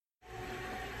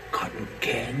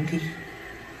candy,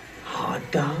 hot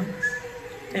dogs,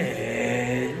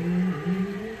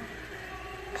 and...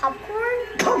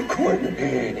 Popcorn? Popcorn!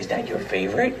 Is that your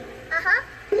favorite? Uh-huh.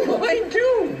 Mine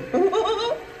too!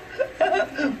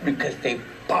 Because they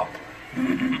pop.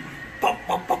 Pop,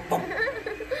 pop, pop, pop.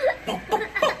 Pop, pop,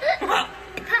 pop.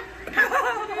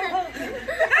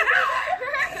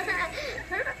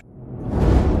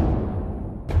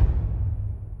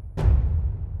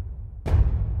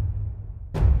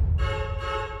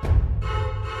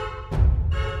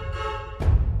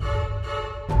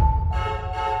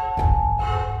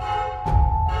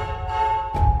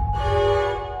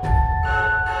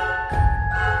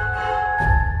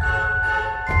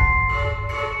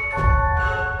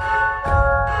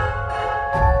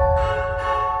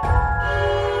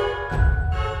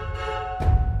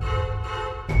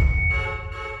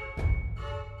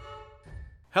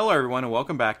 Hello, everyone, and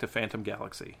welcome back to Phantom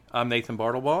Galaxy. I'm Nathan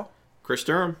Bartlebaugh, Chris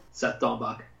Durham, Seth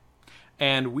Dahlbach.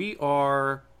 and we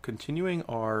are continuing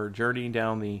our journey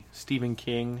down the Stephen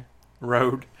King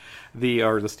road,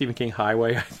 the Stephen King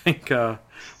Highway. I think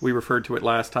we referred to it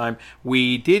last time.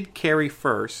 We did Carrie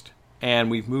first, and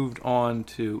we've moved on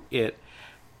to It,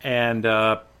 and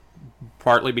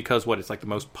partly because it's like the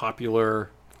most popular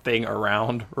thing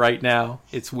around right now.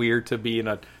 It's weird to be in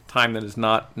a time that is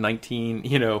not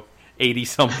 80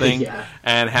 something Yeah.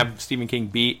 and have Stephen King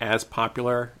be as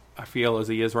popular, I feel, as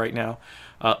he is right now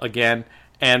again.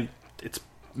 And it's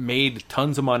made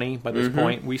tons of money by this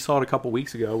point. We saw it a couple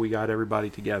weeks ago. We got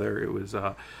everybody together. It was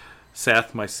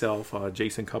Seth, myself,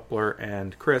 Jason Kupler,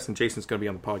 and Chris. And Jason's going to be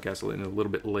on the podcast a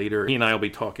little bit later. He and I will be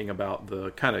talking about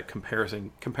the kind of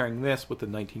comparing this with the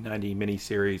 1990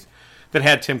 miniseries that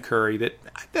had Tim Curry, that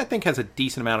I think has a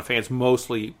decent amount of fans,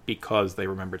 mostly because they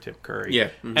remember Tim Curry. Yeah.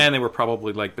 And they were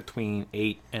probably like between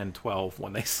 8 and 12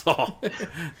 when they saw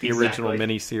the original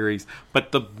miniseries.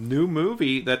 But the new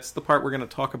movie, that's the part we're going to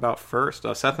talk about first.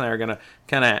 Seth and I are going to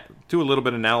kind of do a little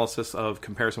bit of analysis of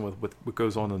comparison with what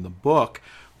goes on in the book.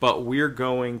 But we're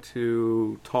going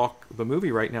to talk the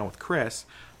movie right now with Chris.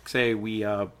 Say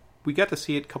we got to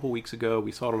see it a couple weeks ago.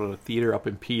 We saw it at a theater up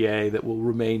in PA that will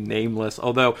remain nameless.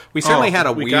 Although we certainly had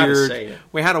a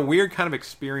weird kind of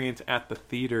experience at the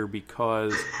theater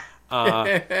because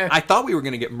I thought we were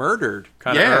going to get murdered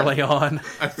kind of early on.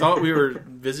 I thought we were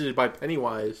visited by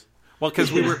Pennywise. Well,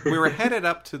 because we were headed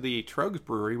up to the Trogs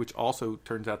Brewery, which also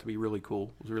turns out to be really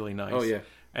cool. It was really nice. Oh, yeah.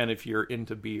 And if you're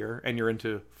into beer and you're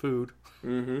into food,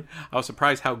 I was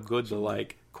surprised how good the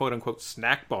quote unquote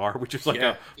snack bar, which is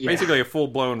basically a full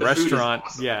blown restaurant.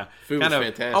 Awesome. Yeah, Food kind was of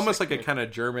fantastic. almost like a kind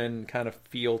of German kind of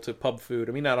feel to pub food.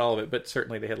 I mean, not all of it, but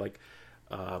certainly they had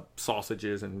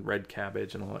sausages and red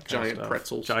cabbage and all that kind of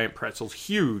stuff. Giant pretzels,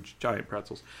 huge giant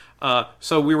pretzels.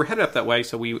 So we were headed up that way.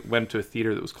 So we went to a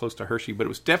theater that was close to Hershey, but it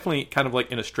was definitely kind of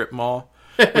like in a strip mall.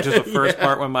 Which is the first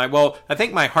part when I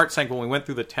think my heart sank when we went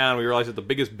through the town. We realized that the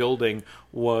biggest building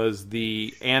was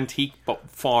the antique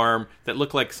farm that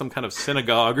looked like some kind of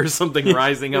synagogue or something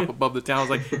rising up above the town. I was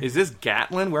like, is this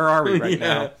Gatlin? Where are we right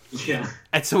now? Yeah.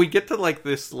 And so we get to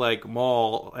this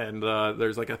mall, and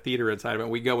there's a theater inside of it.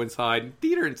 We go inside.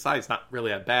 Theater inside is not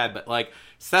really that bad, but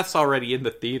Seth's already in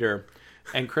the theater.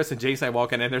 And Chris and Jason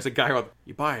walk in, and there's a guy going,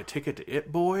 "You buy a ticket to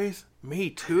It, boys? Me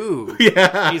too."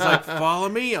 Yeah. He's like, "Follow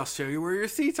me. I'll show you where your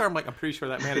seats are." I'm like, I'm pretty sure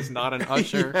that man is not an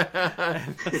usher.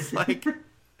 And it's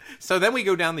so then we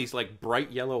go down these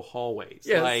bright yellow hallways,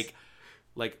 Yes.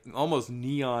 like almost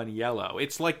neon yellow.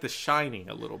 It's like The Shining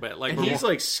a little bit. And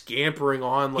he's scampering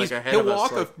on ahead he'll of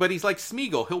us. walk, but he's like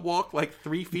Smeagol. He'll walk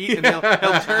 3 feet, and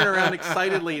he'll turn around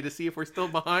excitedly to see if we're still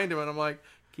behind him. And I'm like,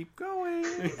 keep going.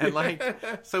 And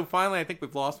so finally I think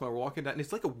we've lost him. We're walking down, and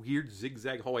it's like a weird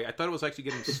zigzag hallway. I thought it was actually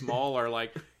getting smaller,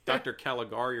 like Dr.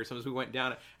 Caligari or something, as we went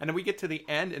down it. And then we get to the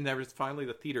end, and there was finally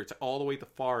the theater. It's all the way at the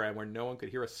far end where no one could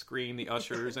hear us scream, the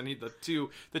ushers, and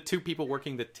the two people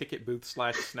working the ticket booth /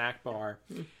 snack bar.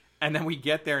 And then we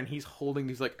get there, and he's holding,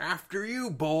 he's like, "After you,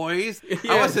 boys."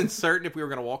 Yeah. I wasn't certain if we were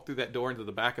going to walk through that door into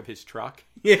the back of his truck.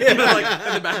 Yeah. And then,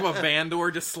 in the back of a van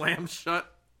door just slammed shut.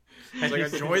 He's like,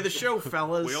 "Enjoy the show,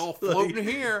 fellas. We all floating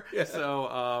here." Yeah.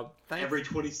 So, every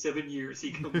 27 years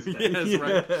he comes back. Yes,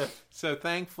 right. So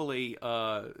thankfully,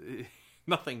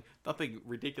 nothing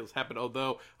ridiculous happened.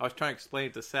 Although I was trying to explain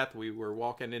it to Seth, we were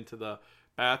walking into the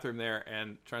bathroom there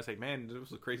and trying to say, "Man, there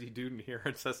was a crazy dude in here."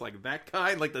 And Seth's like, "That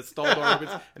guy?" The stall door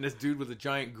opens, and this dude with a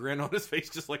giant grin on his face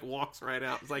just walks right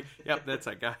out. It's like, "Yep, that's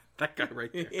that guy. That guy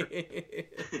right there."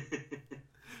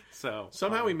 So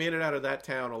somehow we made it out of that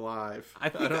town alive. I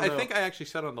think I actually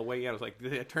said on the way in, I was like,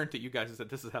 I turned to you guys and said,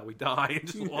 "This is how we die," and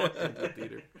just walked into the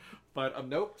theater. But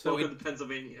nope. So Welcome to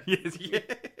Pennsylvania. Yes, yeah,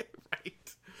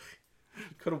 right.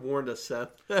 Could have warned us, Seth.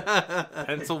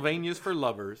 Pennsylvania's for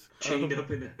lovers. Chained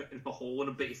up in a hole in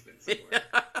a basement somewhere.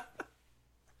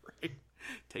 Right.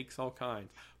 Takes all kinds.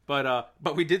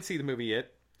 But we did see the movie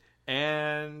It,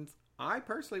 and I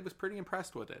personally was pretty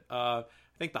impressed with it. I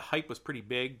think the hype was pretty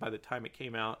big by the time it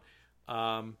came out.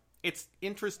 It's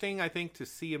interesting, I think, to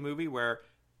see a movie where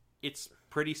it's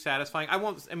pretty satisfying.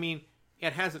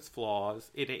 It has its flaws.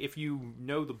 If you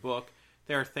know the book,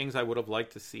 there are things I would have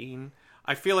liked to seen.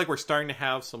 I feel like we're starting to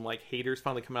have some like haters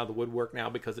finally come out of the woodwork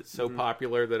now because it's so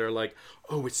popular that are like,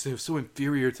 oh, it's so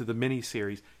inferior to the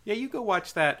miniseries. Yeah, you go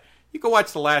watch that. You go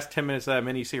watch the last 10 minutes of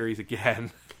that miniseries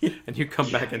again, and you come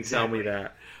back and tell me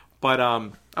that. But I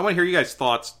want to hear you guys'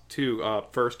 thoughts too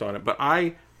first on it. But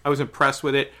I was impressed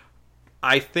with it.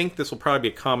 I think this will probably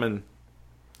be a common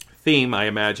theme, I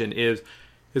imagine, is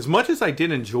as much as I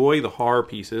did enjoy the horror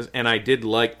pieces, and I did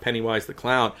like Pennywise the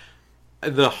Clown,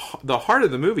 the heart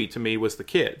of the movie to me was the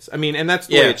kids. I mean, and that's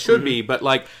the way it should be, but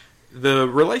like the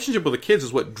relationship with the kids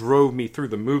is what drove me through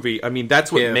the movie. I mean,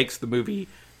 that's what makes the movie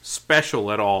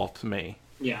special at all to me.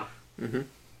 Yeah. Mm-hmm.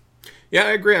 Yeah,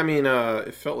 I agree. I mean,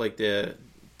 it felt like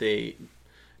they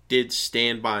did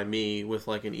Stand By Me with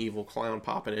like an evil clown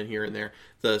popping in here and there.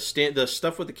 The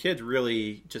stuff with the kids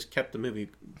really just kept the movie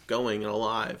going and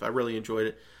alive. I really enjoyed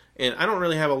it. And I don't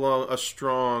really have a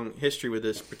strong history with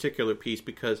this particular piece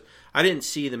because I didn't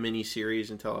see the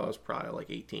miniseries until I was probably like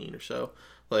 18 or so.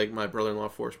 Like, my brother-in-law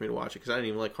forced me to watch it because I didn't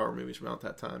even like horror movies around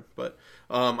that time. But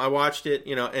I watched it,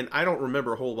 and I don't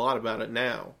remember a whole lot about it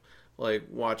now, like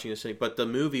watching this thing. But the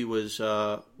movie was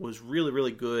really,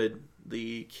 really good.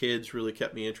 The kids really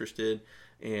kept me interested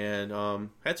and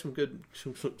had some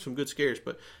good scares,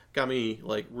 but got me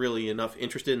like really enough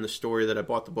interested in the story that I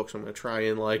bought the book. So I'm going to try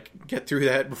and like get through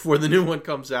that before the new one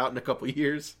comes out in a couple of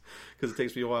years because it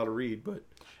takes me a while to read. But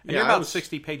and you're about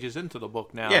 60 pages into the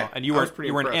book now, and you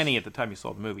weren't any at the time you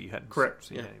saw the movie. You hadn't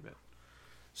seen any of it.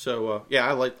 So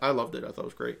I loved it. I thought it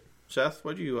was great. Seth,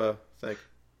 what do you think?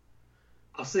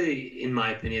 I'll say, in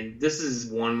my opinion, this is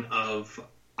one of,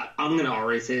 I'm going to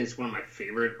already say it's one of my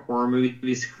favorite horror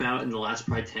movies to come out in the last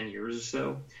probably 10 years or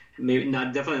so. Maybe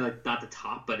not, definitely like not the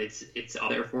top, but it's up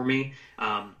there for me.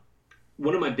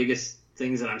 One of my biggest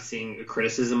things that I'm seeing a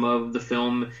criticism of the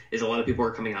film is a lot of people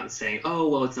are coming out and saying, oh,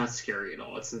 well, it's not scary at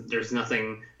all. There's not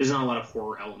a lot of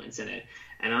horror elements in it.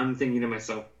 And I'm thinking to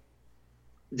myself,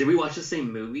 did we watch the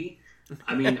same movie?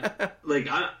 I mean, like,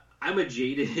 I'm a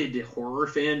jaded horror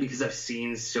fan because I've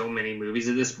seen so many movies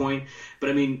at this point. But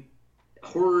I mean,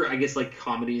 horror, I guess, like,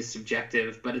 comedy is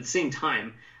subjective, but at the same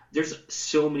time, there's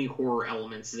so many horror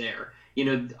elements there.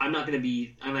 I'm not going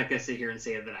to sit here and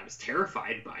say that I was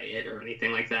terrified by it or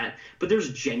anything like that, but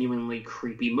there's genuinely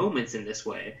creepy moments in this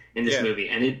movie,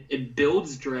 and it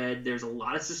builds dread. There's a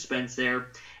lot of suspense there,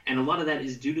 and a lot of that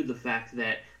is due to the fact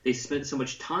that they spent so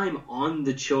much time on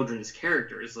the children's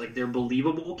characters. Like, they're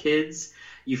believable kids.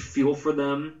 You feel for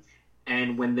them.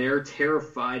 And when they're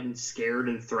terrified and scared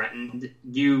and threatened,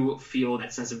 you feel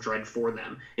that sense of dread for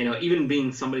them. Even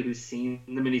being somebody who's seen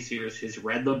the miniseries, who's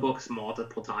read the books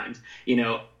multiple times,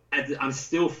 I'm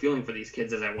still feeling for these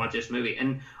kids as I watch this movie.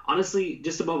 And honestly,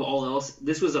 just above all else,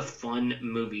 this was a fun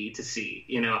movie to see.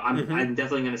 I'm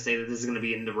definitely going to say that this is going to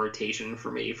be in the rotation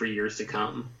for me for years to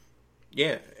come.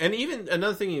 Yeah, and even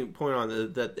another thing you point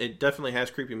on, that it definitely has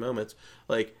creepy moments.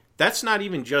 Like, that's not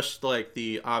even just like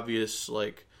the obvious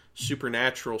like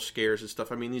supernatural scares and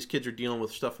stuff. I mean, these kids are dealing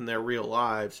with stuff in their real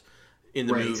lives in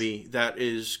the movie that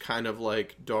is kind of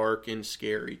like dark and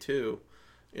scary too,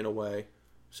 in a way.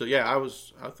 So yeah,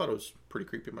 I thought it was pretty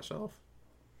creepy myself.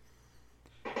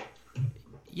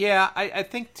 Yeah, I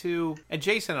think too. And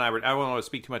Jason and I don't want to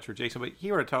speak too much for Jason, but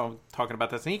he were talking about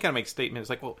this, and he kind of makes statements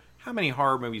like, "Well, how many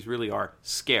horror movies really are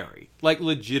scary? Like,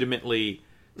 legitimately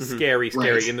scary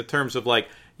in the terms of like."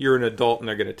 You're an adult and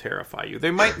they're going to terrify you. They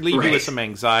might leave you with some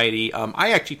anxiety. I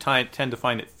actually tend to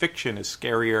find that fiction is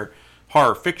scarier.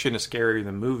 Horror fiction is scarier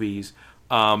than movies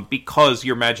because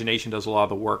your imagination does a lot of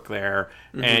the work there.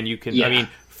 And you can, I mean,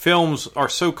 films are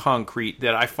so concrete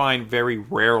that I find very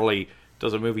rarely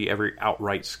does a movie ever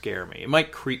outright scare me. It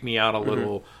might creep me out a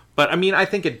little. But I mean, I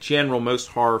think in general, most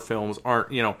horror films aren't,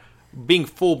 being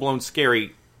full-blown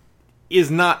scary is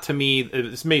not, to me,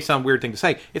 this may sound a weird thing to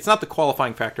say, it's not the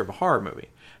qualifying factor of a horror movie.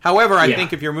 However, I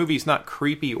think if your movie's not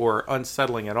creepy or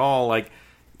unsettling at all, like,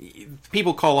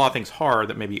 people call a lot of things horror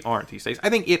that maybe aren't these days.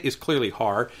 I think it is clearly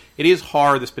horror. It is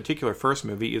horror. This particular first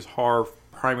movie is horror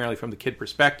primarily from the kid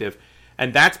perspective,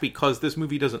 and that's because this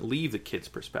movie doesn't leave the kid's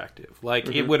perspective. Like,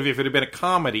 it would have, if it had been a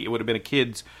comedy, it would have been a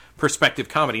kid's perspective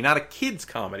comedy. Not a kid's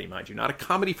comedy, mind you. Not a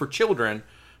comedy for children,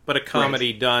 but a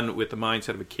comedy done with the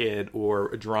mindset of a kid,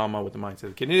 or a drama with the mindset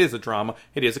of a kid. And it is a drama.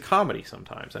 It is a comedy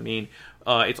sometimes. I mean,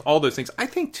 it's all those things. I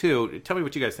think, too, tell me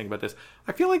what you guys think about this.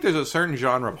 I feel like there's a certain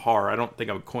genre of horror. I don't think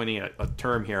I'm coining a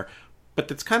term here, but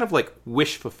it's kind of like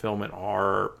wish fulfillment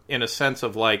horror, in a sense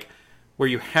of like where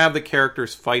you have the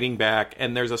characters fighting back,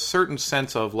 and there's a certain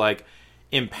sense of like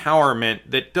empowerment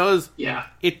that does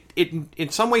it in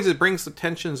some ways it brings the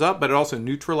tensions up, but it also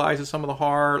neutralizes some of the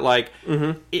horror. Like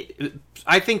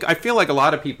I feel like a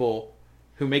lot of people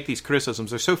who make these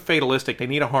criticisms are so fatalistic. They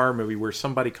need a horror movie where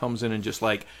somebody comes in and just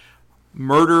like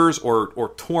murders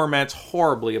or torments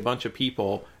horribly a bunch of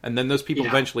people, and then those people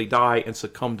eventually die and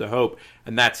succumb to hope,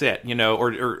 and that's it,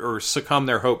 or succumb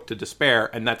their hope to despair,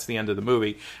 and that's the end of the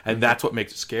movie, and that's what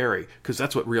makes it scary, because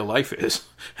that's what real life is.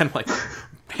 And like,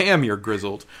 bam, you're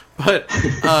grizzled. But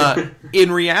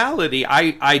in reality,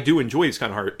 I do enjoy this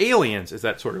kind of horror. Aliens is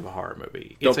that sort of a horror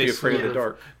movie. Don't be afraid of the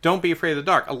dark. Don't be afraid of the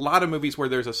dark. A lot of movies where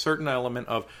there's a certain element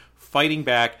of fighting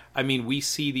back. I mean, we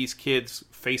see these kids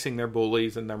facing their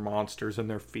bullies and their monsters and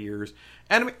their fears.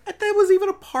 And I mean, that was even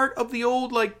a part of the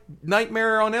old, like,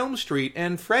 Nightmare on Elm Street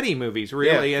and Freddy movies,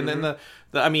 really. Yeah. And then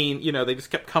I mean, they just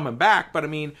kept coming back. But I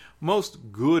mean,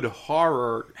 most good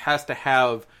horror has to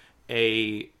have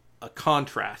a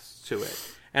contrast to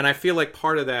it. And I feel like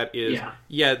part of that is,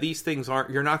 these things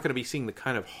you're not going to be seeing the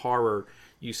kind of horror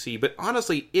you see. But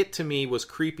honestly, it to me was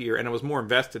creepier, and I was more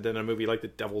invested in a movie like The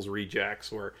Devil's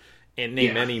Rejects, or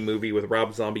any movie with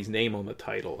Rob Zombie's name on the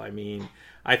title. I mean,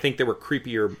 I think there were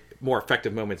creepier, more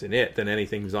effective moments in it than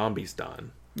anything Zombie's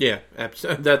done. Yeah,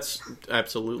 that's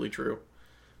absolutely true.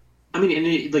 I mean,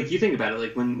 and like, you think about it,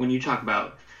 like when you talk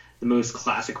about the most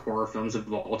classic horror films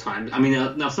of all time, I mean,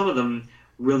 now some of them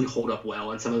really hold up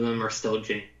well, and some of them are still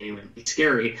genuinely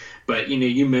scary. But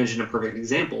you mentioned a perfect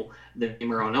example, the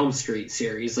Nightmare on Elm Street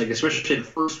series, like especially the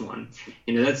first one.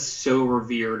 That's so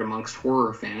revered amongst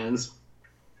horror fans,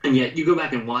 and yet you go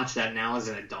back and watch that now as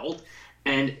an adult,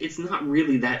 and it's not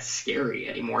really that scary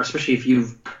anymore. Especially if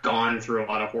you've gone through a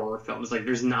lot of horror films, like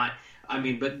there's not. I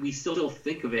mean, but we still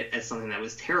think of it as something that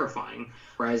was terrifying,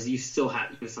 whereas you still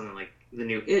have something like the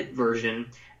new It version,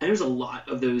 and there's a lot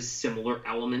of those similar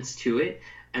elements to it,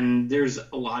 and there's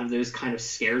a lot of those kind of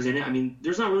scares in it. I mean,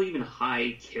 there's not really even a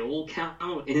high kill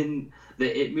count in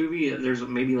the It movie. There's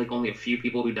maybe like only a few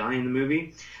people who die in the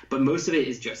movie, but most of it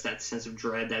is just that sense of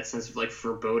dread, that sense of like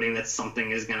foreboding that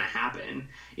something is going to happen.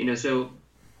 So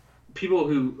people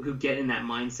who get in that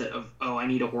mindset of, oh, I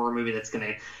need a horror movie that's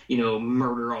going to,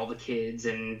 murder all the kids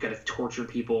and going to torture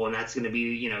people, and that's going to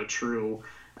be, true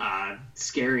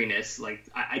scariness. Like,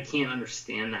 I can't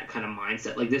understand that kind of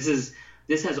mindset. Like,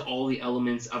 this has all the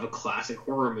elements of a classic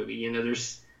horror movie.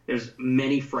 There's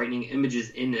many frightening images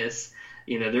in this.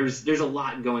 There's a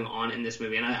lot going on in this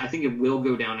movie, and I think it will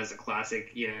go down as a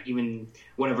classic, even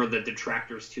whatever the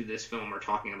detractors to this film are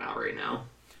talking about right now.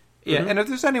 Yeah, and if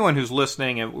there's anyone who's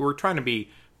listening, and we're trying to be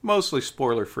mostly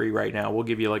spoiler-free right now, we'll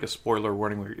give you like a spoiler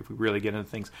warning if we really get into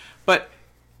things. But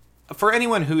for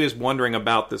anyone who is wondering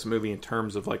about this movie in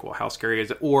terms of like, well, how scary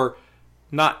is it? Or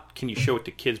not can you show it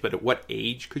to kids, but at what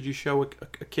age could you show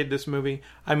a kid this movie?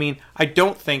 I mean, I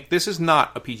don't think... This is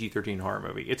not a PG-13 horror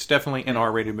movie. It's definitely an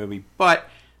R-rated movie, but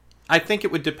I think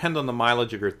it would depend on the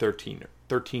mileage of your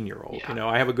 13-year-old. Yeah.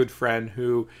 I have a good friend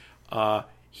who...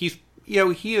 he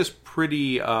is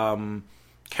pretty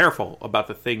careful about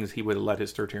the things he would let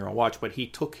his 13-year-old watch, but he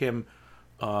took him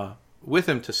with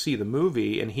him to see the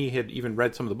movie, and he had even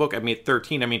read some of the book. I mean, at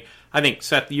 13, I think,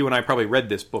 Seth, you and I probably read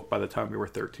this book by the time we were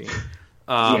 13.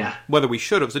 Whether we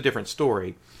should have is a different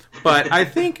story. But I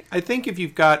think if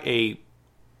you've got a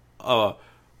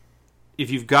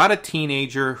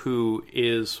teenager who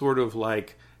is sort of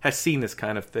like has seen this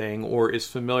kind of thing or is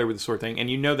familiar with this sort of thing,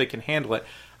 and they can handle it,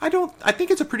 I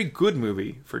think it's a pretty good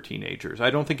movie for teenagers.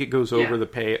 I don't think it goes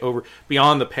over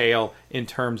beyond the pale in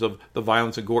terms of the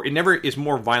violence and gore. It never is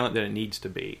more violent than it needs to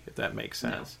be, if that makes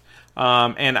sense. No.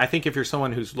 And I think if you're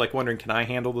someone who's like wondering, can I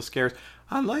handle the scares?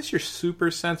 Unless you're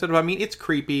super sensitive. I mean, it's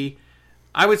creepy.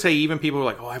 I would say even people are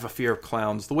like, oh, I have a fear of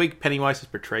clowns. The way Pennywise is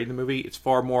portrayed in the movie, it's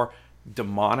far more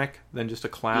demonic than just a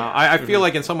clown. Yeah. I feel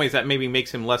like in some ways that maybe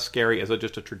makes him less scary as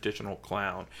just a traditional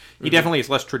clown. He definitely is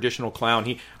less traditional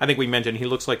clown. I think we mentioned he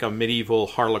looks like a medieval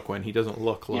Harlequin. He doesn't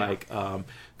look like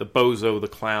the Bozo the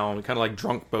clown, kind of like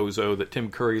drunk Bozo that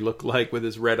Tim Curry looked like with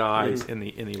his red eyes in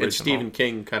the original. And Stephen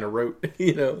King kind of wrote,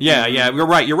 Yeah, you're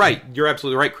right. You're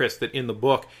absolutely right, Chris, that in the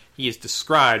book he is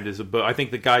described as I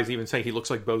think the guys even say he looks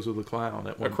like Bozo the Clown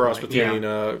at one cross point. Between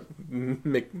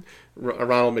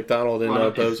Ronald McDonald and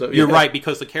Bozo. You're right,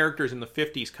 because the characters in the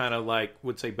 50s kind of like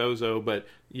would say Bozo, but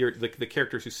the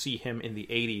characters who see him in the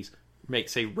 80s make,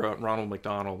 say, Ronald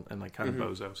McDonald and like kind of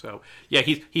bozo. So yeah,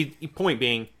 he point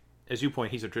being, as you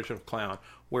point, he's a traditional clown,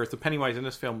 whereas the Pennywise in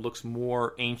this film looks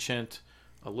more ancient,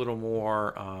 a little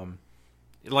more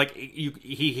like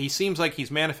he seems like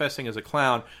he's manifesting as a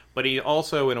clown, but he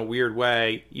also, in a weird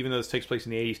way, even though this takes place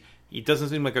in the 80s, he doesn't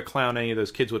seem like a clown any of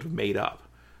those kids would have made up.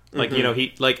 Like, you know,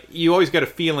 he, like, you always get a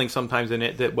feeling sometimes in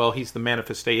it that, well, he's the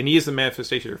manifestation, and he is the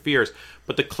manifestation of fears,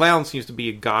 but the clown seems to be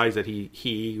a guy that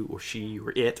he or she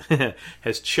or it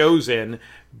has chosen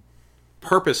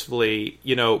purposefully,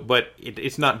 you know, but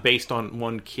it's not based on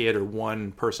one kid or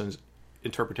one person's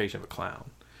interpretation of a clown.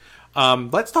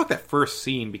 Let's talk that first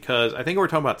scene, because I think we're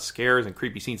talking about scares and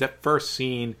creepy scenes. That first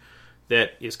scene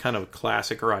that is kind of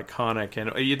classic or iconic, and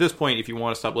at this point, if you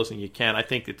want to stop listening, you can. I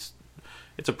think it's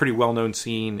a pretty well-known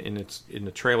scene, and it's in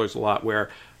the trailers a lot, where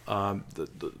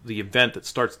the event that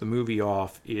starts the movie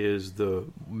off is the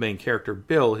main character,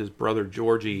 Bill, his brother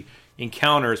Georgie,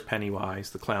 encounters Pennywise,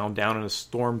 the clown, down in a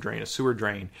storm drain, a sewer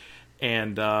drain.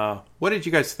 And what did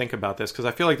you guys think about this? Because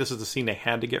I feel like this is the scene they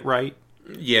had to get right.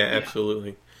 Yeah,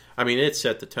 absolutely. I mean, it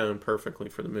set the tone perfectly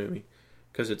for the movie,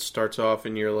 because it starts off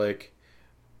and you're like,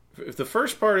 if the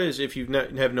first part is, if you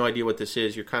have no idea what this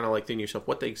is, you're kind of like thinking to yourself,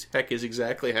 what the heck is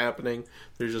exactly happening?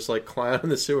 There's just like clown in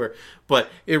the sewer. But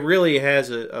it really has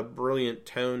a brilliant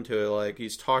tone to it. Like,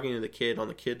 he's talking to the kid on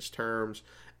the kid's terms,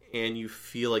 and you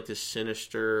feel like this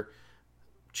sinister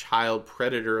child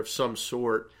predator of some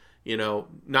sort. You know,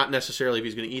 not necessarily if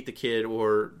he's going to eat the kid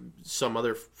or some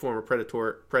other form of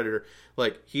predator.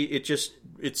 Like, it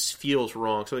feels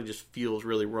wrong. Something just feels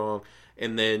really wrong.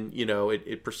 And then, you know,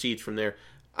 it proceeds from there.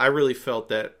 I really felt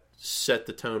that set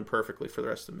the tone perfectly for the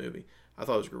rest of the movie. I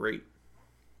thought it was great.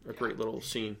 A great little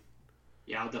scene.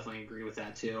 Yeah, I'll definitely agree with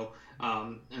that too.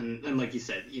 And like you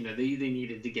said, you know, they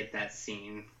needed to get that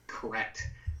scene correct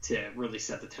to really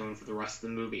set the tone for the rest of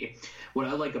the movie. What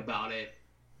I like about it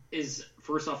is,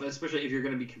 first off, especially if you're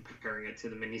going to be comparing it to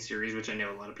the miniseries, which I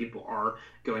know a lot of people are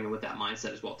going in with that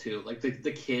mindset as well too. Like,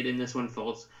 the kid in this one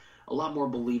felt a lot more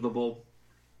believable.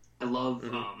 I love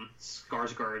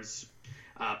Skarsgård's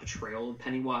portrayal of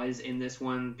Pennywise in this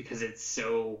one, because it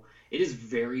is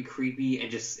very creepy,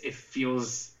 and just, it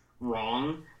feels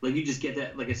wrong. Like, you just get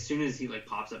that, like, as soon as he like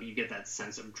pops up, you get that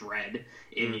sense of dread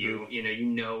in you. You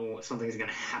know something's going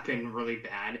to happen really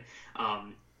bad.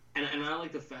 And I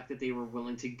like the fact that they were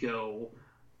willing to go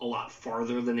a lot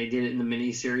farther than they did in the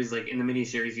miniseries. Like, in the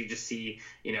miniseries, you just see,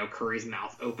 you know, Curry's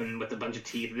mouth open with a bunch of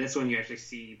teeth. This one, you actually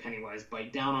see Pennywise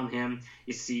bite down on him.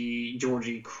 You see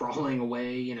Georgie crawling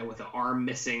away, you know, with an arm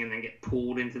missing, and then get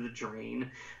pulled into the drain.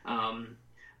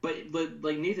 But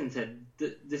like Nathan said,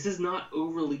 this is not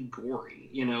overly gory,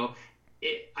 you know.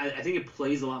 I think it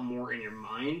plays a lot more in your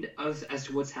mind as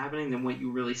to what's happening than what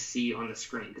you really see on the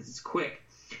screen, because it's quick.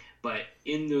 But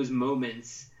in those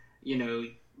moments, you know,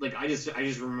 like, I just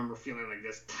remember feeling like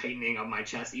this tightening of my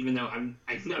chest, even though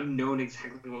I've known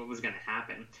exactly what was going to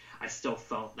happen. I still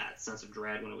felt that sense of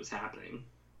dread when it was happening.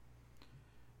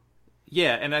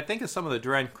 Yeah, and I think of some of the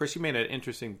dread. Chris, you made an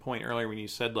interesting point earlier when you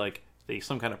said, like,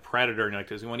 some kind of predator, and like,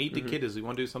 does he want to eat the kid? Does he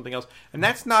want to do something else? And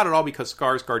that's not at all because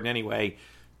Skarsgård in any way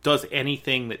does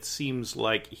anything that seems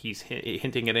like he's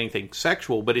hinting at anything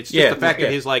sexual, but it's just the fact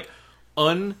that his, like,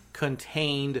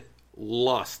 uncontained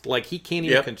lust, like, he can't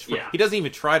even control. He doesn't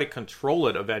even try to control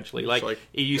it. Eventually, like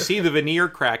you see the veneer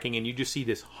cracking, and you just see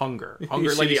this hunger. You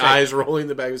see like the eyes rolling in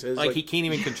the back of his head. Like, he can't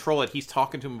even control it. He's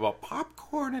talking to him about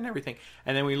popcorn and everything,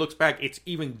 and then when he looks back, it's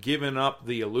even given up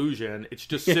the illusion. It's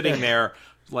just sitting there,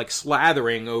 like,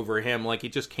 slathering over him, like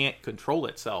it just can't control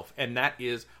itself, and that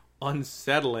is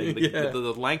unsettling.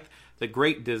 The length, the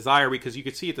great desire, because you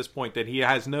can see at this point that he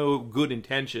has no good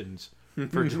intentions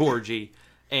for Georgie.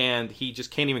 And he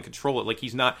just can't even control it. Like,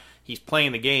 he's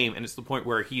playing the game, and it's the point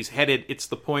where he's headed, it's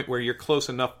the point where you're close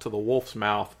enough to the wolf's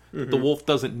mouth. The wolf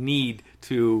doesn't need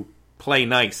to play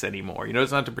nice anymore. You know,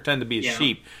 it's not to pretend to be a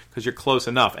sheep, because you're close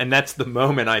enough. And that's the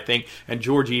moment, I think. And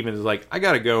George even is like, I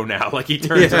gotta go now. Like, he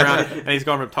turns around, and he's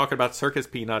going from talking about circus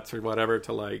peanuts or whatever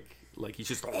to, like he's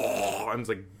just, and it's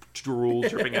like drool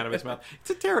dripping out of his mouth.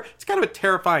 It's kind of a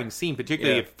terrifying scene,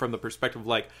 particularly from the perspective of,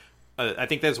 like, I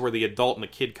think that's where the adult and the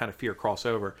kid kind of fear cross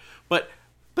over. But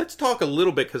let's talk a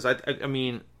little bit, because I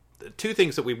mean, two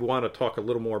things that we want to talk a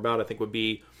little more about, I think, would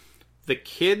be the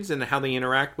kids and how they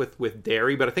interact with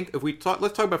Derry. But I think if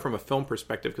let's talk about from a film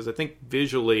perspective, because I think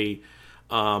visually,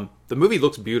 the movie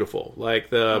looks beautiful. Like,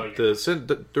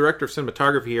 the director of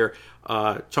cinematography here,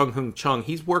 Chung Hung Chung,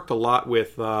 he's worked a lot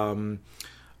with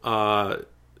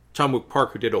Chan Wook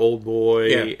Park, who did Old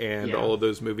Boy and all of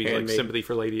those movies, Handmaid. Like Sympathy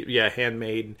for Lady,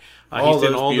 Handmaid. He's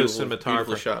done all those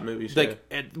cinematography shot movies,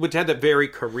 which had that very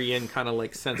Korean kind of,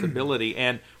 like, sensibility.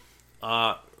 And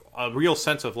a real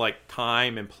sense of like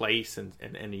time and place and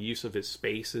the use of his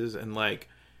spaces, and like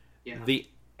the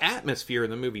atmosphere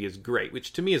in the movie is great,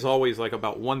 which to me is always like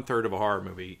about 1/3 of a horror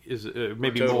movie is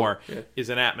maybe more is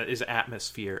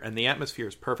atmosphere, and the atmosphere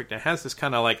is perfect. It has this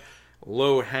kind of like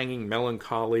low hanging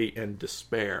melancholy and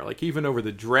despair, like even over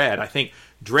the dread. I think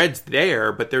dread's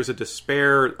there, but there's a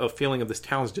despair, a feeling of this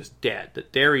town's just dead,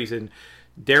 that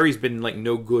Derry's been like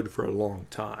no good for a long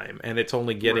time, and it's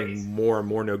only getting more and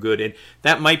more no good. And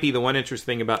that might be the one interesting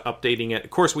thing about updating it.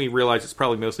 Of course, we realize it's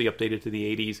probably mostly updated to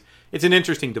the 80s. It's an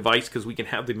interesting device because we can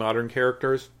have the modern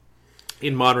characters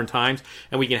in modern times,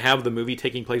 and we can have the movie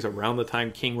taking place around the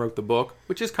time King wrote the book,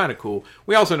 which is kind of cool.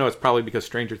 We also know it's probably because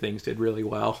Stranger Things did really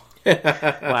well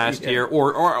last year,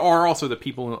 or also that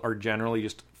people are generally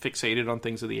just fixated on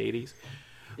things of the 80s.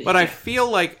 But I feel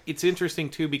like it's interesting,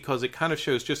 too, because it kind of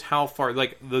shows just how far...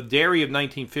 Like, the Derry of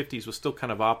 1950s was still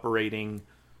kind of operating,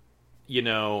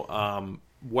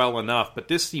 well enough. But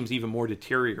this seems even more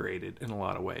deteriorated in a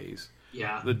lot of ways.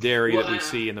 Yeah. The Derry that we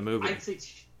see in the movie. I'd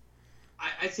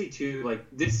say, too, like,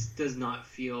 this does not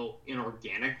feel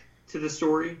inorganic to the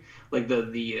story. Like,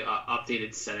 the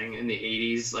updated setting in the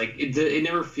 80s. Like, it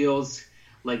never feels...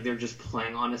 like they're just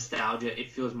playing on nostalgia.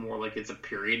 It feels more like it's a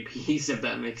period piece, if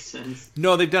that makes sense.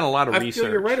 No, they've done a lot of research. I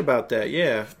feel you're right about that,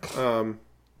 yeah.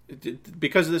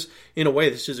 Because of this, in a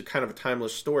way, this is a kind of a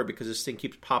timeless story because this thing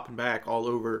keeps popping back all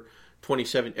over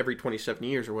every 27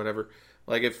 years or whatever.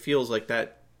 Like, it feels like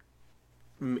that.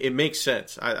 It makes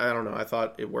sense. I don't know. I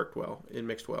thought it worked well. It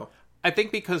mixed well. I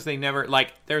think because they never,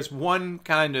 like, there's one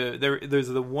kind of, there's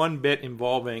the one bit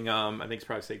involving, I think it's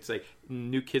probably safe to say,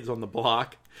 New Kids on the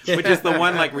Block, which is the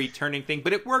one, like, returning thing,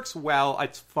 but it works well.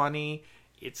 It's funny.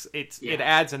 It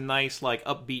adds a nice, like,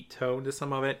 upbeat tone to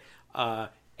some of it,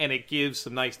 and it gives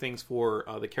some nice things for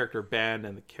the character of Ben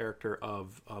and the character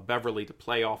of Beverly to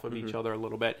play off of each other a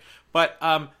little bit. But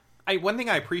one thing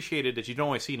I appreciated that you don't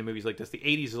always see in movies like this, the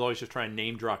 80s is always just trying to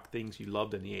name drop things you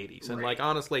loved in the 80s. And, like,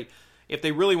 honestly... if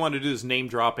they really wanted to do this name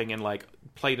dropping and like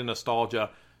play to nostalgia,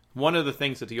 one of the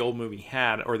things that the old movie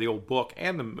had, or the old book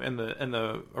and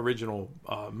the original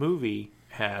movie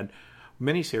had,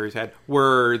 miniseries had,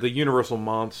 were the Universal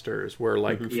monsters, were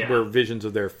like were visions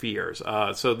of their fears.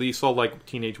 So you saw like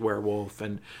Teenage Werewolf,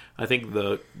 and I think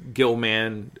the Gill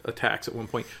Man attacks at one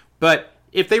point. But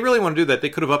if they really want to do that, they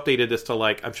could have updated this to,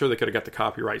 like, I'm sure they could have got the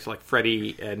copyrights, like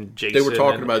Freddy and Jason. They were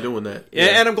talking about doing that.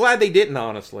 Yeah. And I'm glad they didn't,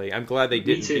 honestly. I'm glad they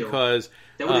didn't, because...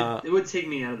 it would take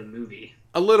me out of the movie.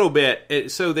 A little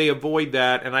bit. So they avoid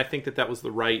that, and I think that was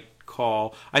the right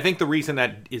call. I think the reason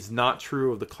that is not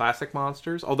true of the classic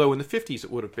monsters, although in the 50s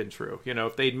it would have been true,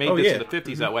 if they'd made this in the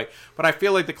 50s that way. But I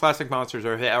feel like the classic monsters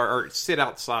are sit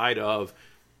outside of,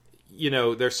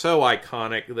 they're so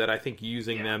iconic that I think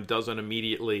using them doesn't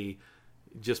immediately...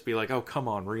 just be like, oh, come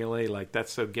on, really? Like,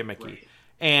 that's so gimmicky.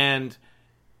 Right.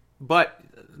 But,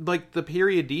 like, the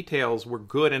period details were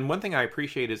good. And one thing I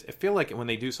appreciate is, I feel like when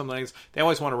they do something like this, they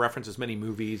always want to reference as many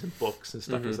movies and books and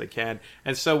stuff as they can.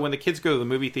 And so when the kids go to the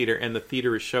movie theater and the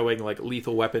theater is showing, like,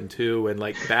 Lethal Weapon 2 and,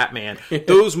 like, Batman,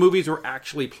 those movies were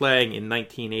actually playing in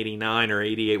 1989 or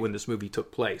 88 when this movie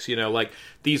took place. Like,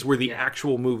 these were the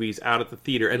actual movies out at the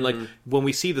theater. And, like, when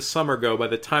we see the summer go, by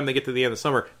the time they get to the end of the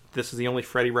summer... this is the only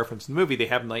Freddy reference in the movie. They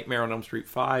have Nightmare on Elm Street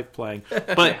 5 playing.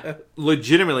 But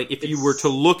legitimately, if you were to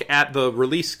look at the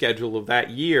release schedule of that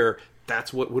year,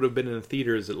 that's what would have been in the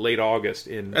theaters at late August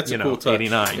in cool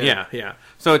 89. Yeah.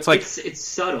 So it's like... It's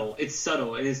subtle. It's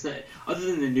subtle. And it's not, other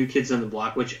than the New Kids on the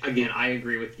Block, which, again, I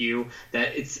agree with you,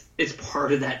 that it's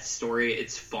part of that story.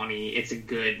 It's funny. It's a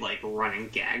good, like, running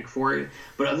gag for it.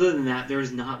 But other than that,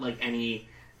 there's not, like, any...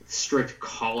 strict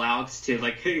call-outs to,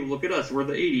 like, hey, look at us, we're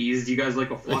the 80s, do you guys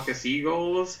like a flock of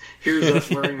seagulls? Here's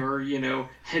us wearing our,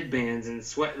 headbands and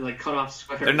cut-off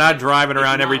sweaters. They're not driving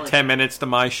around every 10 minutes to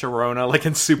My Sharona, like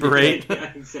in Super 8.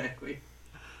 Yeah, exactly.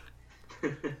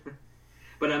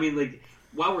 But, I mean, like,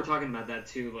 while we're talking about that,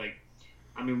 too, like,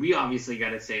 I mean, we obviously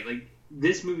gotta say, like,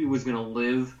 this movie was gonna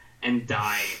live and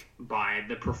die by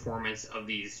the performance of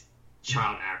these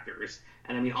child actors.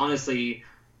 And, I mean, honestly...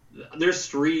 there's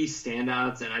 3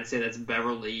 standouts, and I'd say that's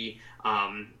Beverly,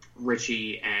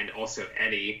 Richie, and also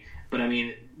Eddie. But, I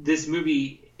mean, this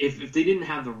movie, if they didn't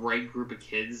have the right group of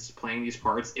kids playing these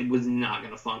parts, it was not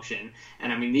going to function.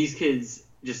 And, I mean, these kids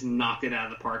just knocked it out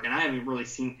of the park. And I haven't really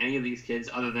seen any of these kids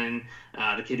other than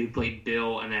the kid who played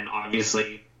Bill, and then,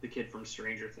 obviously, the kid from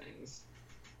Stranger Things.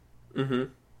 Mm-hmm.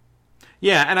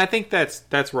 Yeah, and I think that's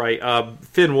right.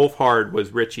 Finn Wolfhard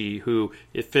was Richie, who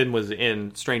Finn was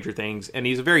in Stranger Things, and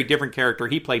he's a very different character.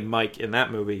 He played Mike in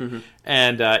that movie,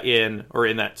 and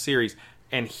in that series,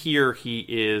 and here he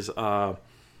is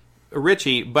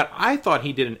Richie, but I thought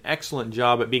he did an excellent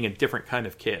job at being a different kind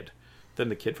of kid than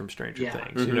the kid from Stranger Yeah.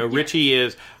 Things. You know, Richie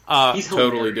is He's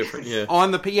Totally hilarious. different. Yeah.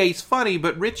 on the yeah, he's funny,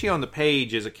 but Richie on the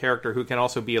page is a character who can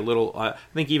also be a little. I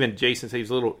think even Jason said he's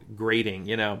a little grating,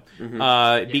 you know,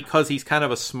 because he's kind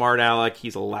of a smart aleck.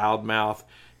 He's a loudmouth.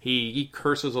 He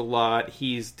curses a lot.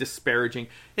 He's disparaging.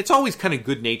 It's always kind of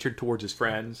good natured towards his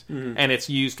friends, and it's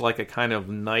used like a kind of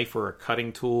knife or a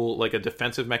cutting tool, like a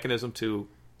defensive mechanism to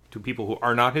people who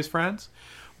are not his friends.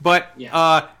 But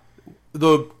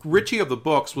the Richie of the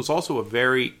books was also a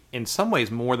very, in some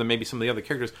ways more than maybe some of the other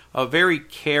characters, a very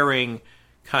caring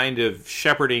kind of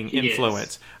shepherding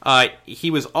influence.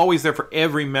 He was always there for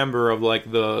every member of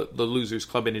like the Losers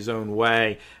Club in his own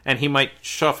way, and he might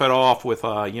shove it off with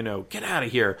you know, get out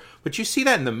of here. But you see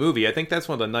that in the movie. I think that's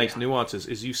one of the nice nuances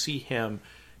is you see him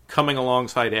coming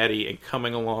alongside Eddie and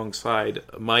coming alongside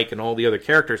Mike and all the other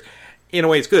characters. In a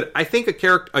way, it's good. I think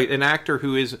an actor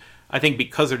who is, I think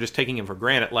because they're just taking him for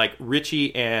granted, like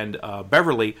Richie and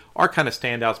Beverly are kind of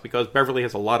standouts because Beverly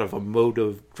has a lot of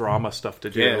emotive drama stuff to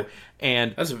do. Yeah.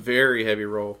 And That's a very heavy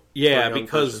role. yeah, for a young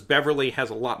because person. Beverly has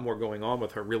a lot more going on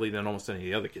with her really than almost any of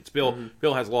the other kids.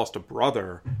 Bill has lost a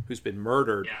brother who's been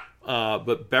murdered,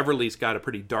 but Beverly's got a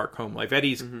pretty dark home life.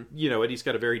 Eddie's you know, Eddie's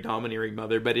got a very domineering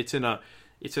mother, but it's in a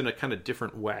kind of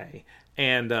different way.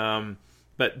 And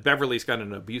but Beverly's got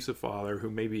an abusive father who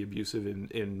may be abusive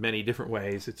in many different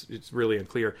ways. It's really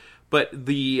unclear. But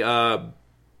the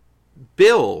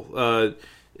Bill,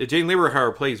 Jane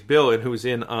Lieberhauer plays Bill, and who's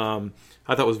in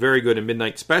I thought was very good in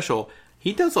Midnight Special.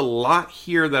 He does a lot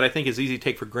here that I think is easy to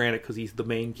take for granted because he's the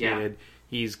main kid. Yeah.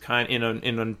 He's kind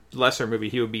in a lesser movie.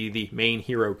 He would be the main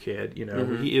hero kid. You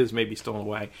know, he is maybe still in a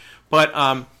way,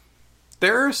 but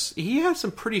he has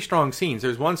some pretty strong scenes.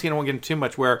 There's one scene I won't get into too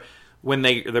much where when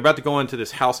they're about to go into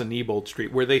this house in Neibold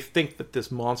Street where they think that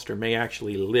this monster may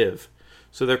actually live.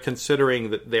 So they're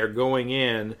considering that they're going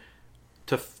in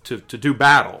to do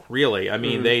battle, really. I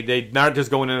mean, they not just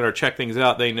going in there to check things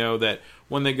out. They know that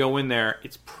when they go in there,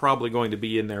 it's probably going to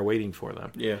be in there waiting for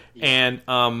them. Yeah. And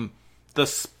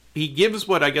he gives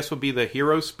what I guess would be the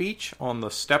hero speech on the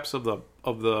steps of the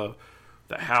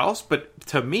house, but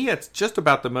to me it's just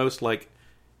about the most like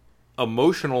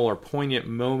emotional or poignant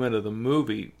moment of the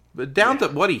movie. But down to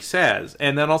what he says,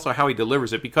 and then also how he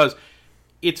delivers it, because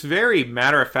it's very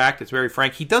matter of fact, it's very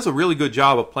frank. He does a really good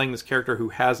job of playing this character who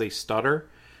has a stutter,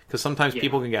 because sometimes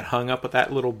people can get hung up with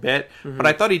that little bit. But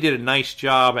I thought he did a nice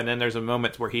job, and then there's a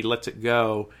moment where he lets it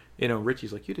go. You know,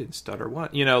 Richie's like, you didn't stutter,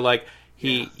 what? You know, like,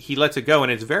 he lets it go,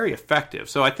 and it's very effective.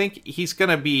 So I think he's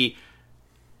going to be,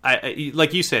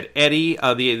 like you said, Eddie,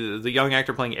 the young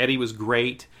actor playing Eddie was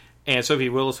great. And Sophie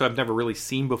Willis, who I've never really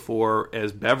seen before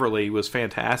as Beverly, was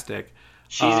fantastic.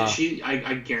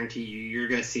 I guarantee you're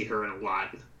going to see her in a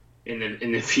lot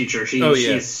in the future.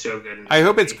 She's so good. In this I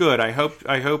hope movie. it's good. I hope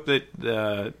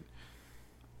that.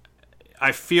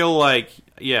 I feel like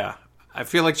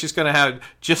she's going to have,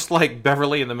 just like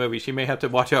Beverly in the movie, she may have to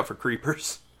watch out for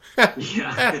creepers.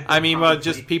 Yeah. I mean,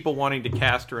 just people wanting to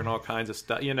cast her and all kinds of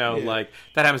stuff. You know, like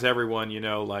that happens to everyone. You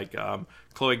know, like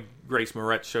Chloe Grace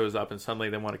Moretz shows up and suddenly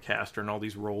they want to cast her in all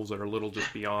these roles that are a little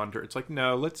just beyond her. It's like,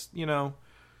 no, let's be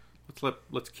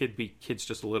kids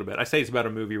just a little bit. I say it's about a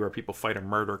movie where people fight a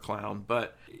murder clown,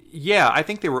 but yeah, I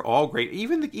think they were all great.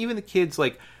 Even the kids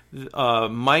like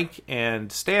Mike and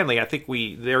Stanley. I think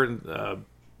they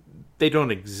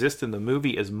don't exist in the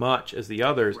movie as much as the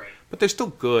others, but they're still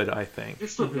good. I think they're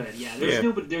still good. Yeah,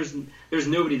 there's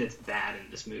nobody that's bad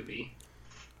in this movie.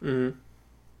 Mm-hmm.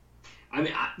 I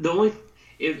mean, the only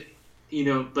if you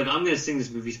know, like I'm gonna sing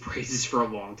this movie's praises for a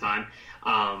long time.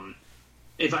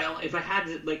 If I had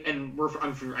to, like, and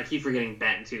I keep forgetting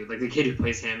Ben too, like the kid who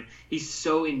plays him, he's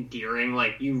so endearing.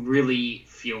 Like you really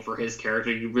feel for his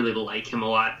character, you really like him a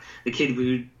lot. The kid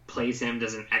who plays him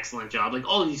does an excellent job. Like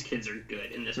all of these kids are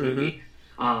good in this movie.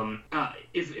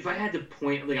 If I had to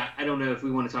point, like I don't know if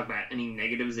we want to talk about any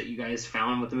negatives that you guys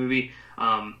found with the movie.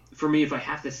 For me, if I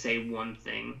have to say one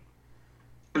thing,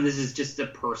 and this is just a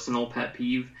personal pet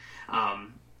peeve,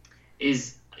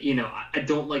 is, you know, I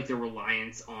don't like the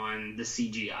reliance on the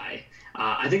CGI.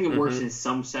 I think it works in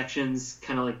some sections,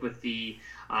 kind of like with the,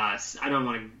 I don't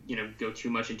want to, go too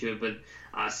much into it, but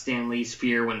Stan Lee's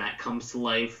Fear, when that comes to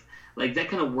life, like that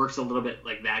kind of works a little bit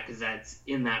like that because that's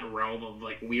in that realm of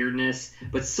like weirdness.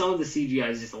 But some of the CGI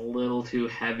is just a little too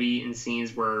heavy in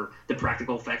scenes where the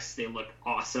practical effects, they look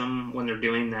awesome when they're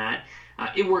doing that.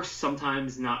 It works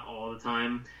sometimes, not all the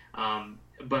time.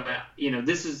 But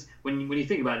this is when you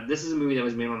think about it, this is a movie that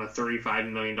was made on a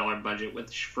 $35 million budget,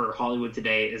 which for Hollywood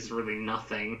today is really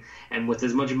nothing. And with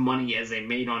as much money as they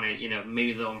made on it,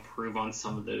 maybe they'll improve on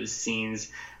some of those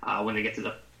scenes when they get to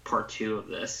the part 2 of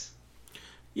this.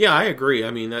 Yeah, I agree.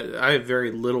 I mean, I have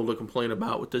very little to complain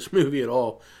about with this movie at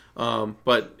all.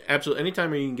 But absolutely,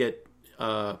 anytime you can get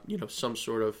some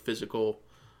sort of physical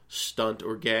stunt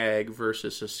or gag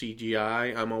versus a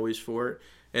CGI, I'm always for it.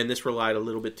 And this relied a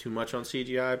little bit too much on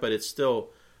CGI, but it's still,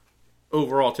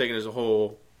 overall taken as a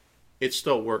whole, it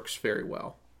still works very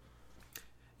well.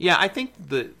 Yeah, I think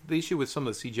the issue with some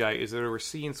of the CGI is there were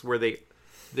scenes where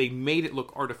they made it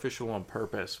look artificial on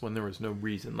purpose when there was no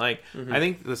reason. Like, I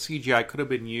think the CGI could have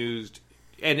been used,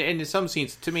 and in some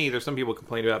scenes, to me, there's some people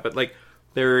complain about, but like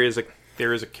there is a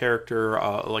character,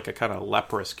 like a kind of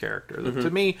leprous character.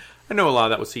 To me, I know a lot of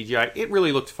that was CGI. It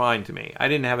really looked fine to me. I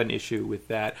didn't have an issue with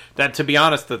that. That, to be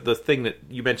honest, the thing that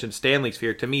you mentioned, Stanley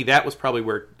Sphere, to me, that was probably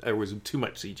where there was too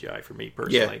much CGI for me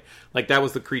personally. Yeah. Like, that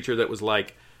was the creature that was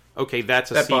like, okay,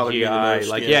 that's a CGI. Most,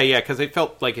 like, yeah, because it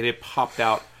felt like it had popped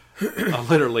out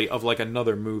literally of like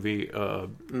another movie,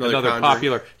 another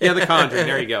popular, The Conjuring.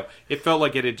 There you go. It felt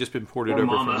like it had just been ported over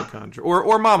from The Conjuring,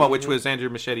 or Mama, which was Andrew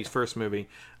Machetti's first movie.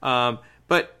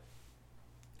 But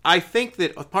I think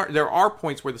that there are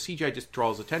points where the CGI just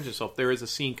draws attention. So if there is a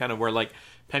scene kind of where like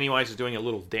Pennywise is doing a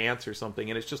little dance or something,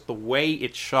 and it's just the way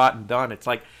it's shot and done, it's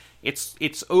like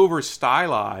it's over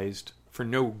stylized for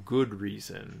no good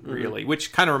reason, really.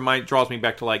 Which kind of draws me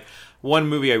back to like one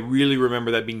movie I really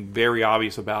remember that being very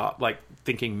obvious about, like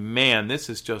thinking, man, this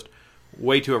is just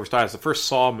way too overstylized. The first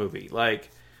Saw movie, like.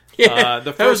 Yeah,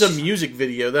 that was a music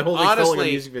video. That whole thing felt like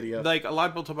a music video. Like, a lot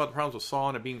of people talk about the problems with Saw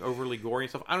and it being overly gory and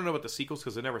stuff. I don't know about the sequels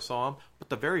because I never saw them, but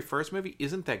the very first movie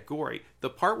isn't that gory. The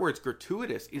part where it's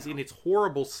gratuitous is in its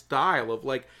horrible style of,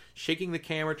 like, shaking the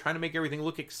camera, trying to make everything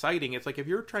look exciting. It's like, if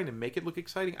you're trying to make it look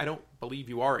exciting, I don't believe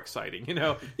you are exciting. You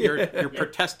know, you're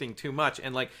protesting too much.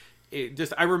 And, like,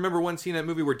 I remember one scene in that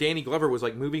movie where Danny Glover was,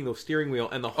 like, moving the steering wheel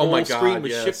and the whole screen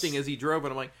was shifting as he drove,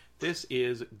 and I'm like, this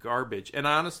is garbage. And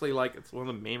honestly, like, it's one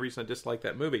of the main reasons I dislike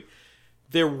that movie.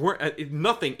 There weren't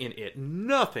nothing in it.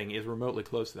 Nothing is remotely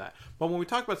close to that. But when we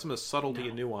talk about some of the subtlety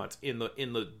and nuance in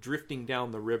the drifting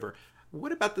down the river,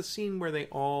 what about the scene where they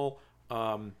all?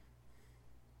 Well,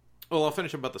 I'll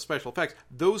finish about the special effects.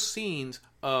 Those scenes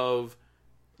of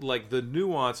like the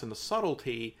nuance and the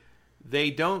subtlety,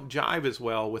 they don't jive as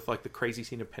well with like the crazy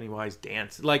scene of Pennywise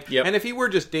dance. Like, and if he were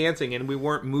just dancing and we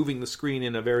weren't moving the screen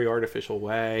in a very artificial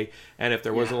way, and if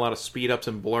there wasn't a lot of speed ups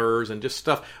and blurs and just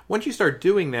stuff, once you start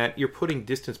doing that, you're putting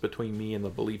distance between me and the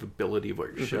believability of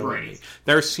what you're showing me.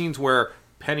 There are scenes where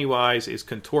Pennywise is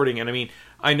contorting, and I mean,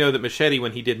 I know that Machetti,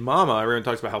 when he did Mama, everyone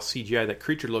talks about how CGI that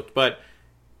creature looked, but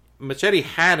Machetti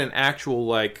had an actual,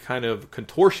 like, kind of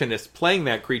contortionist playing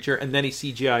that creature, and then he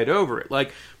CGI'd over it.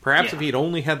 Like, perhaps if he had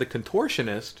only had the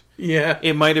contortionist,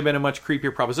 it might have been a much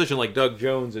creepier proposition, like Doug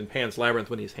Jones in Pan's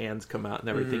Labyrinth when his hands come out and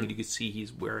everything, and you could see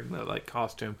he's wearing the, like,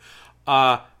 costume.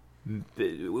 When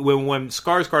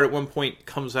Skarsgård at one point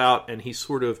comes out and he's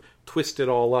sort of twisted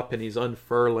all up and he's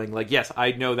unfurling, like, yes,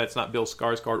 I know that's not Bill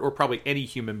Skarsgård or probably any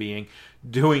human being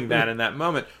doing that in that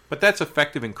moment, but that's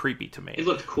effective and creepy to me. It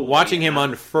looked cool. Watching him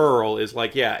unfurl is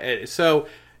like, so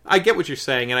I get what you're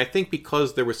saying, and I think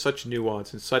because there was such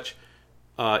nuance and such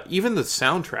even the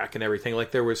soundtrack and everything,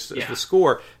 like there was the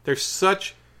score, there's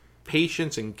such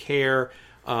patience and care.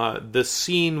 The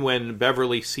scene when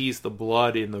Beverly sees the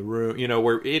blood in the room, you know,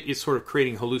 where it is sort of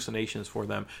creating hallucinations for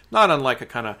them, not unlike a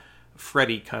kind of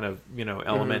Freddy kind of, you know,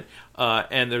 element.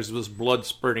 And there's this blood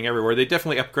spurting everywhere. They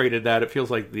definitely upgraded that. It feels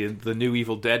like the new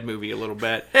Evil Dead movie a little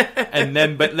bit. And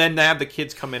then, but then to have the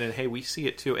kids come in and, hey, we see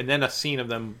it too. And then a scene of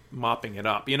them mopping it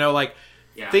up, you know, like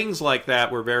things like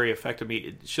that were very effective.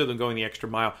 It showed them going the extra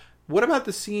mile. What about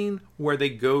the scene where they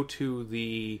go to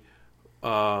the,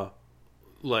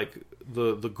 like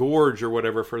the gorge or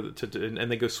whatever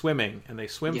and they go swimming and they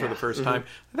swim for the first time?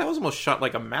 That was almost shot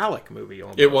like a Malick movie.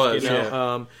 Almost, it was, you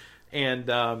know? And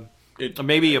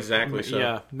maybe maybe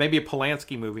a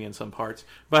Polanski movie in some parts.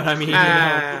 But I mean, you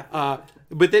know,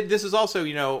 but this is also,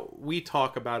 you know, we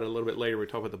talk about it a little bit later. We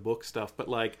talk about the book stuff, but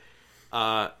like,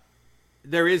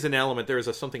 there is an element. There is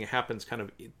something that happens kind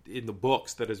of in the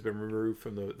books that has been removed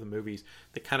from the movies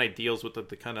that kind of deals with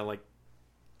the kind of like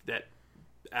that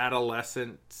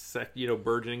adolescent,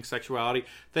 burgeoning sexuality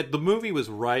that the movie was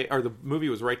right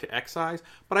to excise.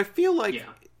 But I feel like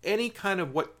any kind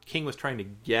of what King was trying to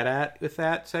get at with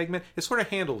that segment is sort of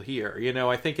handled here. You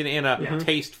know, I think in a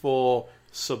tasteful,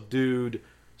 subdued,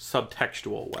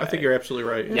 subtextual way. I think you're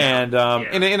absolutely right. And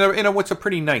in a what's a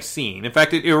pretty nice scene. In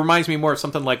fact, it reminds me more of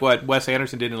something like what Wes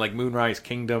Anderson did in like Moonrise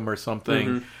Kingdom or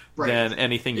something than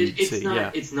anything you'd see.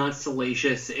 It's not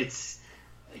salacious. It's,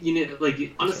 you know,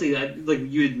 like, honestly, like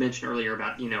you had mentioned earlier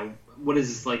about, you know, what is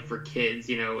this like for kids?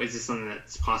 You know, is this something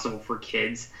that's possible for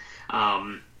kids?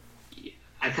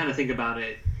 I kind of think about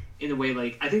it in a way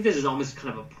like I think this is almost kind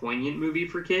of a poignant movie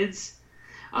for kids,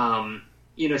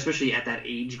 especially at that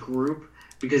age group.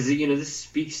 Because, this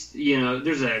speaks,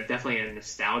 there's definitely a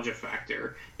nostalgia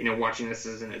factor, watching this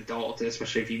as an adult,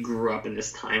 especially if you grew up in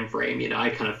this time frame.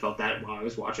 I kind of felt that while I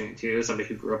was watching it, too, as somebody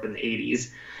who grew up in the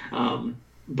 80s.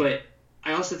 But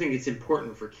I also think it's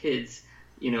important for kids,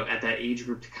 at that age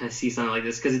group to kind of see something like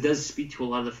this, because it does speak to a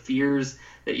lot of the fears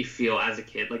that you feel as a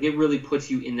kid. Like, it really puts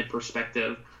you in the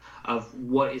perspective of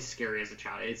what is scary as a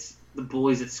child. It's the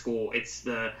bullies at school. It's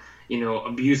the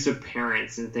abusive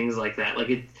parents and things like that. Like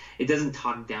it doesn't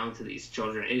talk down to these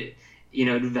children. It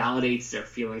validates their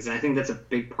feelings. And I think that's a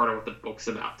big part of what the book's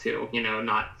about too.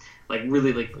 Not like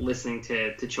really like listening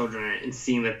to children and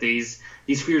seeing that these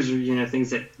fears are, things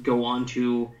that go on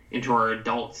into our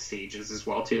adult stages as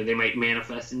well too. They might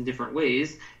manifest in different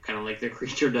ways, kind of like the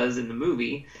creature does in the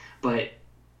movie, but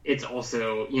it's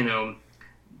also,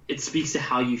 it speaks to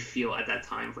how you feel at that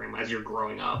time frame as you're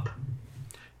growing up.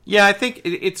 Yeah, I think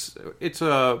it's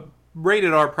a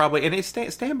rated R probably, and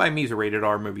Stand By Me is a rated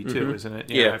R movie too, isn't it?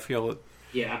 Yeah, I feel it.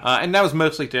 Yeah, and that was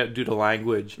mostly due to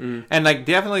language, and like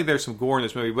definitely there's some gore in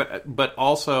this movie, but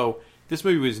also this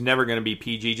movie was never going to be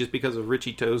PG just because of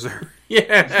Richie Tozier.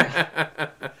 Yeah,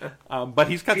 but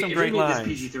he's got some great lines. If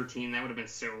he made this PG-13, that would have been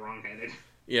so wrong-headed.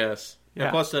 Yes, yeah.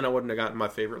 And plus then I wouldn't have gotten my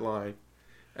favorite line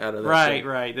out of that.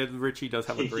 Right. Richie does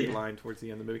have a great line towards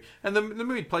the end of the movie, and the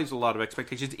movie plays a lot of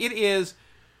expectations. It is.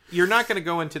 You're not going to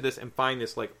go into this and find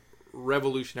this like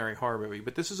revolutionary horror movie,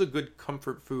 but this is a good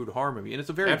comfort food horror movie, and it's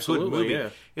a very good movie. Yeah.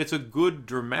 It's a good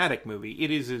dramatic movie.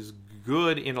 It is as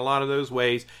good in a lot of those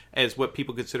ways as what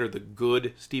people consider the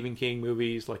good Stephen King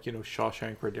movies, like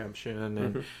Shawshank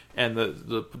Redemption and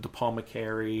the Paul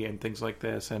McCary and things like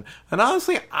this. And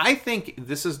honestly, I think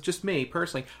this is just me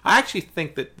personally. I actually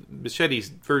think that Machete's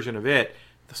version of it,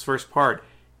 this first part,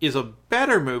 is a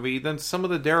better movie than some of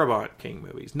the Darabont King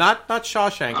movies. Not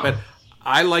Shawshank, but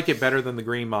I like it better than The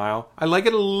Green Mile. I like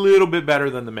it a little bit better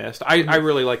than The Mist. I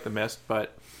really like The Mist,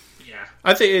 but yeah,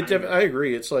 I think I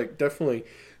agree. It's like definitely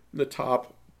the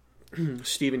top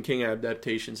Stephen King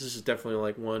adaptations. This is definitely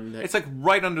like one. It's like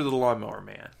right under The Lawnmower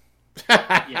Man.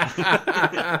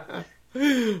 Yeah.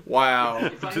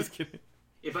 Wow. Just kidding.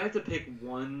 If I have to pick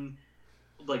one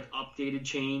like updated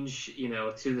change,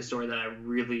 to the story that I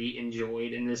really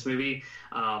enjoyed in this movie,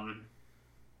 in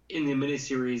the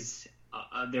miniseries,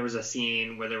 there was a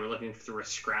scene where they were looking through a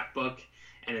scrapbook,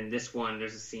 and in this one,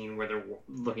 there's a scene where they're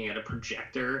looking at a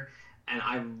projector, and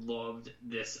I loved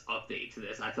this update to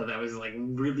this. I thought that was like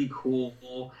really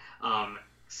cool,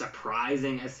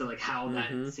 surprising as to like how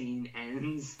that scene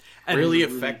ends. And really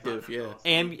effective, yeah.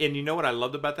 Awesome. And you know what I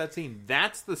loved about that scene?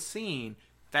 That's the scene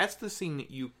that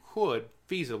you could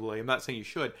feasibly, I'm not saying you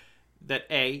should,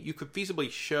 that you could feasibly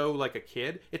show like a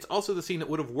kid. It's also the scene that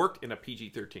would have worked in a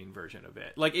PG-13 version of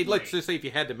it. Like, let's just say if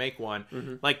you had to make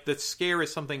one, like the scare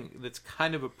is something that's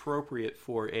kind of appropriate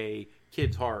for a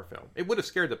kid's horror film. It would have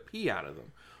scared the pee out of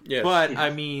them. Yes. But I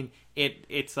mean,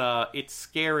 it's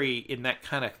scary in that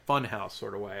kind of funhouse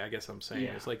sort of way. I guess I'm saying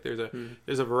it's like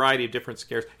there's a variety of different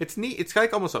scares. It's neat. It's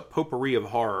like almost a potpourri of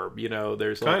horror.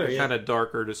 There's like kind of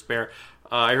darker despair.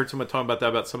 I heard someone talking about that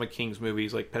about some of King's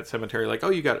movies, like Pet Sematary. Like,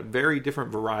 you got very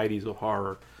different varieties of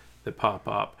horror that pop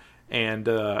up, and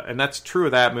that's true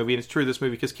of that movie, and it's true of this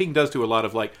movie because King does do a lot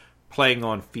of like playing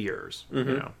on fears.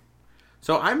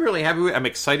 So I'm really happy with it. I'm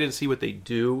excited to see what they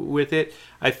do with it.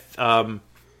 I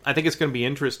think it's going to be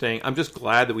interesting. I'm just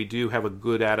glad that we do have a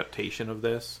good adaptation of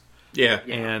this. Yeah.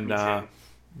 And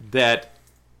that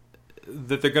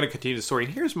they're going to continue the story.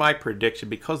 And here's my prediction,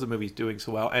 because the movie's doing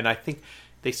so well, and I think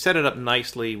they set it up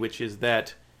nicely, which is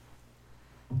that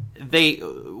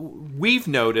we've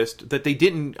noticed that they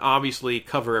didn't obviously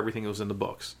cover everything that was in the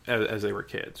books as they were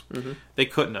kids. They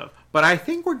couldn't have. But I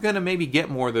think we're going to maybe get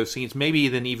more of those scenes, maybe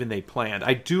than even they planned.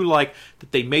 I do like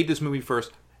that they made this movie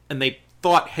first, and they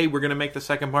thought, hey, we're going to make the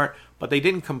second part, but they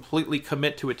didn't completely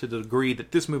commit to it to the degree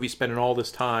that this movie's spending all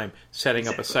this time setting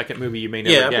up a second movie you may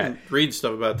never get. I've been reading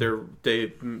stuff about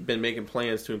they've been making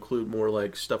plans to include more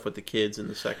like stuff with the kids in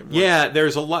the second one. Yeah,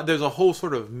 there's a whole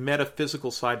sort of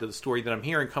metaphysical side to the story that I'm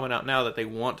hearing coming out now that they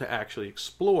want to actually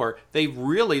explore. They've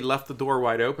really left the door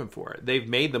wide open for it. They've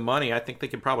made the money. I think they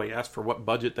can probably ask for what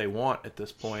budget they want at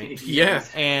this point. Yeah.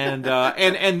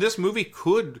 And this movie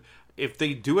could, if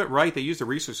they do it right, they use the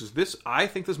resources. I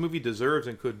think this movie deserves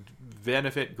and could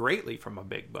benefit greatly from a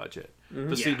big budget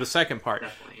to see the second part.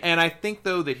 Definitely. And I think,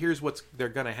 though, that here's what's they're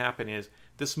going to happen is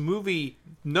this movie,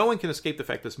 no one can escape the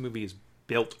fact this movie is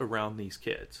built around these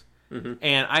kids.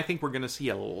 And I think we're going to see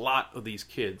a lot of these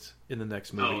kids in the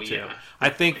next movie, too. Yeah, I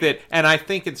think that, and I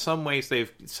think in some ways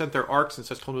they've sent their arcs in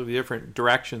such totally different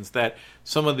directions that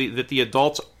some of the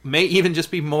adults may even just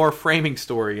be more framing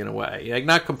story in a way. Like,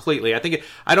 not completely.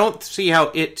 I don't see how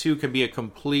It Too can be a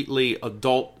completely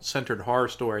adult-centered horror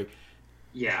story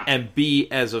and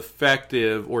be as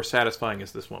effective or satisfying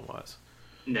as this one was.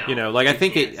 No.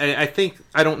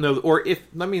 I don't know, or if,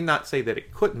 let me not say that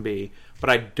it couldn't be, but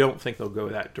I don't think they'll go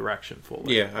that direction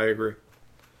fully. Yeah, I agree.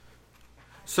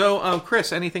 So,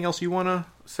 Chris, anything else you want to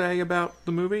say about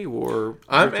the movie? Or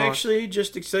I'm actually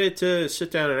just excited to sit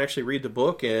down and actually read the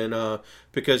book, and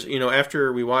because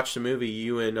after we watched the movie,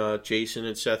 you and Jason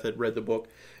and Seth had read the book,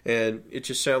 and it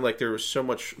just sounded like there was so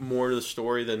much more to the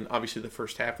story than obviously the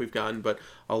first half we've gotten, but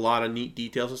a lot of neat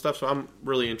details and stuff. So I'm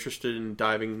really interested in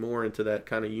diving more into that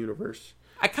kind of universe.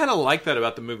 I kind of like that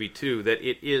about the movie too. That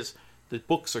the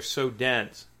books are so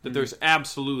dense that there's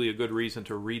absolutely a good reason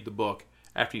to read the book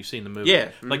after you've seen the movie. Yeah.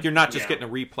 Like, you're not just getting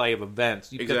a replay of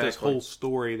events. You've got this Exactly. whole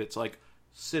story that's like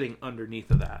sitting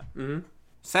underneath of that. Mm-hmm.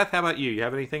 Seth, how about you? You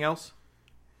have anything else?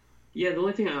 Yeah, the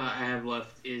only thing I have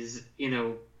left is,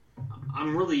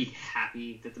 I'm really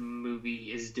happy that the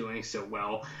movie is doing so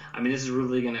well. I mean, this is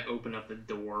really going to open up the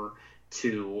door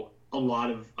to a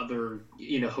lot of other,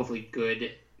 hopefully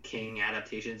good King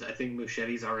adaptations. I think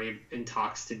Muschietti's already in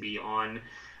talks to be on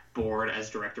board as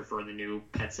director for the new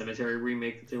Pet Sematary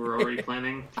remake that they were already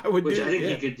planning, which I think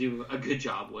he could do a good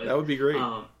job with. That would be great.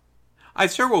 I'm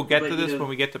sure we'll get to this when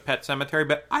we get to Pet Sematary,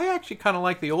 but I actually kind of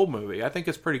like the old movie. I think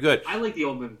it's pretty good. I like the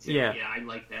old movie too. Yeah. I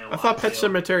like that a lot. I thought Pet too.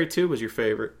 Sematary 2 was your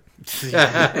favorite.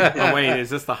 Oh, wait, is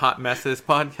this the Hot Messes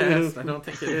podcast? I don't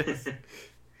think it is.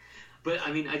 But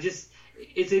I mean,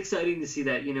 it's exciting to see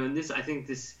that, and this, I think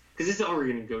this, because this is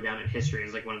already going to go down in history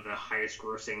as like one of the highest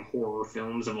grossing horror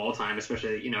films of all time,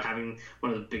 especially, having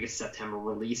one of the biggest September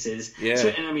releases. Yeah. So,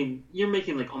 and I mean, you're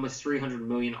making like almost $300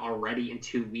 million already in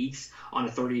 2 weeks on a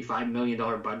 $35 million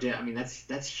budget. I mean,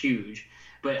 that's huge.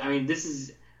 But I mean,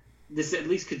 this at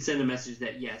least could send a message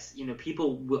that yes,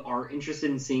 people are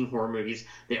interested in seeing horror movies.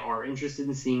 They are interested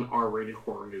in seeing R-rated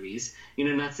horror movies.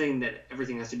 Not saying that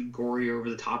everything has to be gory or over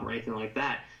the top or anything like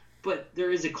that. But there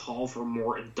is a call for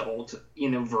more adult,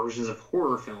 versions of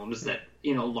horror films that, a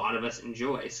lot of us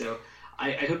enjoy. So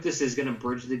I hope this is going to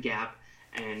bridge the gap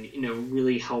and,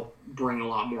 really help bring a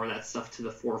lot more of that stuff to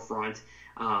the forefront.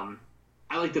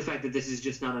 I like the fact that this is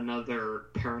just not another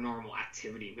Paranormal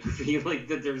Activity movie. Like,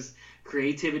 that there's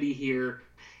creativity here.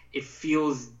 It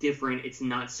feels different. It's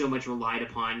not so much relied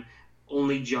upon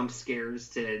only jump scares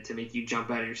to make you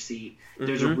jump out of your seat.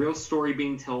 There's a real story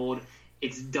being told.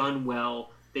 It's done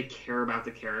well. They care about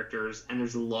the characters, and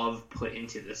there's love put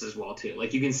into this as well, too.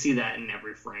 Like, you can see that in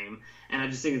every frame. And I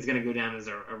just think it's going to go down as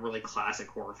a really classic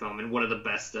horror film and one of the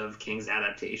best of King's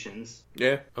adaptations.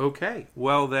 Yeah. Okay.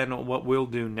 Well, then what we'll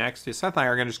do next is Seth and I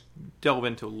are going to just delve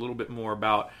into a little bit more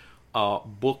about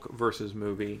book versus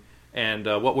movie. And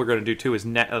what we're going to do, too, is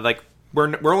we're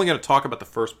only going to talk about the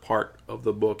first part of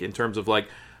the book in terms of, like,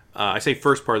 I say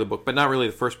first part of the book, but not really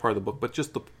the first part of the book, but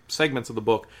just the segments of the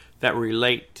book that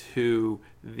relate to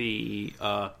the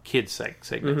kids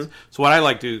segments. So what I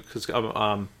like to do, because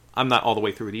I'm not all the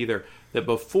way through it either, that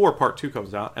before part 2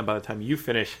 comes out, and by the time you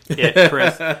finish it,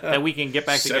 Chris, that we can get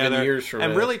back 7 together years from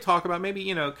and now. really talk about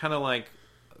maybe, kind of like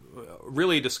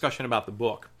really a discussion about the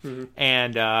book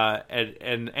and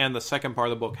the second part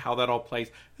of the book, how that all plays,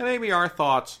 and maybe our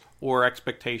thoughts or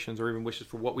expectations or even wishes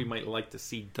for what we might like to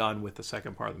see done with the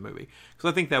second part of the movie.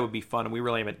 Because I think that would be fun, and we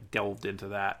really haven't delved into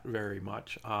that very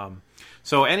much.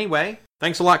 So anyway,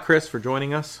 thanks a lot, Chris, for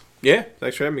joining us. Yeah,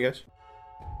 thanks for having me, guys.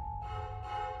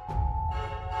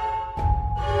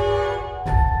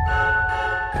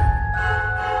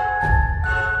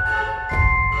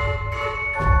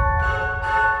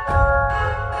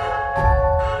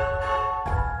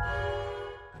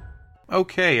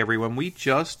 Okay, everyone, we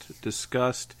just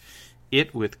discussed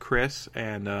It with Chris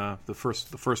and the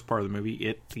first part of the movie,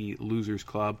 It, the Losers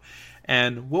Club.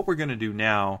 And what we're going to do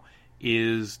now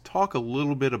is talk a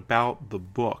little bit about the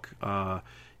book.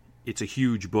 It's a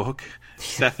huge book.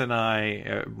 Seth and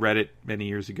I read it many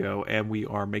years ago, and we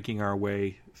are making our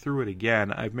way through it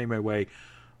again. I've made my way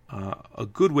a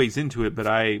good ways into it, but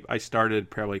I started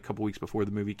probably a couple weeks before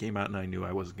the movie came out, and I knew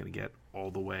I wasn't going to get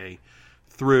all the way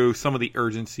through. Some of the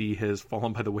urgency has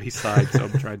fallen by the wayside, so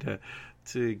I'm trying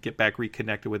to get back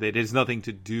reconnected with it. It has nothing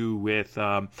to do with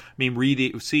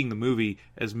seeing the movie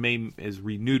has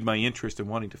renewed my interest in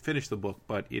wanting to finish the book,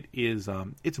 but it's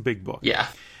a big book. Yeah.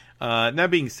 That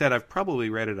being said, I've probably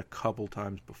read it a couple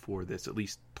times before this, at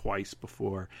least twice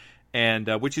before, and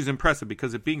which is impressive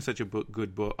because it being such a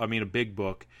big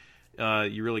book,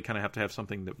 you really kind of have to have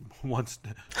something that wants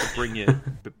to bring you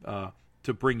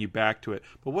to bring you back to it.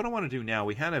 But what I want to do now,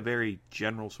 we had a very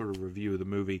general sort of review of the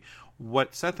movie.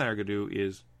 What Seth and I are going to do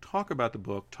is talk about the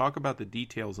book, talk about the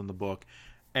details in the book,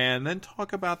 and then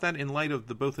talk about that in light of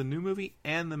both the new movie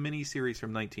and the miniseries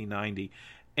from 1990.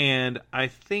 And I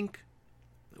think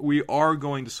we are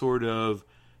going to sort of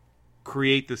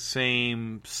create the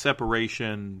same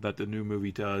separation that the new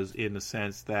movie does, in the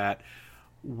sense that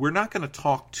we're not going to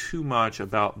talk too much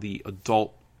about the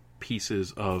adult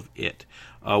pieces of it.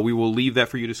 We will leave that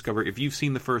for you to discover. If you've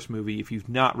seen the first movie, if you've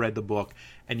not read the book,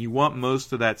 and you want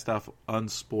most of that stuff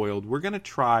unspoiled, we're going to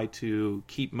try to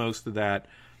keep most of that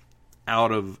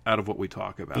out of what we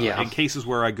talk about. Yeah. In cases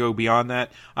where I go beyond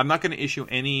that, I'm not going to issue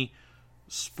any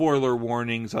spoiler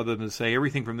warnings other than to say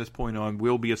everything from this point on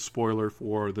will be a spoiler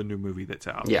for the new movie that's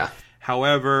out. Yeah.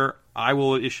 However, I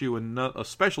will issue a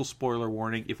special spoiler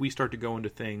warning if we start to go into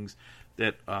things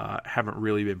that haven't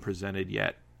really been presented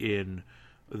yet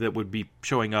that would be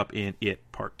showing up in It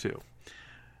Part 2.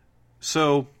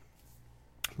 So,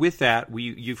 with that,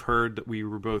 you've heard that we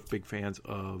were both big fans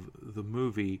of the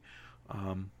movie.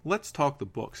 Let's talk the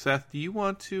book. Seth, do you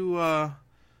want to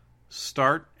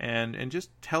start and just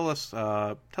tell us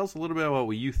a little bit about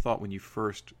what you thought when you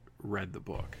first read the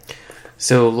book?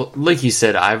 So, like you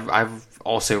said, I've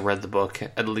also read the book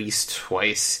at least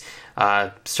twice.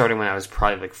 Starting when I was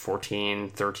probably like 14,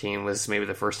 13 was maybe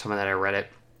the first time that I read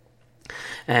it.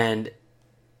 And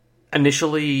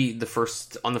initially,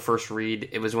 on the first read,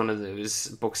 it was one of those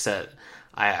books that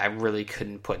I really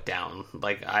couldn't put down.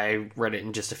 Like, I read it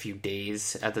in just a few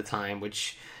days at the time,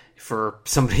 which for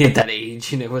somebody at that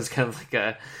age, was kind of like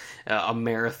a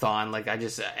marathon. Like,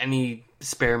 any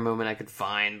spare moment I could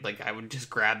find, like, I would just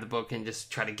grab the book and just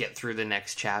try to get through the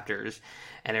next chapters.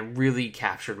 And it really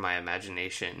captured my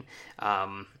imagination.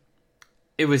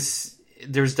 There's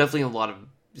definitely a lot of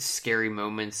scary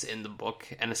moments in the book,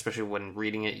 and especially when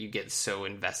reading it, you get so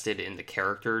invested in the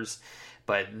characters.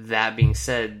 But that being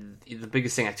said, the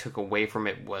biggest thing I took away from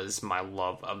it was my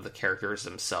love of the characters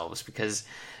themselves, because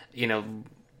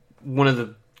one of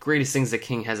the greatest things that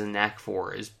King has a knack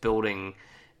for is building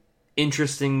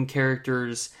interesting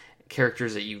characters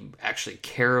that you actually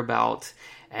care about.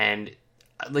 And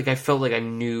like, I felt like I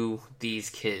knew these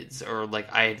kids, or like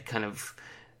I had kind of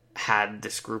had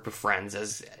this group of friends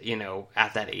as,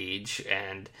 at that age,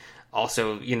 and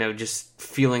also, just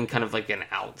feeling kind of like an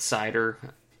outsider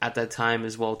at that time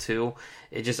as well too.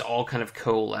 It just all kind of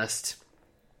coalesced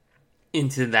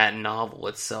into that novel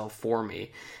itself for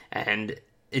me, and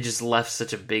it just left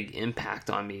such a big impact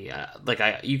on me.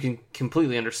 You can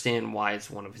completely understand why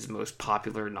it's one of his most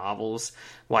popular novels.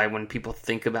 Why, when people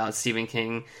think about Stephen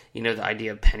King, the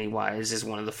idea of Pennywise is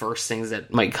one of the first things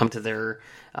that might come to their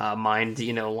mind,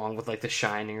 along with like The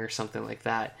Shining or something like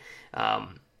that.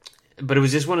 But it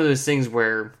was just one of those things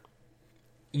where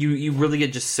you really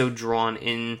get just so drawn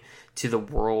in to the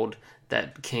world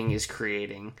that King is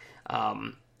creating.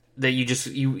 That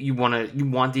you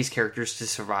want these characters to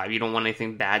survive. You don't want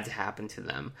anything bad to happen to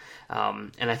them.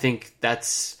 And I think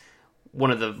that's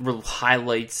one of the real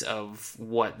highlights of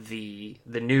what the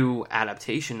new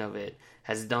adaptation of it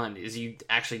has done, is you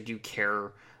actually do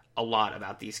care a lot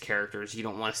about these characters. You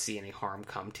don't want to see any harm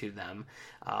come to them.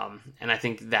 And I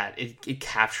think that it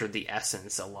captured the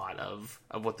essence a lot of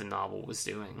what the novel was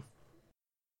doing.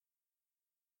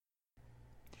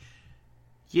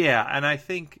 Yeah, and I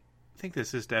think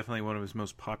this is definitely one of his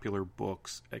most popular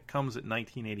books. It comes at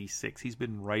 1986. He's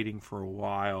been writing for a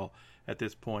while at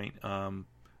this point.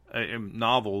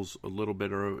 Novels a little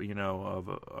bit, or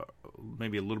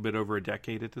maybe a little bit over a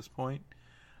decade at this point.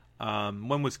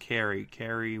 When was Carrie?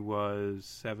 Carrie was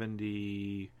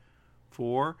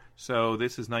 74, so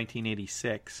this is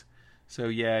 1986. So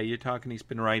yeah, you're talking. He's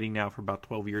been writing now for about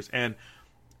 12 years, and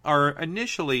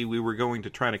initially we were going to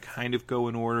try to kind of go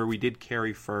in order. We did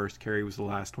Carrie first. Carrie was the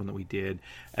last one that we did,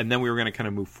 and then we were going to kind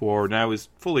of move forward. And I was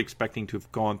fully expecting to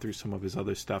have gone through some of his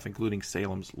other stuff, including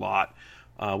Salem's Lot,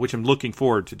 which I'm looking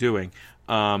forward to doing,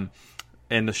 and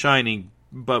The Shining.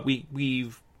 But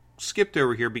we've skipped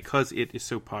over here because it is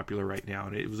so popular right now,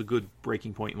 and it was a good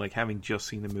breaking point, like having just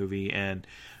seen the movie and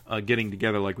getting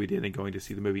together like we did and going to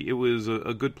see the movie. It was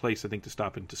a good place, I think, to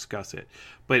stop and discuss it.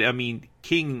 But I mean,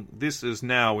 King,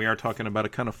 we are talking about a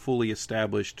kind of fully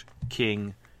established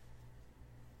King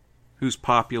who's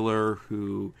popular,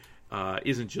 who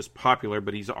isn't just popular,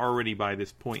 but he's already, by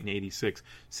this point in 86,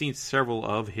 seen several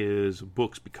of his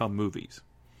books become movies.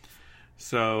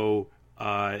 So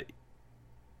at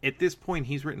this point,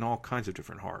 he's written all kinds of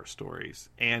different horror stories,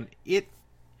 and it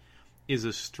is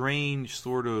a strange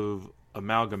sort of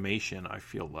amalgamation, I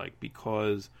feel like,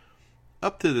 because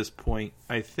up to this point,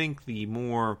 I think the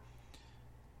more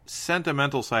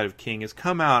sentimental side of King has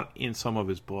come out in some of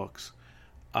his books,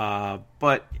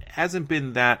 but hasn't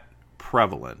been that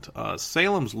prevalent.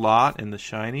 Salem's Lot and The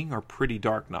Shining are pretty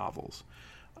dark novels.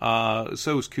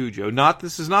 So is Cujo.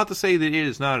 This is not to say that it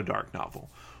is not a dark novel,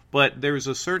 but there's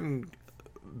a certain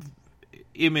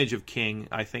image of King,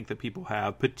 I think, that people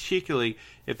have, particularly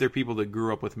if they're people that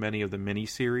grew up with many of the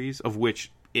miniseries, of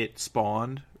which it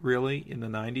spawned, really, in the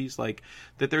 90s. Like,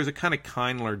 that there's a kind of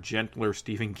kindler, gentler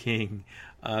Stephen King,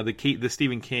 the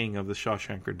Stephen King of The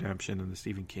Shawshank Redemption and the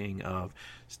Stephen King of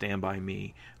Stand By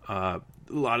Me. A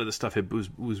lot of the stuff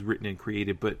was written and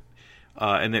created, but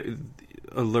and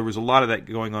there was a lot of that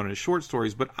going on in his short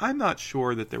stories, but I'm not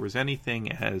sure that there was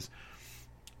anything as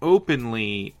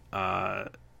openly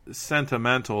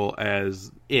sentimental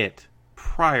as it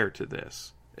prior to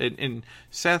this. And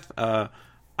Seth, I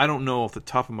don't know off the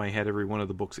top of my head every one of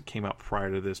the books that came out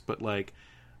prior to this, but like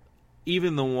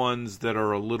even the ones that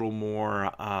are a little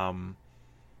more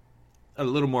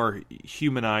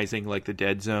humanizing, like The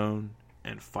Dead Zone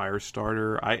and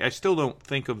Firestarter, I still don't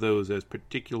think of those as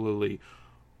particularly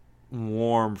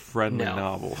warm, friendly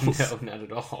novels. No, not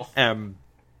at all.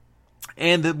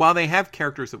 And while they have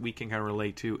characters that we can kind of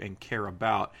relate to and care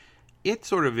about, it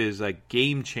sort of is a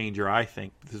game changer, I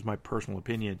think. This is my personal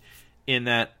opinion, in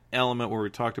that element where we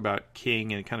talked about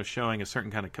King and kind of showing a certain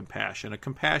kind of compassion. A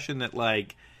compassion that,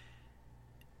 like,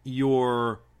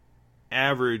 your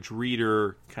average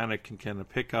reader kind of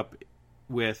pick up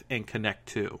with and connect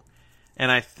to.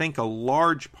 And I think a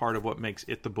large part of what makes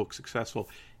it the book successful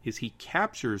is he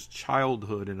captures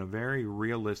childhood in a very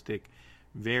realistic,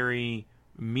 very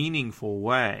meaningful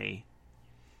way,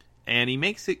 and he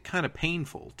makes it kind of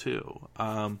painful too.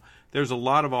 There's a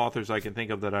lot of authors I can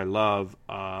think of that I love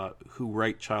who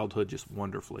write childhood just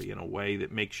wonderfully in a way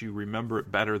that makes you remember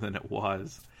it better than it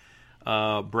was.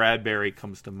 Bradbury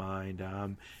comes to mind,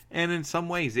 and in some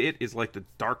ways it is like the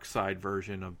dark side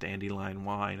version of Dandelion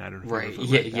Wine. I don't know if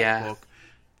you've ever read that book.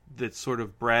 That's sort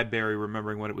of Bradbury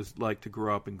remembering what it was like to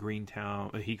grow up in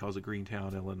Greentown. He calls it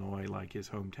Greentown, Illinois, like his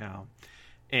hometown.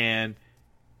 And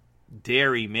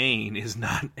Derry, Maine is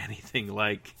not anything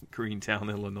like Greentown,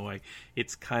 Illinois.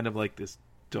 It's kind of like this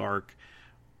dark,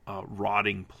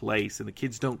 rotting place, and the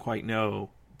kids don't quite know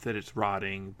that it's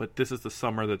rotting, but this is the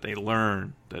summer that they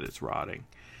learn that it's rotting.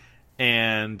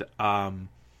 And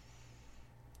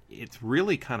it's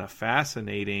really kind of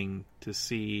fascinating to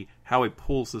see how he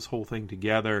pulls this whole thing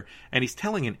together, and he's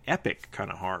telling an epic kind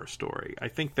of horror story. I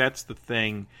think that's the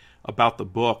thing about the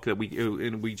book that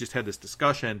we just had this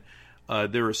discussion.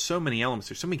 There are so many elements.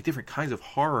 There's so many different kinds of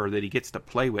horror that he gets to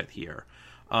play with here.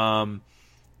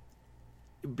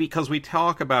 Because we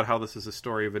talk about how this is a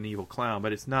story of an evil clown,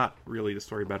 but it's not really the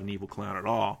story about an evil clown at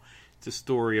all. It's a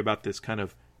story about this kind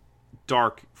of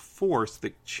dark force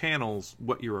that channels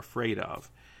what you're afraid of.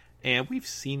 And we've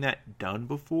seen that done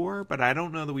before, but I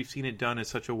don't know that we've seen it done in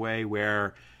such a way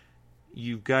where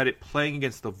you've got it playing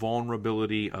against the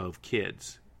vulnerability of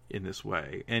kids in this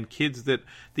way. And kids that,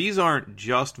 these aren't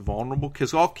just vulnerable,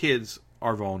 because all kids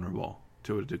are vulnerable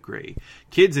to a degree.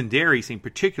 Kids in Derry seem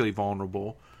particularly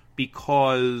vulnerable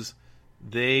because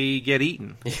they get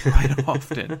eaten quite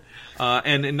often.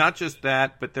 And not just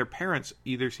that, but their parents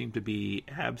either seem to be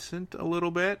absent a little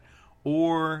bit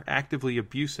or actively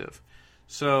abusive.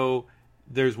 So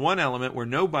there's one element where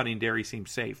nobody in Derry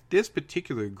seems safe. This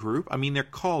particular group, I mean, they're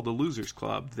called the Losers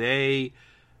Club.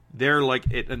 They're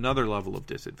like at another level of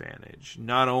disadvantage.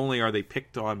 Not only are they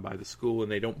picked on by the school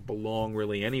and they don't belong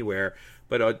really anywhere,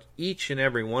 but each and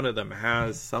every one of them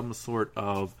has some sort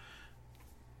of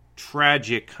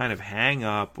tragic kind of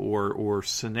hang-up or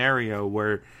scenario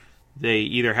where they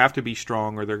either have to be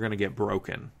strong or they're going to get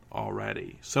broken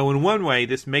already. So in one way,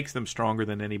 this makes them stronger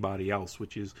than anybody else,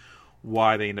 which is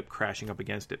why they end up crashing up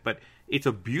against it. But it's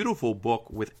a beautiful book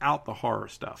without the horror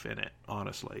stuff in it,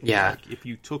 honestly. Yeah. Like if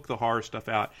you took the horror stuff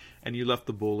out and you left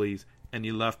the bullies and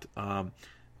you left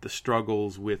the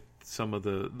struggles with some of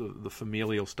the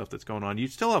familial stuff that's going on,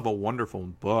 you'd still have a wonderful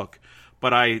book.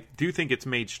 But I do think it's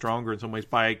made stronger in some ways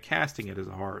by casting it as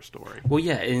a horror story. Well,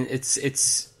 yeah, and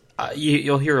it's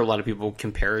you'll hear a lot of people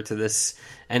compare it to this,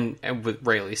 and with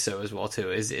rightly so as well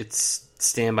too. Is it's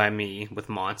Stand By Me with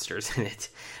monsters in it,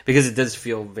 because it does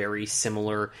feel very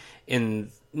similar in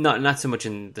not so much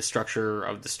in the structure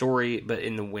of the story, but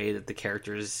in the way that the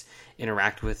characters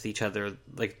interact with each other.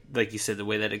 Like you said, the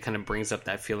way that it kind of brings up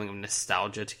that feeling of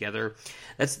nostalgia together.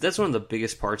 That's one of the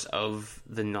biggest parts of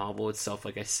the novel itself.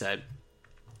 Like I said,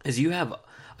 is you have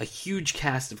a huge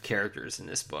cast of characters in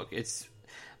this book.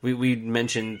 We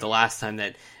mentioned the last time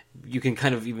that you can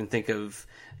kind of even think of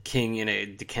King in a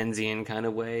Dickensian kind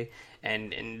of way,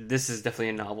 and this is definitely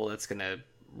a novel that's going to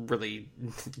really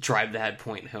drive that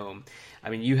point home. I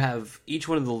mean, you have each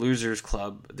one of the Losers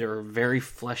Club. They're very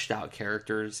fleshed out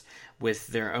characters with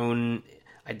their own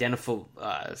identifiable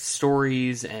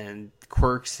stories and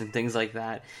quirks and things like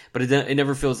that. But it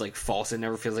never feels like false. It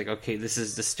never feels like, okay, this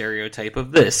is the stereotype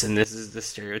of this and this is the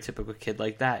stereotypical kid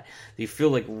like that. They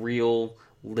feel like real,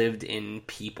 lived-in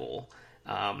people.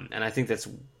 And I think that's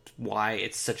why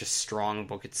it's such a strong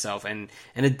book itself. And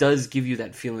it does give you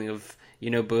that feeling of,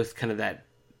 both kind of that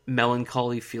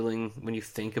melancholy feeling when you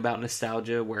think about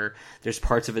nostalgia, where there's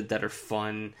parts of it that are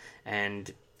fun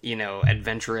and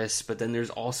adventurous, but then there's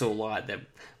also a lot that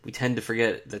we tend to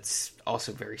forget that's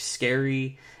also very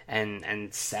scary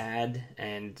and sad,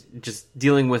 and just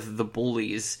dealing with the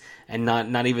bullies, and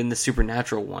not even the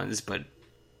supernatural ones, but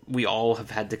we all have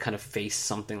had to kind of face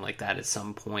something like that at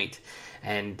some point.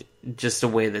 And just the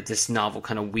way that this novel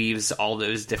kind of weaves all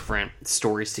those different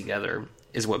stories together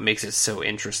is what makes it so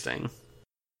interesting.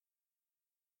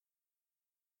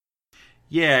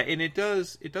 Yeah, and it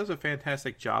does a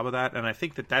fantastic job of that, and I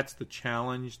think that that's the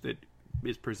challenge that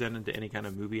is presented to any kind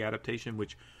of movie adaptation,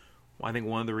 which I think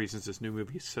one of the reasons this new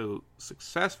movie is so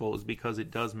successful is because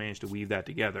it does manage to weave that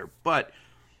together. But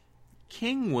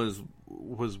King was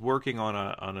working on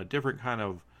a different kind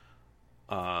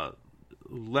of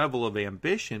level of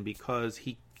ambition, because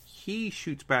he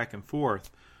shoots back and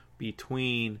forth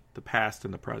between the past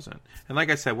and the present. And like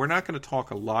I said, we're not going to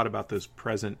talk a lot about those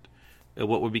present,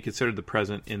 what would be considered the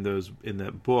present in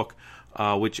the book,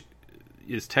 which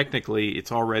is technically,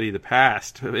 it's already the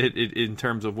past in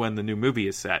terms of when the new movie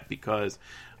is set, because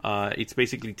it's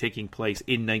basically taking place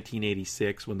in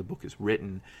 1986 when the book is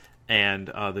written, and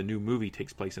the new movie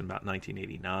takes place in about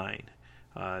 1989,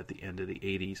 at the end of the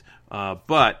 80s.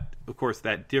 But, of course,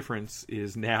 that difference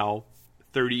is now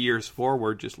 30 years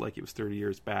forward, just like it was 30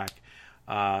 years back.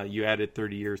 You added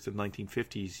 30 years to the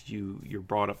 1950s, you're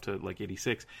brought up to like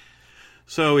 86.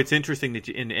 So it's interesting that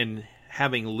and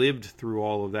having lived through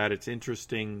all of that, it's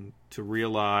interesting to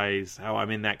realize how I'm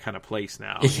in that kind of place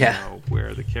now. Yeah.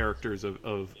 Where the characters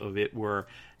of it were.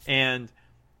 And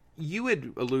you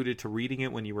had alluded to reading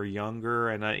it when you were younger,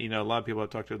 and a lot of people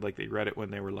I've talked to, like, they read it when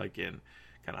they were like in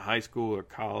kind of high school or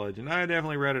college, and I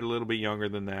definitely read it a little bit younger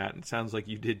than that, and it sounds like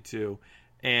you did too.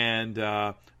 And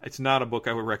it's not a book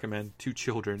I would recommend to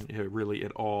children, really,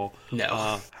 at all.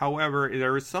 No. However,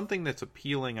 there is something that's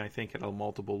appealing, I think, at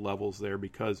multiple levels there,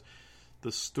 because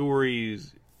the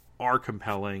stories are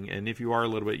compelling, and if you are a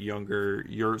little bit younger,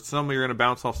 you're going to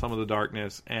bounce off some of the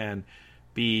darkness and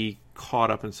be caught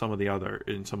up in some of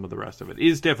the rest of it. It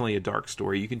is definitely a dark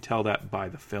story. You can tell that by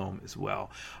the film as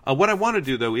well. What I want to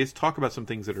do, though, is talk about some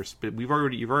things that are you've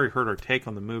already heard our take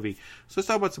on the movie. So let's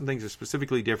talk about some things that are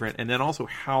specifically different, and then also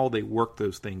how they work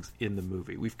those things in the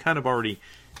movie. We've kind of already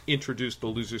introduced the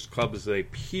Losers Club as they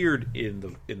appeared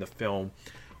in the film,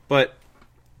 but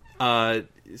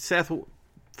Seth,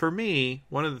 for me,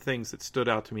 one of the things that stood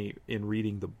out to me in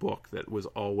reading the book that was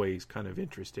always kind of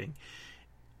interesting,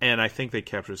 and I think they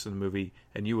captured this in the movie,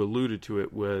 and you alluded to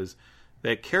it, was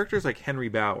that characters like Henry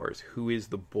Bowers, who is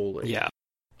the bully,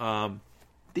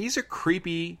 these are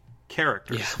creepy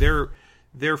characters. Yeah.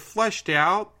 They're fleshed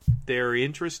out. They're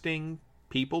interesting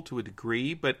people to a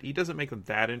degree, but he doesn't make them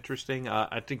that interesting.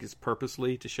 I think it's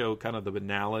purposely to show kind of the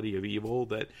banality of evil,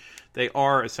 that they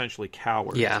are essentially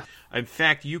cowards. Yeah. In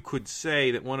fact, you could say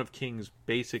that one of King's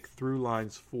basic through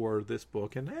lines for this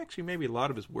book, and actually maybe a lot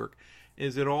of his work,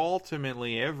 is that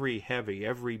ultimately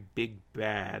every big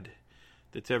bad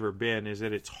that's ever been, is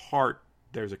at its heart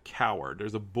there's a coward,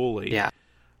 there's a bully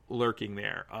lurking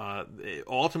there.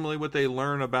 Ultimately what they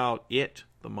learn about it,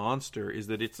 the monster, is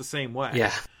that it's the same way.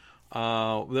 Yeah.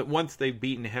 That once they've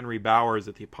beaten Henry Bowers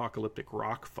at the apocalyptic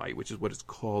rock fight, which is what it's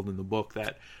called in the book,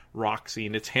 that rock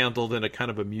scene, it's handled in a kind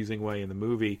of amusing way in the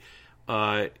movie.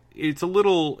 It's a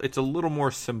little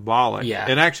more symbolic. Yeah.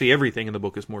 And actually everything in the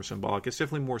book is more symbolic. It's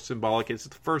definitely more symbolic. It's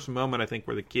the first moment, I think,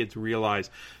 where the kids realize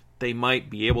they might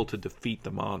be able to defeat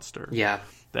the monster. Yeah.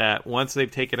 That once they've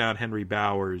taken out Henry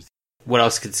Bowers, what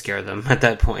else could scare them at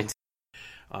that point?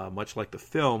 Much like the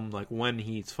film, like when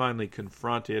he's finally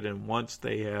confronted, and once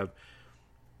they have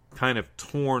kind of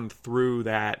torn through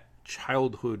that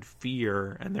childhood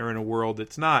fear, and they're in a world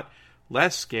that's not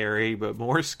less scary, but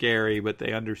more scary, but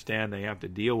they understand they have to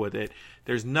deal with it,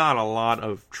 there's not a lot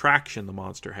of traction the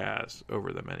monster has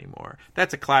over them anymore.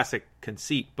 That's a classic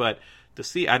conceit, but to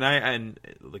see, and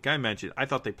like I mentioned, I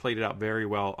thought they played it out very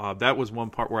well. That was one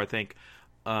part where I think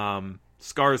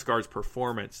Skarsgård's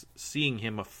performance, seeing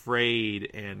him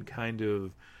afraid and kind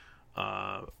of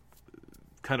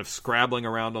kind of scrabbling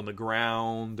around on the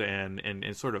ground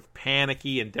and sort of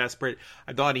panicky and desperate.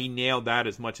 I thought he nailed that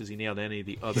as much as he nailed any of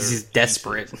the other. He's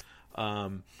desperate.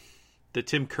 The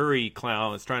Tim Curry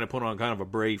clown is trying to put on kind of a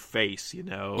brave face,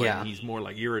 Yeah. and he's more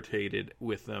like irritated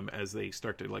with them as they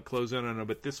start to like close in on him.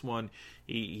 But this one,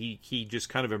 he just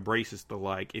kind of embraces the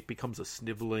like, it becomes a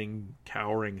sniveling,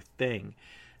 cowering thing.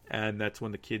 And that's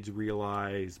when the kids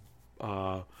realize,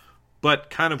 but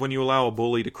kind of when you allow a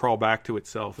bully to crawl back to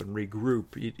itself and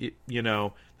regroup,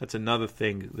 that's another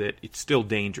thing that it's still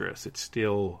dangerous. It's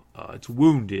still, it's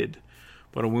wounded,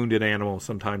 but a wounded animal is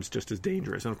sometimes just as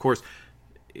dangerous. And of course,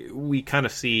 we kind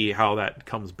of see how that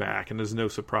comes back, and there's no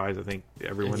surprise. I think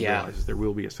everyone realizes there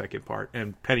will be a second part,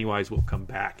 and Pennywise will come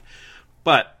back.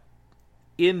 But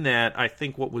in that, I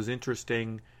think what was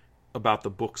interesting about the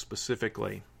book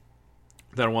specifically,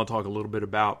 that I want to talk a little bit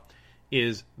about,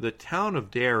 is the town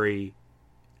of Derry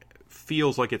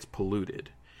feels like it's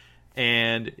polluted.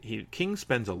 And King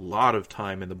spends a lot of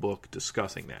time in the book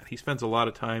discussing that. He spends a lot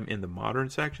of time in the modern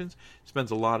sections,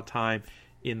 spends a lot of time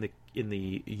in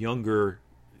the younger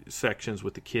sections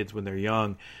with the kids when they're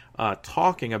young,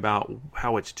 talking about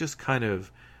how it's just kind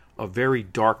of a very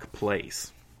dark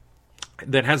place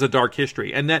that has a dark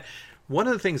history. And that one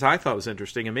of the things I thought was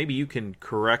interesting, and maybe you can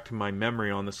correct my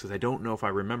memory on this because I don't know if I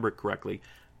remember it correctly,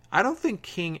 I don't think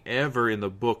King ever in the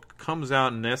book comes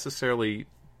out and necessarily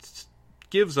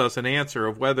gives us an answer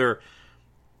of whether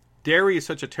Derry is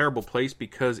such a terrible place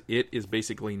because it is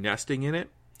basically nesting in it,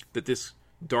 that this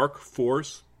dark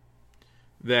force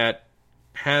that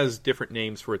has different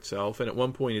names for itself, and at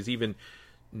one point is even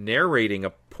narrating a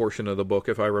portion of the book,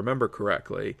 if I remember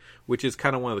correctly, which is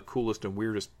kind of one of the coolest and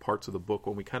weirdest parts of the book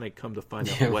when we kind of come to find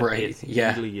out what it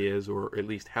really is, or at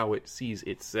least how it sees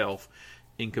itself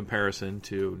in comparison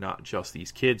to not just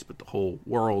these kids, but the whole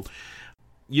world.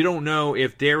 You don't know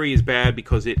if Derry is bad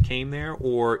because it came there,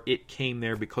 or it came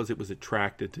there because it was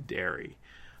attracted to Derry.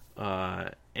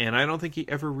 And I don't think he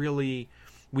ever really...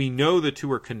 We know the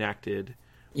two are connected,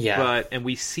 and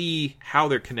we see how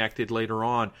they're connected later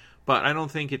on, but I don't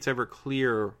think it's ever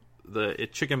clear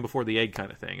it's chicken before the egg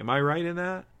kind of thing. Am I right in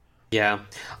that? Yeah,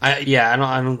 I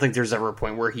don't think there's ever a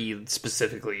point where he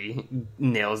specifically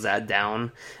nails that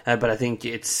down, but I think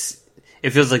it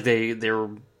feels like they're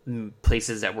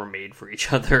places that were made for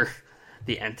each other,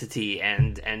 the entity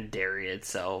and Derry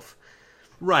itself.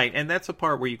 Right, and that's a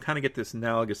part where you kind of get this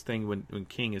analogous thing when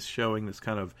King is showing this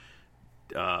kind of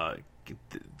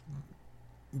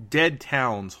dead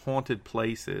towns, haunted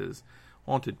places,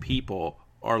 haunted people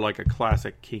are like a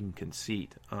classic King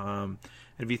conceit. And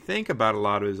if you think about a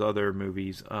lot of his other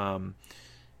movies, in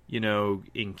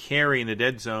Carrie, in the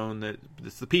Dead Zone,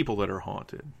 it's the people that are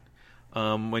haunted.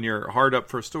 When you're hard up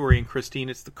for a story in Christine,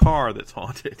 it's the car that's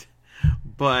haunted.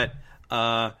 But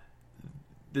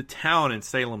the town in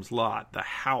Salem's Lot, the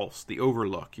house, the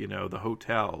overlook, the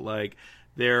hotel, like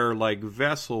they're like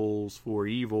vessels for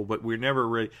evil, but we're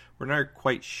not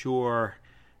quite sure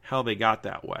how they got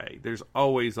that way. There's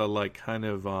always a like kind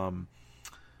of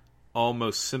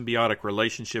almost symbiotic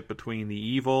relationship between the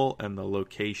evil and the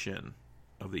location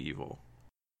of the evil.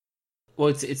 Well,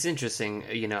 it's interesting.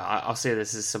 I'll say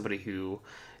this as somebody who,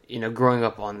 growing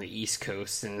up on the East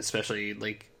Coast, and especially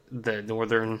like the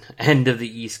northern end of the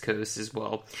East Coast as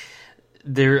well.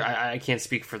 I can't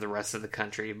speak for the rest of the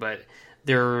country, but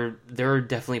there are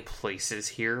definitely places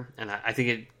here, and I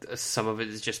think some of it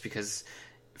is just because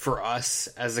for us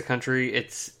as a country,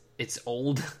 it's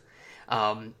old.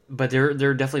 But there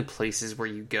are definitely places where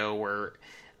you go where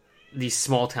these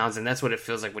small towns, and that's what it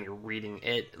feels like when you're reading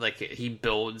it. Like he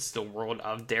builds the world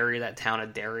of Derry, that town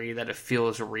of Derry, that it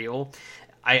feels real.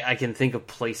 I can think of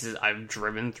places I've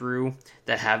driven through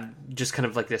that have just kind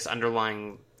of like this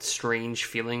underlying strange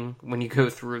feeling when you go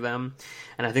through them,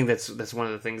 and I think that's one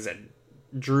of the things that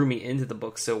drew me into the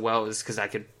book so well, is because I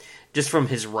could, just from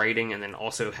his writing and then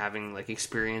also having like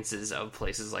experiences of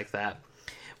places like that,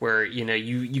 where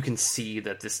you can see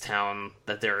that this town,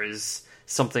 that there is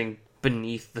something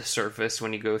beneath the surface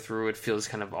when you go through. It feels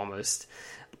kind of almost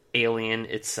alien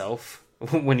itself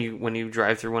when you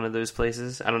drive through one of those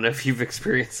places. I don't know if you've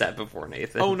experienced that before,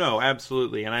 Nathan. Oh no,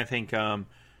 absolutely. And I think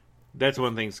that's one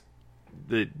of the things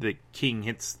that King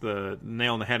hits the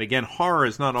nail on the head. Again, horror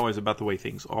is not always about the way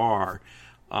things are,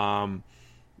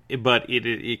 but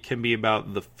it can be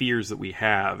about the fears that we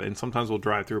have. And sometimes we'll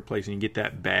drive through a place and you get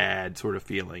that bad sort of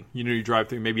feeling. You drive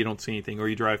through, maybe you don't see anything, or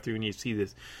you drive through and you see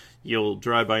this. You'll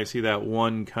drive by and see that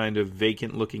one kind of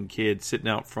vacant-looking kid sitting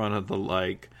out front of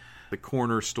the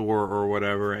corner store or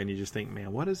whatever, and you just think,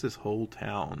 man, what is this whole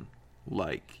town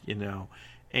like?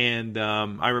 And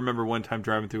I remember one time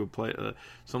driving through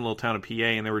some little town of PA,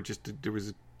 and there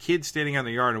was kids standing out in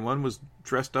the yard, and one was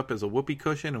dressed up as a whoopee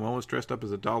cushion, and one was dressed up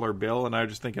as a dollar bill, and I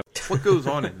was just thinking, what goes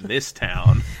on in this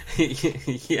town?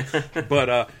 Yeah.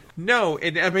 But no,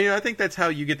 and I mean, I think that's how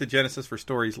you get the genesis for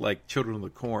stories like Children of the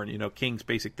Corn. You know, King's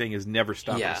basic thing is never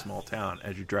stop in a small town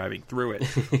as you're driving through it.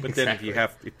 But then if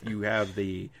you have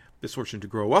the misfortune to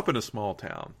grow up in a small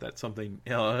town, that's something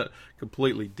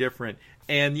completely different.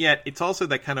 And yet, it's also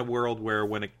that kind of world where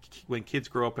when kids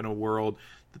grow up in a world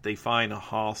that they find a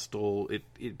hostile,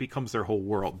 it becomes their whole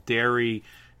world. Derry.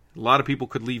 A lot of people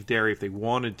could leave Derry if they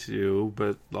wanted to,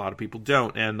 but a lot of people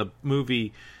don't. And the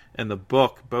movie and the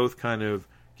book both kind of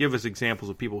give us examples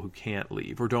of people who can't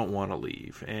leave or don't want to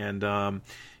leave. And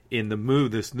in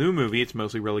this new movie, it's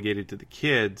mostly relegated to the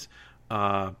kids.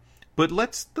 But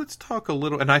let's talk a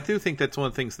little. And I do think that's one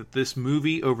of the things that this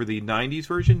movie over the '90s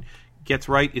version gets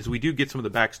right is we do get some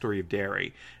of the backstory of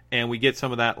Derry, and we get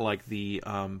some of that, like the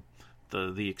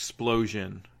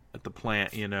explosion at the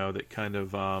plant, you know, that kind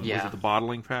of was it the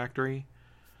bottling factory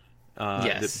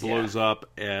that blows up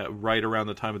right around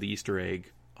the time of the Easter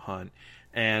egg hunt.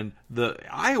 And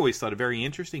I always thought a very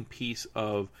interesting piece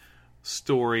of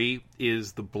story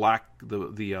is the black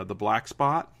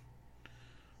spot.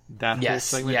 That whole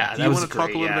segment. Yeah, do you want to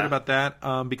talk a little bit about that?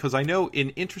 Because I know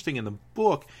interesting in the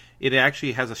book, it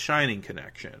actually has a Shining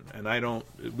connection, and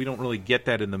we don't really get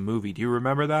that in the movie. Do you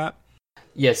remember that?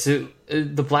 Yeah, so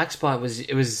the Black Spot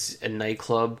was a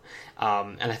nightclub,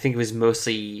 and I think it was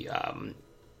mostly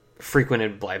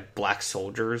frequented by black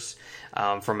soldiers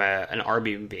from an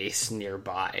army base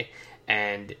nearby,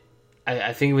 and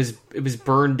I think it was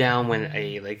burned down when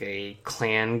a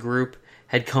Klan group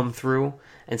had come through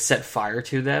and set fire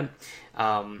to them.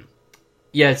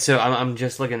 Yeah, so I'm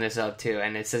just looking this up too,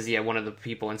 and it says one of the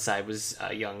people inside was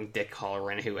young Dick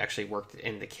Halloran, who actually worked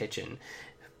in the kitchen,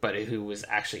 but who was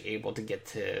actually able to get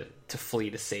to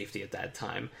flee to safety at that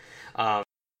time.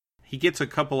 He gets a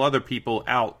couple other people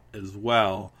out as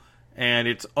well, and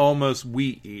it's almost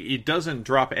it doesn't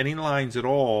drop any lines at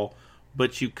all,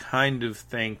 but you kind of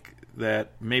think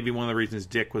that maybe one of the reasons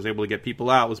Dick was able to get people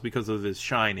out was because of his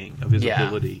shining, of his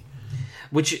ability.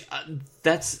 Which,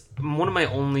 that's one of my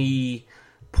only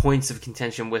points of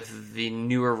contention with the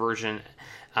newer version,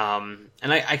 and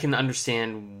I can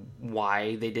understand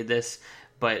why they did this,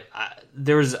 but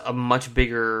there's a much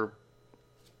bigger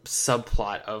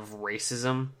subplot of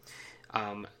racism,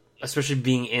 especially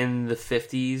being in the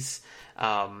 50s.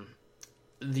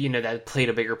 That played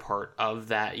a bigger part of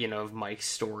that, of Mike's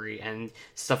story and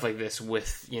stuff like this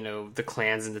with, the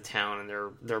clans in the town,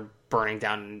 and they're burning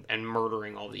down and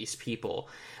murdering all these people.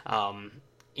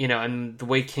 And the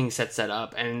way King sets that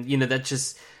up, and, that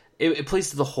just, it plays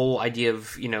to the whole idea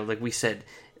of, like we said,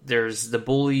 there's the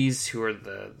bullies who are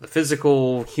the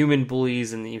physical human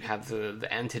bullies, and you have the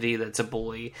entity that's a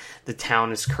bully. The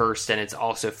town is cursed, and it's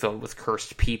also filled with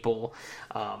cursed people.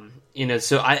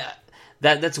 So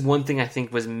that's one thing I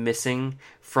think was missing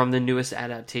from the newest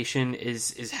adaptation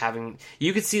is having.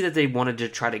 You could see that they wanted to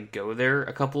try to go there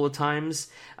a couple of times.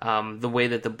 The way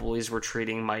that the bullies were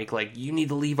treating Mike, like, you need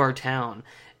to leave our town,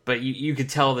 but you could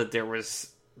tell that there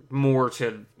was more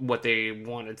to what they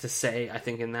wanted to say, I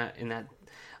think, in that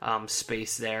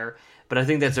space there. But I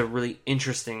think that's a really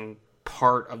interesting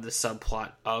part of the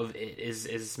subplot of it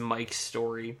is Mike's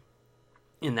story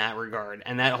in that regard.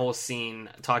 And that whole scene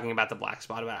talking about the Black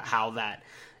Spot, about how that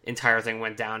entire thing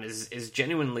went down, is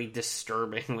genuinely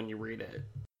disturbing when you read it.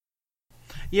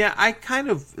 Yeah,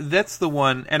 that's the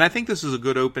one, and I think this is a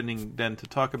good opening then to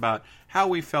talk about how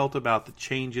we felt about the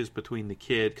changes between the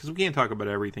kid, because we can't talk about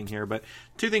everything here, but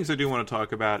two things I do want to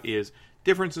talk about is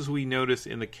differences we notice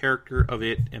in the character of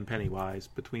it and Pennywise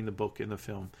between the book and the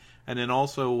film, and then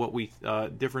also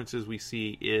what differences we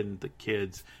see in the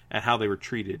kids and how they were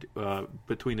treated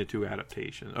between the two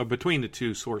adaptations, or between the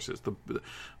two sources.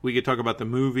 We could talk about the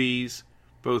movies,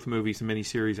 both movies, the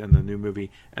miniseries, and the new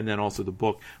movie, and then also the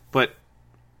book. But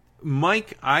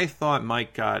I thought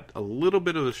Mike got a little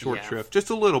bit of a short shrift,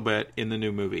 just a little bit, in the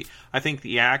new movie. I think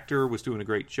the actor was doing a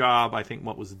great job. I think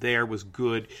what was there was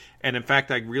good. And in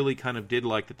fact, I really kind of did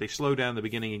like that they slowed down in the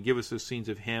beginning and give us those scenes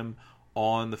of him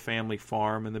on the family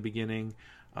farm in the beginning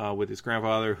with his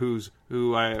grandfather,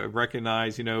 who I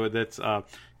recognize, that's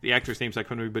the actor's name's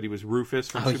like everybody was Rufus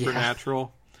from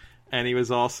Supernatural. Yeah. And he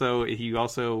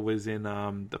also was in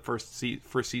the first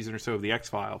season or so of the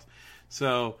X-Files.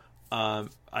 So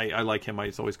I like him.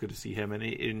 It's always good to see him.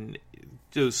 And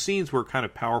those scenes were kind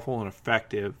of powerful and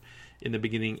effective in the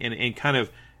beginning, and kind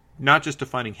of not just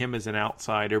defining him as an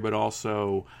outsider, but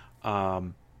also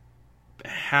how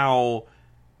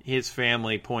his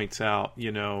family points out,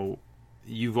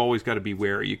 you've always got to be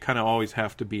wary. You kind of always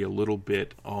have to be a little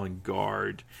bit on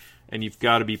guard, and you've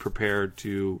got to be prepared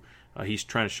to. He's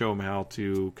trying to show him how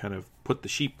to kind of put the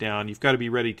sheep down. You've got to be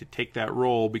ready to take that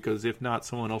role, because if not,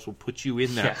 someone else will put you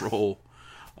in that role.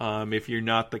 If you're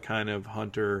not the kind of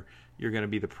hunter, you're going to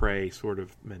be the prey sort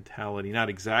of mentality. Not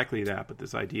exactly that, but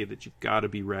this idea that you've got to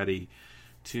be ready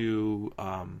to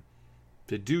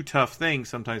do tough things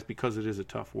sometimes, because it is a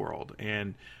tough world.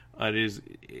 And it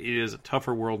is a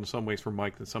tougher world in some ways for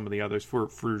Mike than some of the others for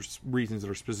reasons that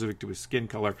are specific to his skin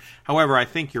color. However, I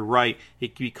think you're right.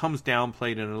 It becomes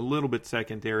downplayed and a little bit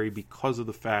secondary because of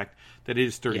the fact that it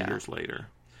is 30 years later.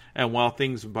 And while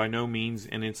things by no means,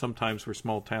 and in sometimes for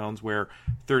small towns where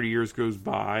 30 years goes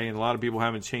by and a lot of people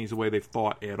haven't changed the way they've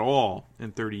thought at all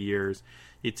in 30 years,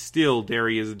 it's still,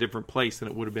 Derry is a different place than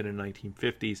it would have been in the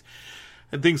 1950s.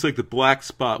 And things like the black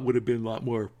spot would have been a lot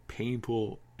more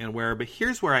painful and aware. But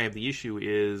here's where I have the issue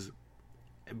is,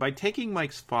 by taking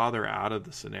Mike's father out of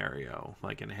the scenario,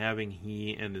 like, and having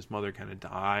he and his mother kind of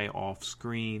die off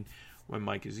screen when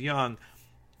Mike is young,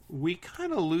 we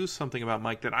kind of lose something about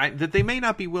Mike that they may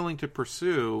not be willing to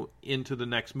pursue into the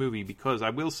next movie, because I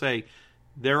will say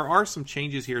there are some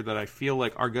changes here that I feel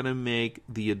like are going to make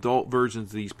the adult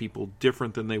versions of these people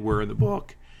different than they were in the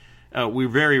book. We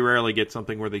very rarely get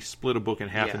something where they split a book in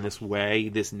half in this way,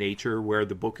 this nature, where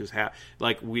the book is half.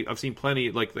 Like I've seen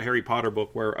plenty, like the Harry Potter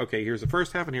book, where okay, here's the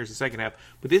first half and here's the second half,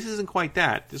 but this isn't quite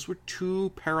that. These were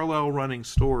two parallel running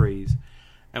stories,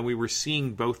 and we were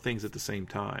seeing both things at the same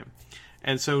time.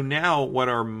 And so now, what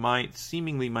are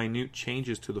seemingly minute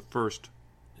changes to the first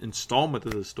installment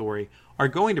of the story are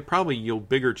going to probably yield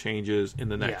bigger changes in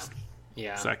the next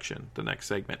section, the next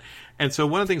segment. And so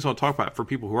one of the things I'll talk about for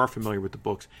people who are familiar with the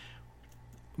books,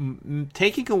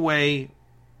 taking away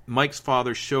Mike's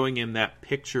father showing him that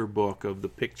picture book of the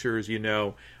pictures,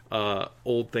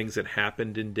 old things that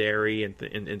happened in Derry,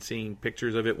 and seeing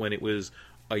pictures of it when it was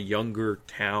a younger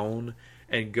town,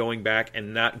 and going back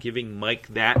and not giving Mike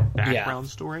that background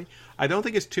story. I don't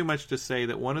think it's too much to say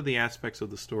that one of the aspects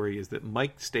of the story is that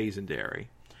Mike stays in Derry,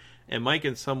 and Mike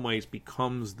in some ways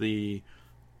becomes the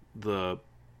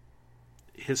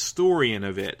historian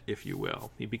of it, if you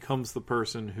will. He becomes the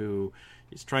person who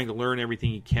is trying to learn everything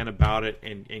he can about it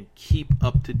and keep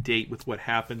up to date with what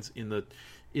happens in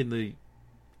the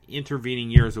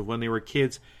intervening years of when they were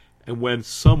kids, and when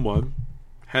someone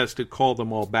has to call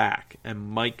them all back, and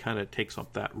Mike kind of takes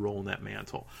up that role and that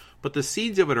mantle. But the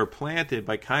seeds of it are planted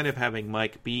by kind of having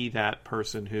Mike be that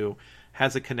person who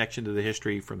has a connection to the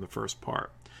history from the first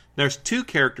part. There's two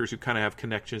characters who kind of have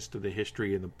connections to the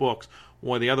history in the books.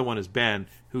 The other one is Ben,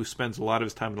 who spends a lot of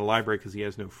his time in the library because he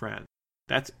has no friends.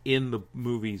 That's in the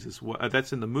movies as well.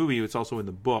 That's in the movie. It's also in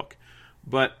the book.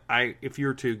 But the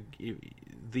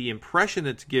impression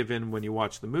that's given when you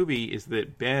watch the movie is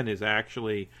that Ben is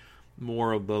actually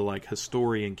more of the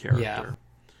historian character,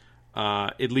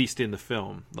 at least in the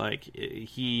film. Like,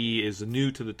 he is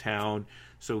new to the town,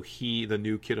 so the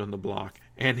new kid on the block,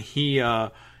 and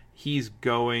he's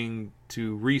going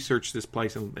to research this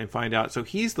place and find out. So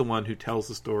he's the one who tells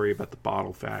the story about the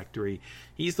bottle factory.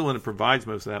 He's the one that provides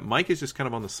most of that. Mike is just kind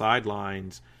of on the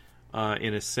sidelines,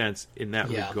 in a sense, in that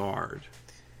regard.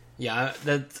 Yeah,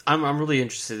 I'm really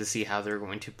interested to see how they're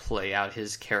going to play out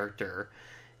his character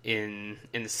in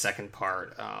the second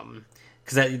part,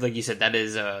 because that, like you said,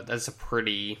 that's a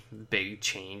pretty big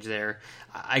change there.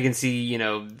 I can see,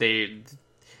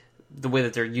 the way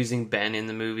that they're using Ben in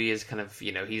the movie is kind of,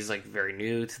 he's like very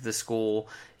new to the school,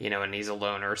 and he's a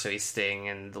loner, so he's staying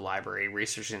in the library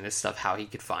researching this stuff, how he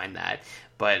could find that.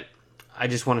 But I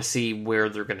just want to see where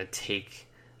they're going to take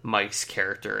Mike's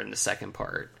character in the second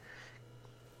part.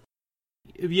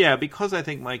 Yeah, because I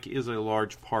think Mike is a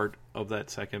large part of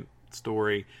that second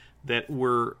story, that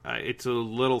it's a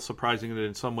little surprising that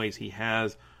in some ways he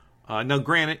has now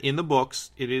granted, in the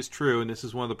books it is true, and this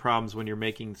is one of the problems when you're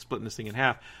splitting this thing in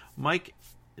half, Mike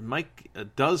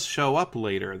does show up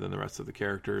later than the rest of the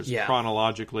characters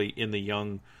chronologically in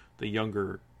the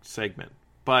younger segment,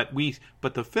 but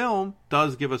the film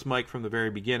does give us Mike from the very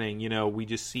beginning. We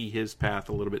just see his path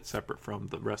a little bit separate from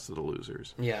the rest of the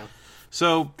losers.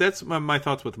 So that's my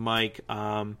thoughts with Mike.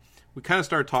 We kind of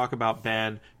started talking about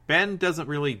Ben. Ben doesn't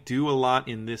really do a lot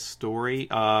in this story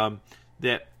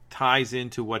that ties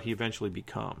into what he eventually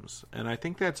becomes. And I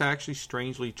think that's actually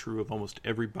strangely true of almost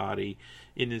everybody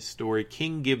in this story.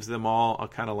 King gives them all a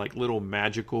kind of little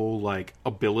magical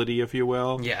ability, if you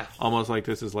will. Yeah. Almost like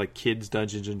this is like kids'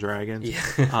 Dungeons and Dragons.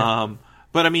 Yeah.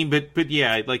 But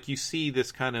yeah, you see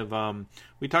this kind of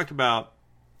we talked about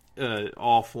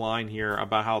offline here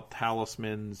about how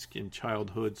talismans in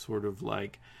childhood sort of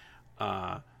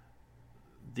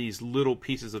these little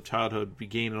pieces of childhood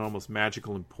regain an almost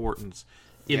magical importance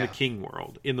in the King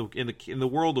world. In the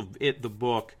world of it, the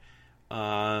book,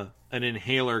 an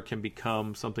inhaler can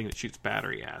become something that shoots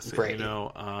battery acid. Right. You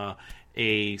know,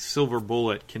 a silver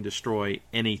bullet can destroy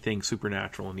anything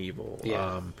supernatural and evil.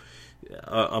 Yeah.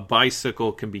 A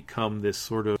bicycle can become this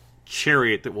sort of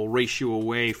chariot that will race you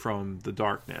away from the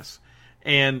darkness.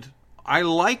 And I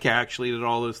like, actually, that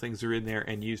all those things are in there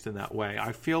and used in that way.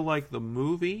 I feel like the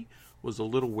movie was a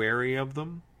little wary of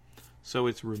them, so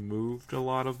it's removed a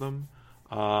lot of them.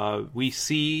 We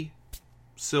see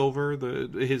Silver,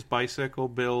 his bicycle,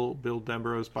 Bill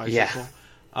Denborough's bicycle. Yeah,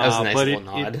 that was a nice little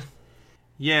nod.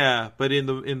 Yeah, but in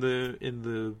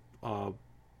the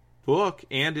book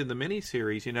and in the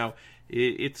miniseries, you know,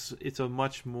 it's a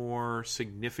much more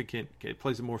significant. It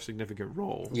plays a more significant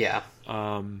role. Yeah.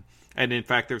 And in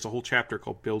fact, there's a whole chapter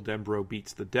called "Bill Denborough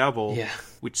Beats the Devil,"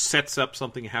 which sets up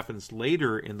something that happens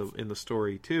later in the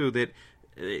story too. That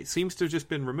it seems to have just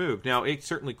been removed. Now, it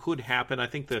certainly could happen. I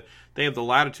think that they have the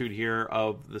latitude here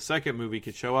of the second movie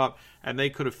could show up, and they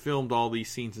could have filmed all these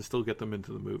scenes and still get them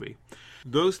into the movie.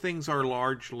 Those things are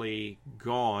largely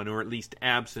gone, or at least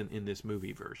absent in this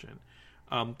movie version,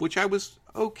 which I was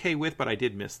okay with, but I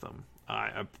did miss them.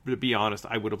 To be honest,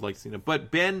 I would have liked to see them. But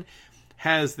Ben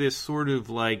has this sort of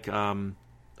like a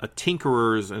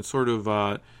tinkerer's and sort of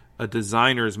a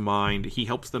designer's mind. He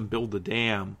helps them build the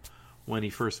dam when he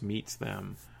first meets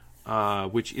them,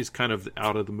 which is kind of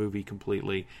out of the movie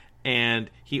completely. And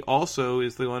he also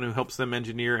is the one who helps them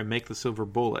engineer and make the silver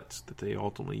bullets that they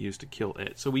ultimately use to kill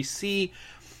it. So we see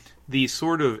these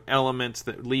sort of elements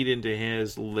that lead into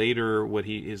his later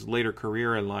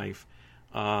career in life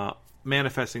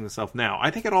manifesting themselves now. I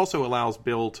think it also allows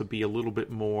Bill to be a little bit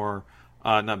more,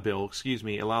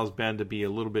 allows Ben to be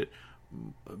a little bit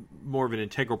more of an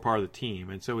integral part of the team.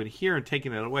 And so in here and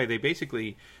taking that away, they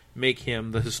basically make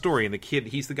him the historian, the kid.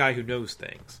 He's the guy who knows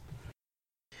things.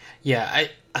 Yeah,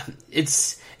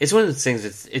 it's one of those things.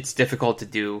 It's difficult to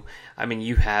do. I mean,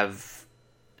 you have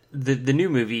the new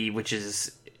movie, which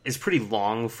is pretty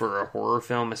long for a horror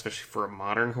film, especially for a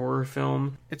modern horror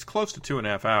film. It's close to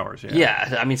 2.5 hours. Yeah.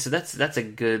 Yeah, I mean, so that's a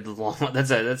good long.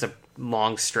 That's a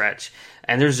long stretch,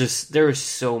 and there is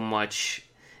so much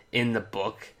in the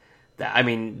book. I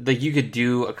mean, like, you could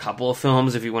do a couple of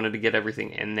films if you wanted to get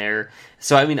everything in there.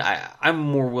 So, I mean, I'm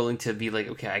more willing to be like,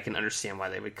 okay, I can understand why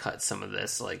they would cut some of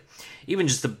this. Like, even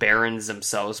just the Barons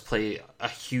themselves play a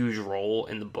huge role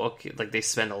in the book. Like, they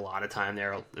spend a lot of time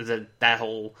there. That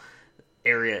whole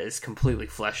area is completely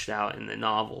fleshed out in the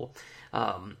novel.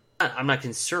 I'm not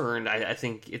concerned. I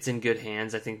think it's in good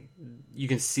hands. I think you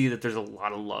can see that there's a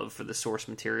lot of love for the source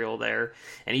material there,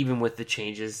 and even with the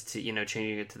changes to,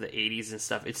 changing it to the 80s and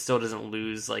stuff, it still doesn't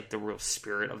lose like the real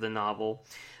spirit of the novel.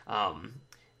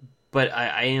 But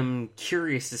I am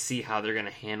curious to see how they're going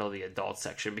to handle the adult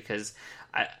section, because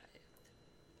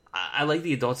I like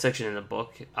the adult section in the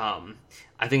book.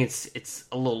 I think it's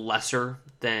a little lesser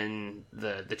than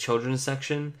the children's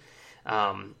section.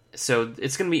 So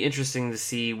it's going to be interesting to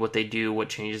see what they do, what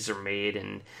changes are made,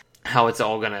 and how it's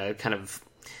all going to kind of,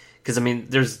 because I mean,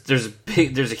 there's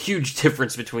a huge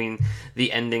difference between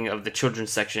the ending of the children's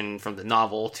section from the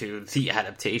novel to the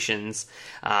adaptations,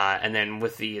 and then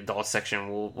with the adult section,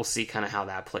 we'll see kind of how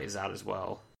that plays out as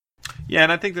well. Yeah,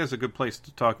 and I think there's a good place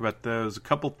to talk about those. A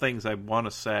couple things I want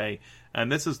to say, and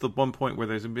this is the one point where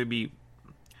there's maybe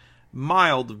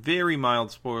very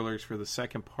mild spoilers for the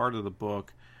second part of the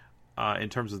book. In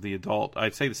terms of the adult,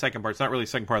 I'd say the second part. It's not really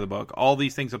the second part of the book. All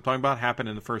these things I'm talking about happen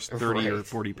in the first 30 or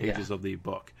 40 pages of the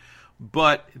book.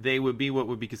 But they would be what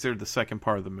would be considered the second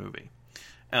part of the movie.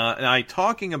 And I'm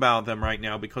talking about them right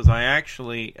now because I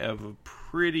actually am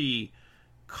pretty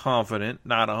confident,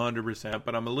 not 100%,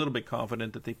 but I'm a little bit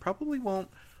confident that they probably won't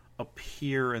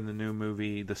appear in the new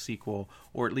movie, the sequel,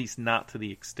 or at least not to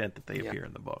the extent that they appear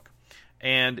in the book.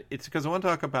 And it's because I want to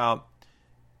talk about,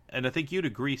 and I think you'd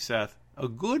agree, Seth, a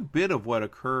good bit of what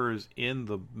occurs in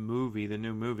the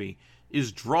new movie,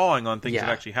 is drawing on things that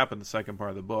actually happen in the second part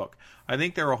of the book. I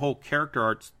think there are whole character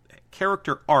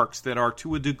arcs that are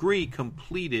to a degree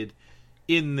completed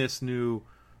in this new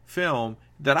film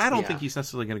that I don't think he's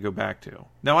necessarily going to go back to.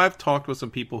 Now, I've talked with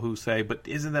some people who say, but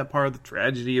isn't that part of the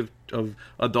tragedy of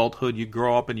adulthood? You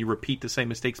grow up and you repeat the same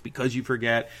mistakes because you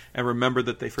forget and remember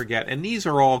that they forget. And these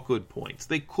are all good points.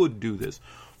 They could do this.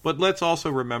 But let's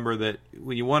also remember that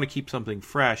when you want to keep something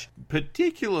fresh,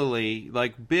 particularly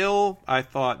like Bill, I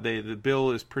thought that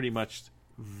Bill is probably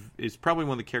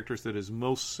one of the characters that is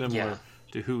most similar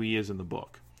to who he is in the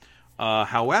book.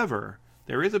 However,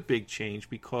 there is a big change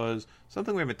because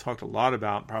something we haven't talked a lot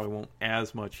about, probably won't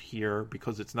as much here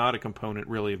because it's not a component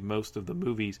really of most of the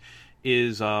movies,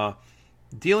 is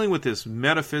dealing with this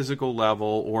metaphysical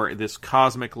level or this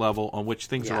cosmic level on which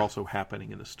things are also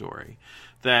happening in the story.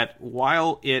 That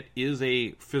while it is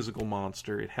a physical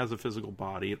monster, it has a physical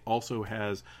body, it also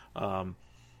has... it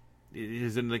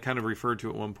is in the kind of referred to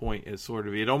at one point as sort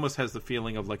of, it almost has the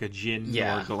feeling of like a jinn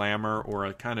or glamour or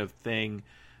a kind of thing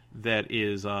that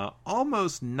is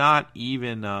almost not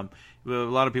even, a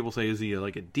lot of people say, is he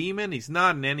like a demon? He's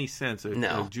not in any sense a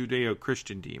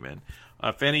Judeo-Christian demon.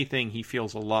 If anything, he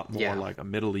feels a lot more like a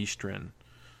Middle Eastern,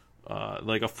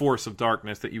 like a force of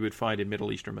darkness that you would find in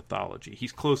Middle Eastern mythology.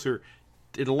 He's closer,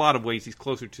 in a lot of ways, he's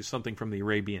closer to something from the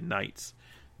Arabian Nights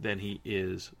than he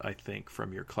is, I think,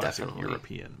 from your classic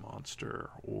European monster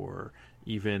or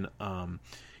even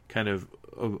kind of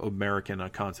American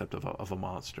concept of a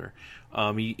monster.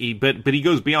 But he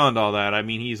goes beyond all that. I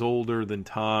mean, he's older than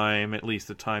time, at least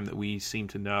the time that we seem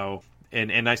to know.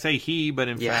 And I say he, but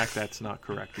in fact, that's not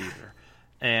correct either.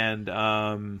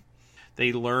 And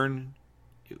they learn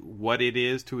what it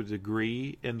is to a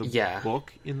degree in the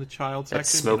book in the child section. That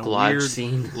Smoke Lodge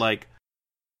scene. Like,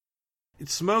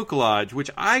 Smoke Lodge,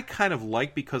 which I kind of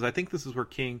like because I think this is where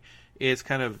King is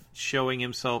kind of showing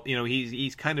himself,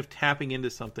 he's kind of tapping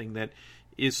into something that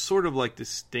is sort of like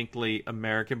distinctly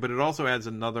American, but it also adds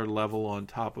another level on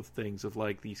top of things of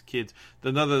like these kids,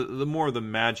 the more of the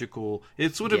magical.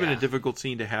 It would have been a difficult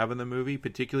scene to have in the movie,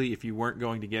 particularly if you weren't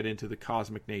going to get into the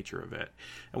cosmic nature of it.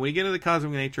 And when you get into the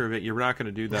cosmic nature of it, you're not going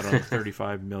to do that on a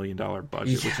 $35 million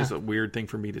budget, which is a weird thing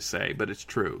for me to say, but it's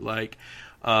true. Like,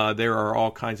 there are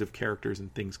all kinds of characters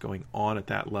and things going on at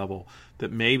that level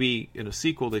that maybe in a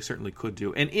sequel they certainly could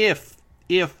do. And if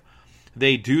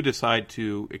they do decide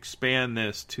to expand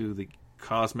this to the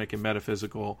cosmic and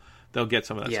metaphysical, they'll get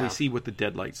some of that. So we see what the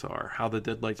Deadlights are, how the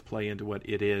Deadlights play into what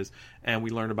it is, and we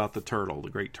learn about the turtle, the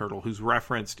great turtle, who's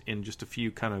referenced in just a few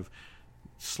kind of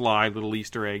sly little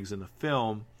Easter eggs in the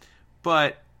film.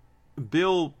 But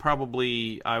Bill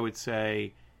probably, I would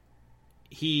say,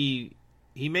 he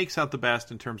makes out the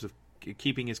best in terms of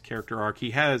keeping his character arc.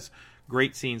 He has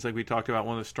great scenes, like we talked about.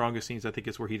 One of the strongest scenes, I think,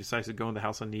 is where he decides to go in the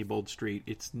house on Neibold Street.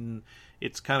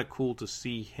 It's kind of cool to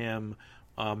see him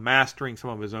mastering some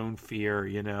of his own fear,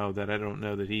 that I don't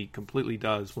know that he completely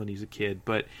does when he's a kid.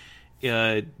 But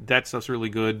that stuff's really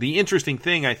good. The interesting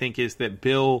thing, I think, is that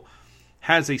Bill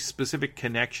has a specific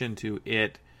connection to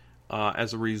it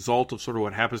as a result of sort of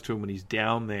what happens to him when he's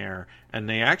down there. And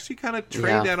they actually kind of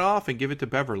trade that off and give it to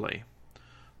Beverly.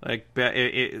 Like,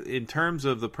 in terms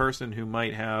of the person who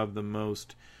might have the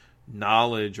most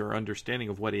knowledge or understanding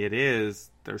of what it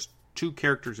is, there's two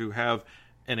characters who have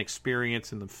an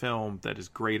experience in the film that is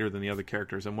greater than the other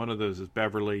characters, and one of those is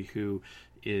Beverly, who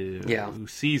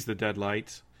sees the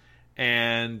Deadlights,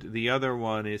 and the other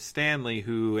one is Stanley,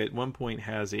 who at one point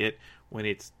has it when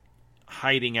it's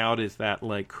hiding out as that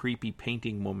like creepy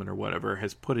painting woman or whatever,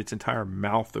 has put its entire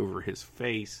mouth over his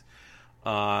face.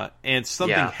 And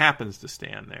something happens to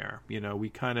Stan there. We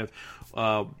kind of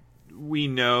we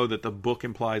know that the book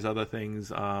implies other things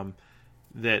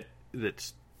that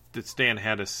Stan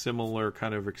had a similar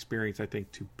kind of experience, I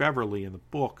think, to Beverly in the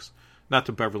books. Not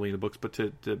to Beverly in the books, but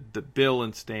to Bill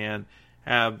and Stan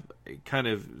have kind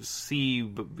of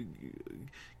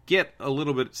get a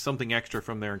little bit something extra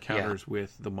from their encounters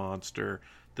with the monster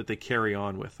that they carry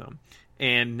on with them.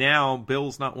 And now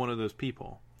Bill's not one of those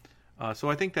people.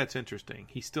 So I think that's interesting.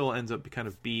 He still ends up kind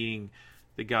of being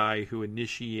the guy who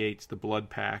initiates the blood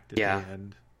pact at the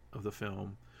end of the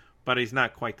film. But he's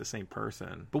not quite the same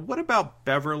person. But what about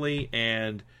Beverly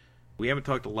and... We haven't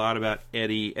talked a lot about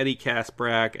Eddie. Eddie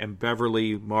Kaspbrak and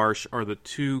Beverly Marsh are the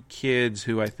two kids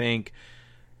who I think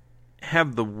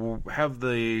have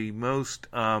the most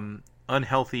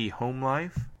unhealthy home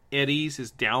life. Eddie's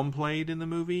is downplayed in the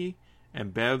movie,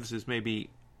 and Bev's is maybe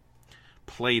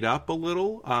played up a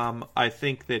little. I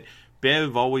think that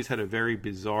Bev always had a very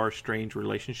bizarre, strange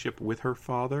relationship with her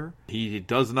father. He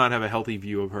does not have a healthy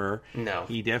view of her. No.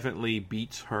 He definitely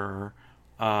beats her.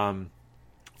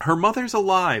 Her mother's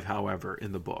alive, however,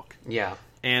 in the book. Yeah.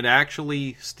 And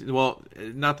actually,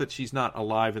 not that she's not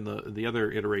alive in the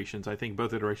other iterations. I think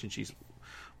both iterations she's...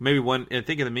 Maybe one... I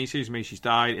think in the miniseries, maybe she's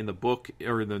died. In the book,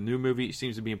 or in the new movie, it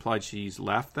seems to be implied she's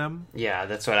left them. Yeah,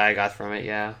 that's what I got from it,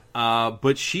 yeah.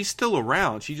 But she's still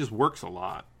around. She just works a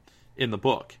lot in the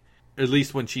book. At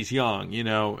least when she's young,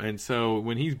 And so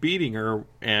when he's beating her,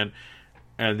 and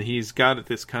he's got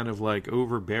this kind of like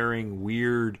overbearing,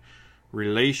 weird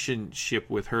relationship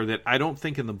with her that I don't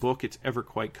think in the book it's ever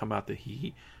quite come out that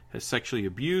he has sexually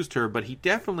abused her, but he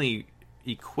definitely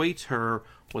equates her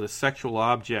with a sexual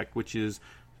object, which is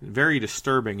very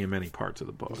disturbing in many parts of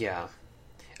the book. Yeah.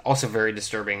 Also very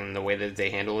disturbing in the way that they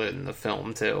handle it in the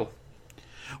film, too.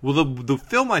 Well, the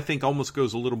film, I think, almost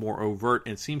goes a little more overt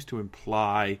and seems to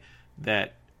imply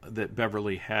that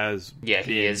Beverly has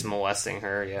he is molesting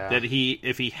her, that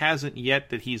if he hasn't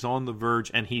yet, that he's on the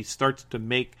verge, and he starts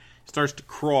to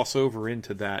cross over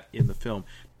into that in the film.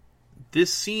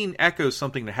 This scene echoes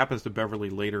something that happens to Beverly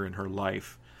later in her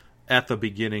life at the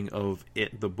beginning of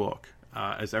the book,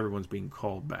 as everyone's being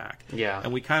called back. Yeah.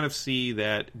 And we kind of see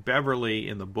that Beverly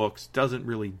in the books doesn't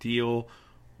really deal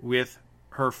with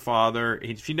her father.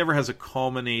 She never has a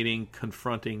culminating,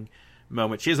 confronting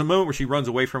moment. She has a moment where she runs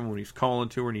away from him when he's calling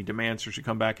to her and he demands her to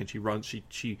come back, and she runs.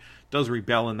 She does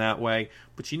rebel in that way,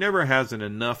 but she never has an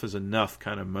enough is enough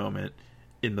kind of moment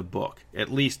in the book,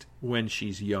 at least when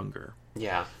she's younger.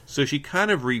 Yeah. So she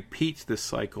kind of repeats this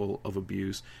cycle of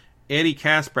abuse. Eddie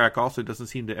Kaspbrak also doesn't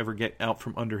seem to ever get out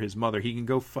from under his mother. He can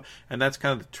go, and that's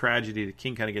kind of the tragedy that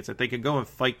King kind of gets at. They can go and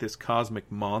fight this cosmic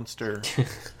monster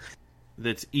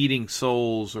that's eating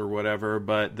souls or whatever,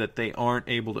 but that they aren't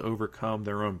able to overcome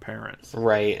their own parents.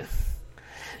 Right.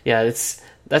 Yeah,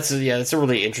 that's a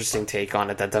really interesting take on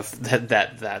it.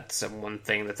 That's one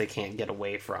thing that they can't get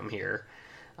away from here.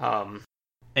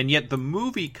 And yet the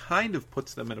movie kind of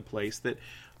puts them in a place that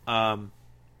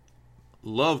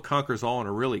love conquers all in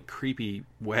a really creepy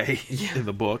way in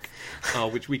the book,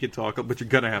 which we could talk about, but you're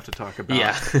going to have to talk about.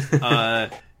 Yeah.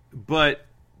 But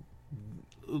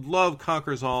love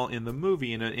conquers all in the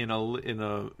movie in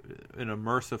a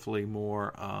mercifully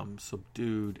more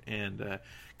subdued and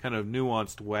kind of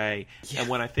nuanced way. Yeah. And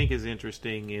what I think is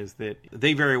interesting is that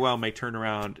they very well may turn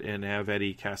around and have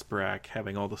Eddie Kaspbrak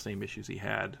having all the same issues he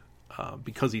had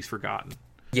because he's forgotten.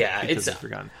 Yeah, he's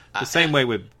forgotten. The same way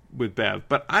with Bev.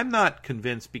 But I'm not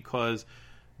convinced because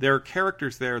there are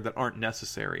characters there that aren't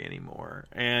necessary anymore.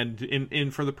 And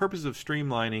in for the purpose of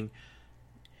streamlining,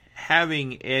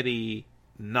 having Eddie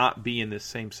not be in this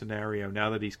same scenario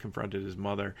now that he's confronted his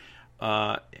mother,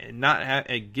 not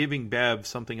giving Bev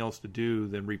something else to do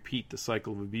than repeat the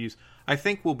cycle of abuse, I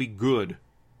think will be good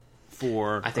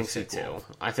for I think so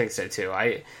too.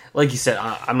 I like you said,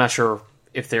 I'm not sure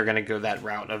if they're going to go that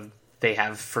route of they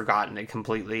have forgotten it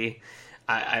completely.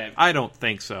 I don't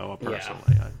think so, personally.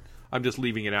 Yeah. I'm just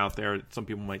leaving it out there. Some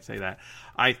people might say that.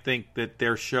 I think that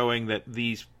they're showing that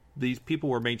these people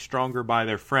were made stronger by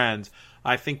their friends.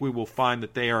 I think we will find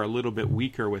that they are a little bit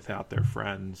weaker without their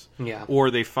friends. Yeah.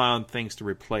 Or they found things to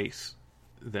replace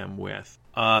them with.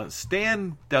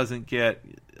 Stan doesn't get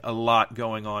a lot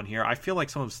going on here. I feel like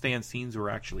some of Stan's scenes were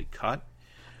actually cut.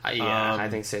 I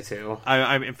think so too.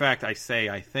 In fact, I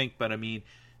think, but I mean,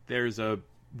 there's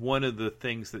one of the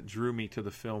things that drew me to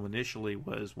the film initially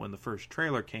was when the first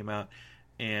trailer came out,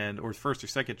 or first or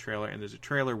second trailer, and there's a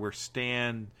trailer where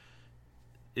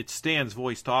it's Stan's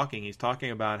voice talking. He's talking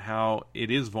about how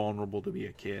it is vulnerable to be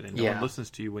a kid, and no one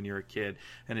listens to you when you're a kid,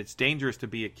 and it's dangerous to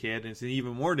be a kid, and it's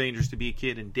even more dangerous to be a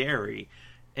kid in Derry,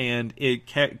 and it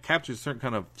captures a certain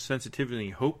kind of sensitivity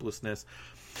and hopelessness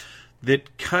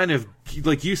that kind of,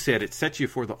 like you said, it sets you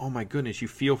for the, oh my goodness, you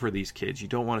feel for these kids. You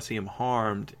don't want to see them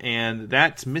harmed. And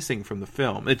that's missing from the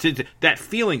film. That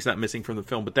feeling's not missing from the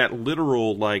film, but that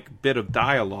literal bit of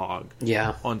dialogue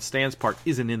on Stan's part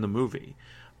isn't in the movie.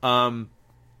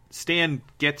 Stan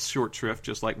gets short shrift,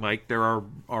 just like Mike. There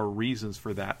are reasons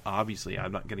for that, obviously.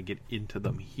 I'm not going to get into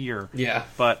them here. Yeah.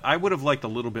 But I would have liked a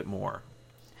little bit more.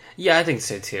 Yeah, I think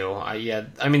so too. I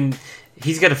mean,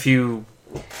 he's got a few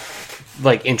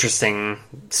interesting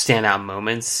standout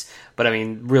moments, but I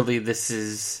mean, really, this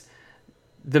is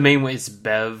the main way. It's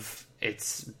Bev,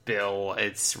 it's Bill,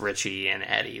 it's Richie and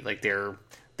Eddie. they're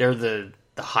the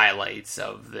highlights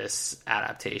of this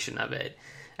adaptation of it,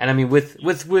 and I mean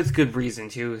with good reason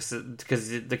too, because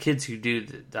the kids who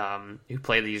who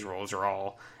play these roles are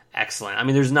all excellent. I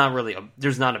mean, there's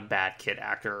not a bad kid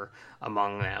actor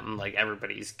among them.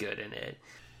 Everybody's good in it.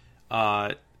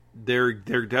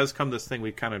 There does come this thing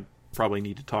we kind of probably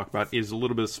need to talk about, is a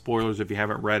little bit of spoilers if you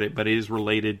haven't read it, but it is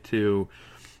related to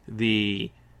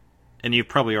and you've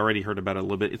probably already heard about it a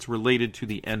little bit, it's related to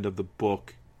the end of the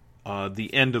book,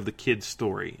 the end of the kid's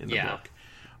story in the book.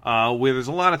 Where there's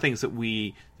a lot of things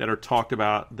that are talked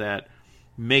about that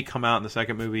may come out in the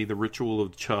second movie, the ritual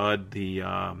of Chud,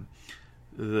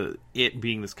 it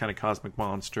being this kind of cosmic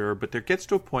monster, but there gets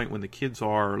to a point when the kids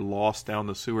are lost down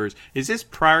the sewers. Is this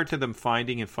prior to them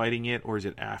finding and fighting it, or is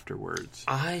it afterwards?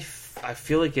 I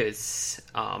feel like it's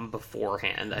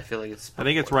beforehand. I think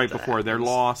it's right before. They're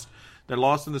lost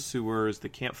in the sewers. They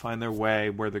can't find their way,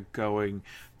 where they're going.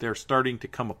 They're starting to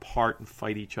come apart and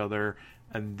fight each other,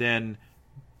 and then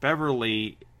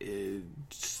Beverly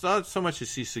it's not so much as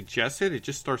she suggested, it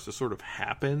just starts to sort of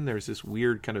happen. There's this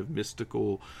weird kind of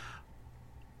mystical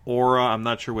aura. I'm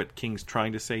not sure what King's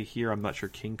trying to say here. I'm not sure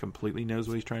King completely knows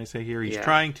what he's trying to say here. He's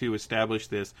trying to establish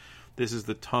this is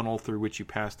the tunnel through which you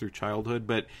pass through childhood,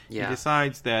 but he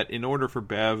decides that in order for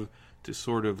Bev to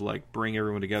sort of like bring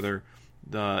everyone together,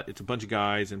 it's a bunch of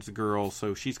guys and it's a girl,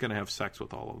 so she's going to have sex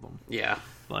with all of them. Yeah.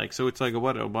 Like, so it's like a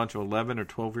bunch of 11 or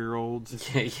 12-year-olds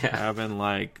having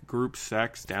like group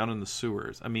sex down in the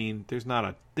sewers. I mean, there's not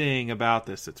a thing about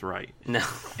this that's right. No.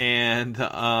 And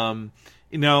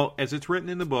you know, as it's written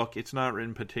in the book, it's not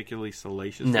written particularly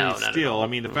salaciously. No, still, not at all. I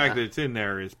mean, the fact that it's in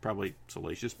there is probably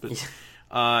salacious,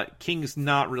 but King's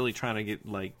not really trying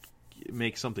to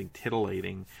make something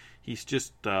titillating. He's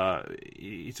just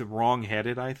he's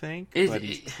wrong-headed, I think, but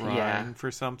he's trying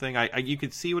for something. You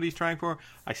could see what he's trying for.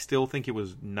 I still think it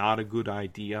was not a good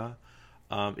idea.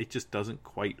 It just doesn't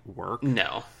quite work.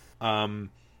 No.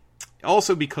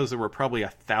 Also, because there were probably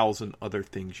 1,000 other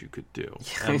things you could do,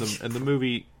 and the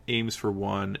movie aims for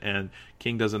one, and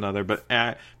King does another. But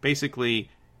basically,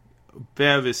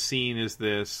 Bev is seen as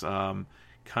this kind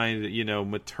of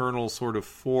maternal sort of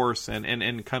force,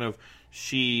 and kind of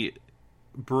she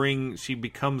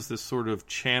becomes this sort of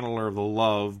channeler of the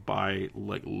love by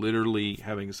like literally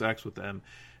having sex with them,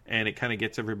 and it kind of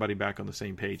gets everybody back on the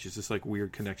same page. It's this like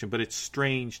weird connection, but it's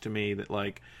strange to me that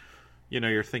like,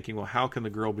 you're thinking, well, how can the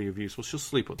girl be of use? Well, she'll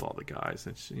sleep with all the guys.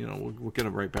 It's, we'll get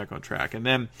them right back on track. And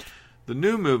then the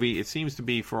new movie, it seems to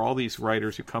be for all these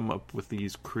writers who come up with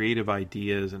these creative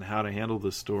ideas and how to handle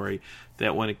this story,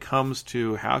 that when it comes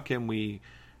to how can we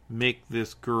make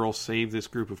this girl save this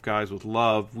group of guys with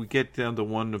love, we get down to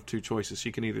one of two choices.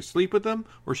 She can either sleep with them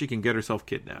or she can get herself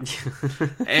kidnapped.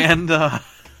 And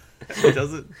it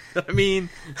doesn't, I mean,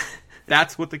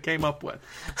 that's what they came up with.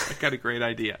 I got a great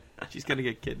idea. She's going to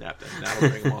get kidnapped, and that'll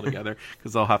bring them all together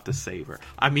because they'll have to save her.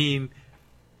 I mean,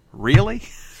 really?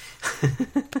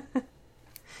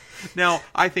 Now,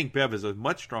 I think Bev is a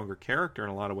much stronger character in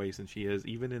a lot of ways than she is,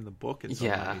 even in the book in some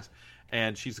ways.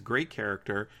 And she's a great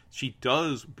character. She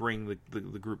does bring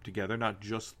the group together, not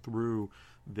just through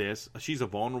this. She's a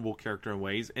vulnerable character in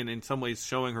ways, and in some ways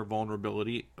showing her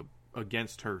vulnerability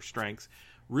against her strengths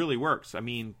really works. I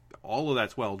mean, all of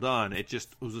that's well done. It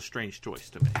was a strange choice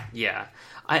to me. Yeah.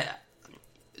 I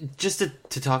just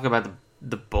to talk about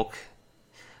the book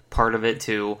part of it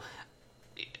too,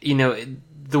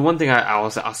 the one thing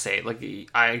I'll say, like,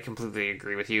 I completely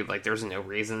agree with you. Like, there's no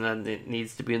reason that it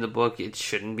needs to be in the book. It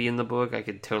shouldn't be in the book. I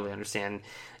could totally understand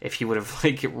if he would have,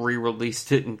 like,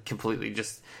 re-released it and completely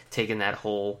just taken that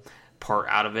whole part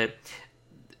out of it.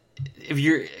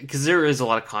 Because there is a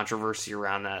lot of controversy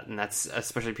around that, and that's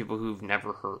especially people who've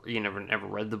never heard, never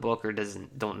read the book or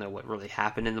don't know what really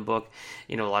happened in the book.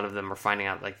 A lot of them are finding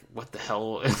out, like, what the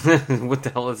hell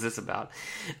is this about?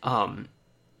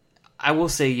 I will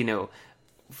say,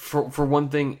 for one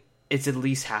thing, it's at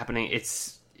least happening.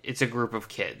 It's a group of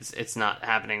kids. It's not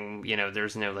happening,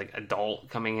 there's no like adult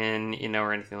coming in,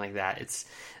 or anything like that. It's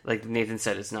like Nathan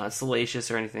said, it's not salacious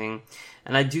or anything.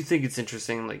 And I do think it's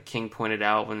interesting, like King pointed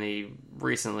out when they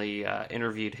recently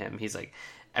interviewed him, he's like,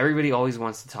 everybody always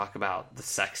wants to talk about the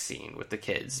sex scene with the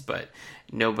kids, but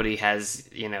nobody has,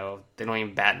 they don't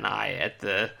even bat an eye at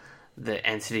the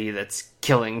entity that's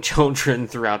killing children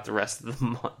throughout the rest of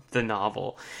the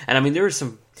novel. And I mean, there is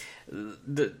some,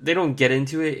 they don't get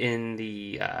into it in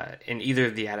in either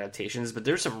of the adaptations, but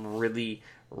there's some really,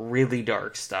 really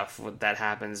dark stuff that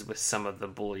happens with some of the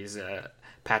bullies,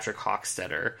 Patrick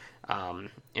Hockstetter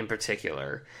in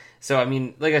particular. So, I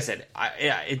mean, like I said,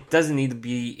 it doesn't need to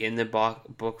be in the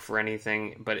book for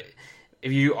anything, but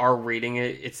if you are reading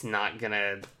it, it's not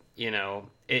gonna,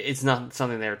 it's not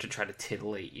something there to try to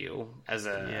titillate you as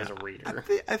a reader.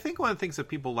 I think one of the things that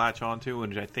people latch onto,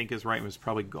 and which I think is right, and was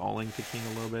probably galling to King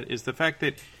a little bit, is the fact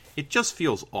that it just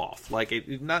feels off. Like,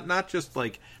 not just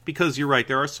like, because you're right,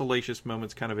 there are salacious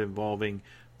moments kind of involving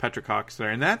Patrick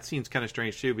Hockstetter, and that seems kind of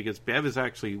strange too, because Bev is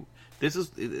actually,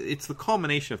 it's the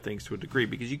culmination of things to a degree,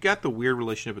 because you got the weird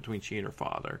relationship between she and her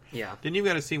father. Yeah. Then you've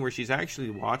got a scene where she's actually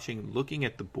looking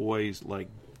at the boys, like,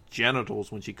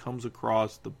 genitals when she comes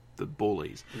across the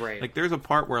bullies. Right. Like, there's a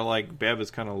part where, like, Bev is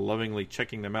kind of lovingly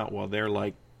checking them out while they're,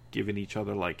 like, giving each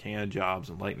other, like, hand jobs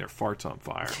and lighting their farts on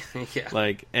fire. Yeah.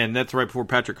 Like, and that's right before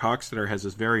Patrick Hockstetter has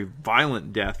this very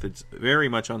violent death. It's very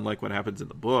much unlike what happens in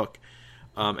the book.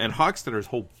 And Hockstetter's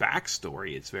whole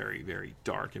backstory is very, very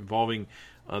dark, involving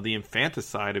the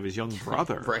infanticide of his young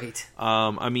brother. Right.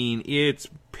 I mean, it's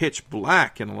pitch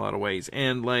black in a lot of ways.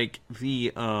 And, like,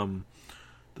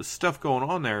 the stuff going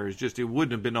on there is just, it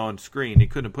wouldn't have been on screen. They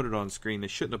couldn't have put it on screen. They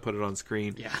shouldn't have put it on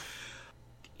screen. Yeah.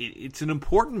 it's an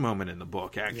important moment in the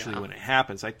book, actually, Yeah. when it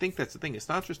happens. I think that's the thing. It's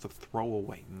not just a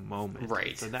throwaway moment. Right.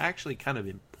 It's an actually kind of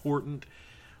important,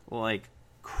 like,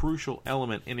 crucial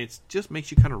element, and it just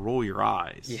makes you kind of roll your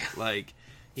eyes. Yeah. Like,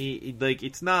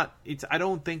 it's not. I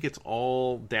don't think it's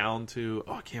all down to,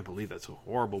 oh, I can't believe that's so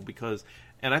horrible, because,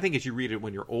 and I think as you read it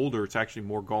when you're older, it's actually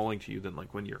more galling to you than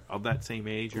like when you're of that same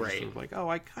age. You're Right. sort of like, oh,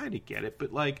 I kind of get it,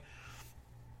 but like,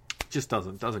 just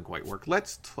doesn't quite work.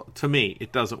 To me,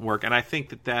 it doesn't work, and I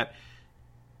think that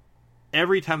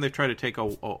every time they've tried to take a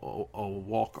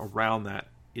walk around that,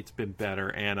 it's been better,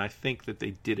 and I think that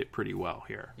they did it pretty well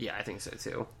here. Yeah, I think so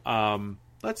too.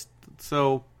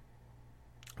 So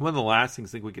one of the last things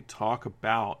I think we could talk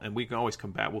about, and we can always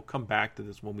come back. We'll come back to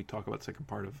this when we talk about the second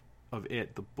part of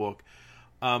it, the book.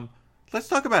 Let's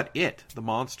talk about it, the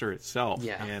monster itself,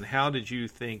 Yeah. and how did you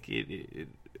think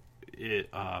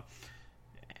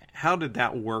how did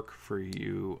that work for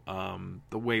you?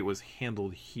 The way it was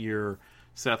handled here,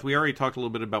 Seth. We already talked a little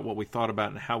bit about what we thought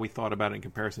about and how we thought about it in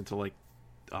comparison to like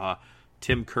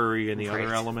Tim Curry and the Right.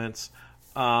 other elements.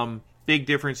 Big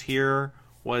difference here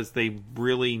was they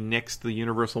really nixed the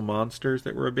Universal monsters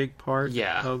that were a big part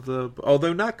Yeah. of the...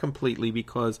 Although not completely,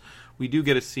 because we do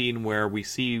get a scene where we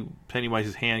see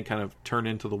Pennywise's hand kind of turn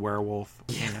into the werewolf.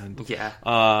 And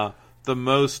Yeah. the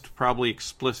most probably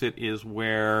explicit is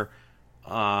where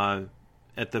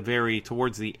at the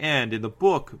towards the end in the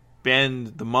book,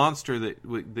 Ben, the monster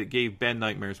that gave Ben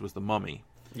nightmares was the mummy.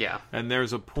 Yeah. And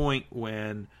there's a point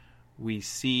when we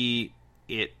see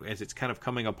it as it's kind of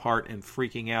coming apart and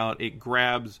freaking out. It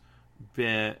grabs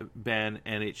Ben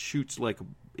and it shoots like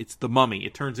it's the mummy.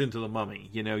 It turns into the mummy.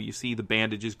 You know, you see the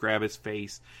bandages grab his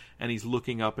face, and he's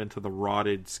looking up into the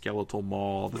rotted skeletal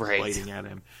maw that's Right. biting at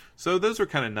him. So those were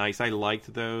kind of nice. I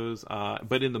liked those.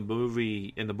 But in the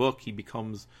book, he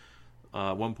becomes.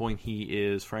 At one point, he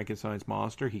is Frankenstein's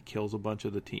monster. He kills a bunch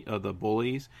of the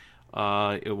bullies.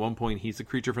 At one point, he's the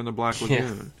creature from the Black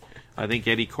Lagoon. I think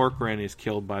Eddie Corcoran is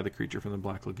killed by the creature from the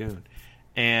Black Lagoon,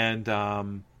 and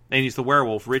he's the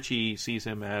werewolf. Richie sees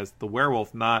him as the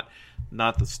werewolf, not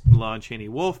the Lon Chaney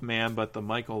Wolf Man, but the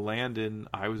Michael Landon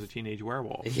I Was a Teenage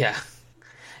Werewolf. Yeah.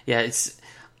 Yeah,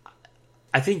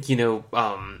 I think,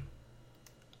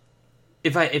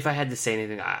 if I had to say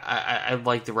anything, I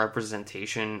like the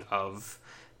representation of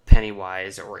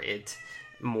Pennywise or it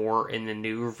more in the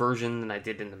newer version than I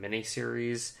did in the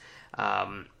miniseries.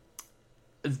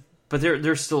 But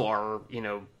there still are,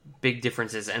 big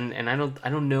differences, and I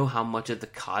don't know how much of the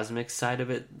cosmic side of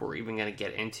it we're even going to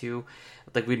get into.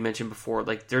 Like we'd mentioned before,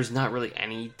 like there's not really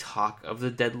any talk of the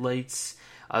Deadlights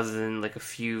other than like a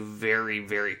few very,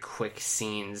 very quick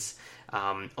scenes.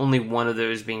 Only one of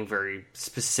those being very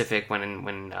specific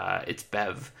when it's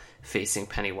Bev facing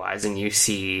Pennywise and you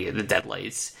see the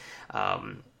Deadlights.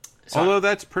 Although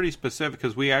that's pretty specific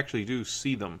because we actually do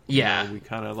see them. Yeah. We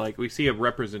kind of we see a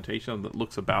representation that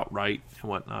looks about right and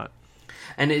whatnot.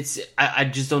 And I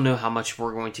just don't know how much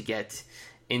we're going to get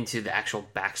into the actual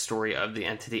backstory of the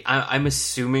entity. I'm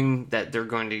assuming that they're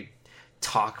going to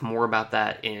talk more about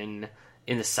that in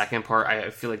the second part. I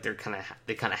feel like they kind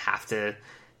of have to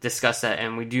discuss that,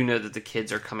 and we do know that the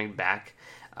kids are coming back.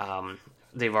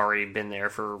 They've already been there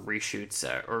for reshoots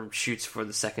or shoots for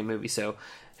the second movie, so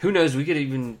who knows? We could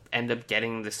even end up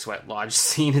getting the Sweat Lodge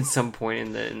scene at some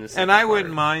point in the second And I part.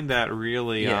 wouldn't mind that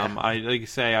really. Yeah. I like you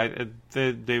say,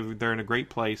 they're in a great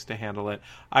place to handle it.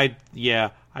 I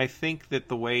think that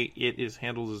the way it is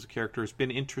handled as a character has been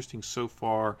interesting so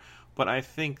far. But I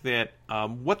think that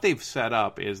what they've set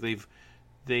up is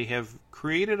they have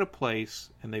created a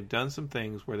place and they've done some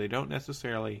things where they don't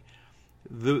necessarily.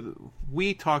 When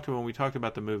we talked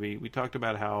about the movie, we talked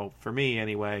about how, for me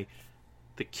anyway,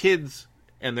 the kids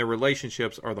and their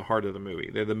relationships are the heart of the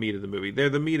movie. They're the meat of the movie. They're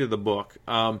the meat of the book.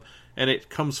 And it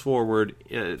comes forward.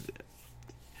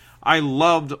 I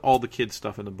loved all the kids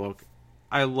stuff in the book.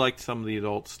 I liked some of the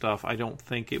adult stuff. I don't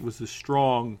think it was as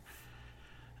strong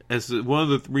as one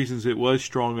of the reasons it was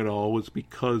strong at all was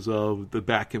because of the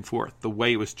back and forth, the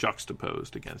way it was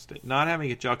juxtaposed against it. Not having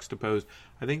it juxtaposed,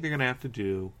 I think they're going to have to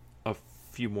do a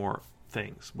few more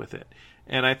things with it.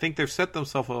 And I think they've set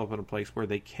themselves up in a place where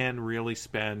they can really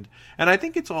spend. And I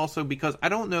think it's also because I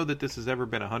don't know that this has ever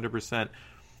been 100%.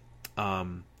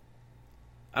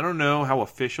 I don't know how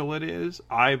official it is.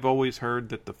 I've always heard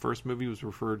that the first movie was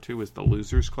referred to as the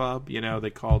Losers Club. They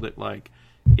called it like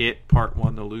It Part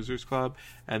 1, the Losers Club,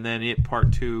 and then It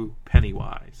Part 2,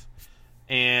 Pennywise.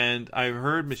 And I've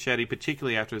heard Machete,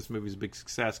 particularly after this movie's big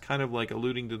success, kind of like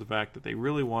alluding to the fact that they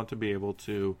really want to be able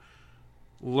to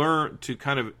learn to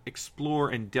kind of explore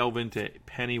and delve into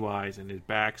Pennywise and his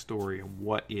backstory and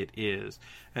what it is.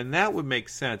 And that would make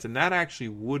sense, and that actually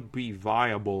would be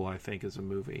viable, I think, as a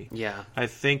movie. Yeah. I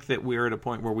think that we're at a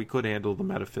point where we could handle the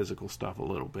metaphysical stuff a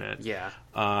little bit. Yeah.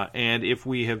 And if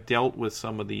we have dealt with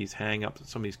some of these hang-ups that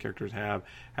some of these characters have,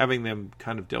 having them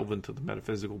kind of delve into the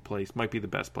metaphysical place might be the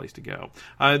best place to go.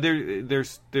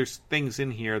 There's things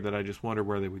in here that I just wonder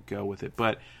where they would go with it.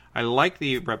 But I like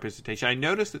the representation. I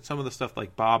noticed that some of the stuff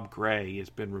like Bob Gray has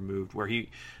been removed, where he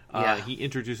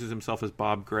introduces himself as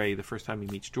Bob Gray the first time he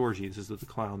meets Georgie. This is what the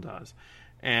clown does.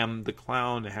 And the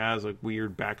clown has a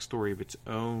weird backstory of its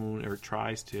own, or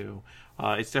tries to.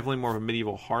 It's definitely more of a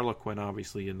medieval harlequin,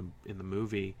 obviously, in the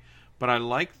movie. But I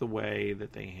like the way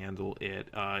that they handle it.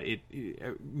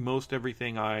 Most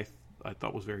everything I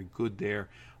thought was very good there.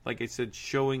 Like I said,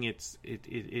 showing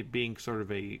it being sort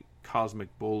of a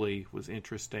cosmic bully was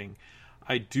interesting.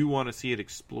 I do want to see it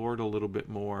explored a little bit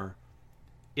more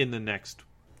in the next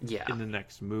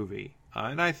movie,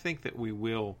 and I think that we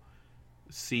will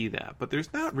see that. But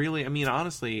there's not really, I mean,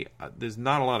 honestly, there's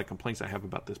not a lot of complaints I have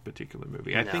about this particular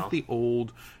movie. I think the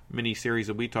old miniseries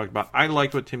that we talked about, I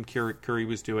liked what Tim Curry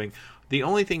was doing. The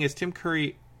only thing is, Tim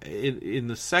Curry in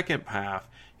the second half,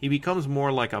 he becomes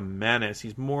more like a menace.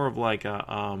 He's more of like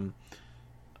a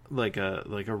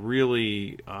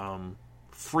really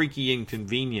freaky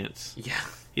inconvenience. Yeah.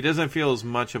 He doesn't feel as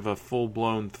much of a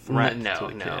full-blown threat to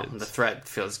the kids. The threat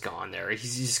feels gone there.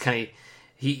 He's just kind of...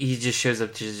 He just shows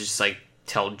up to just, like,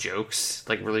 tell jokes,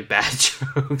 like, really bad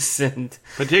jokes. And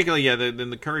particularly, in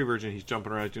the Curry version, he's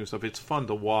jumping around doing stuff. It's fun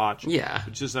to watch. Yeah.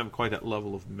 It just doesn't quite that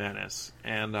level of menace.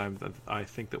 And I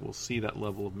think that we'll see that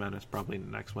level of menace probably in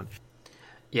the next one.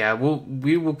 Yeah, we'll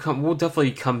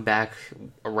definitely come back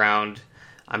around,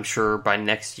 I'm sure, by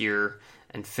next year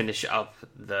and finish up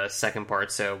the second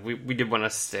part. So we did want to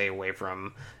stay away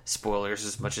from spoilers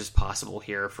as much as possible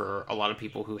here for a lot of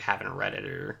people who haven't read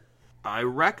it. I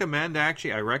recommend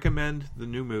the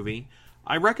new movie.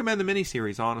 I recommend the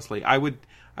miniseries, honestly. I would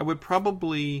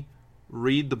probably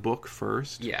read the book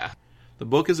first. Yeah. The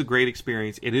book is a great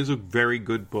experience. It is a very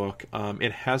good book.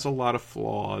 It has a lot of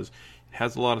flaws. It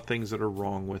has a lot of things that are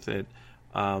wrong with it.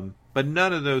 But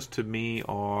none of those to me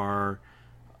are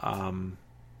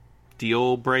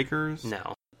deal breakers.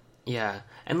 No. Yeah.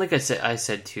 And like I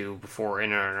said too before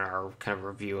in our kind of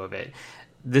review of it,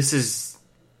 this is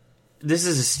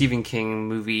a Stephen King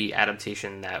movie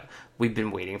adaptation that we've been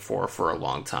waiting for a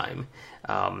long time.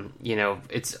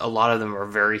 It's a lot of them are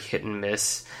very hit and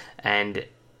miss, and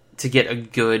to get a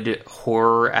good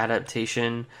horror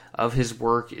adaptation of his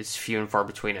work is few and far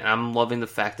between. And I'm loving the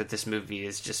fact that this movie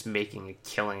is just making a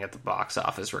killing at the box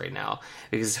office right now,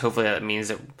 because hopefully that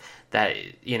means that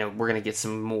we're going to get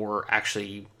some more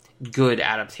actually good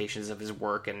adaptations of his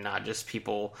work, and not just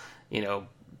people,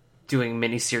 doing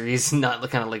miniseries, not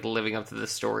kind of like living up to the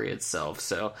story itself.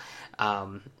 So,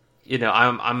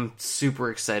 I'm super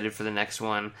excited for the next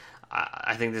one.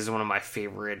 I think this is one of my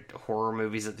favorite horror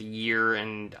movies of the year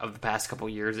and of the past couple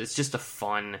of years. It's just a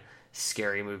fun,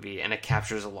 scary movie, and it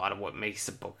captures a lot of what makes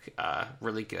the book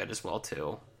really good as well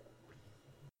too.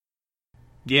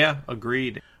 Yeah,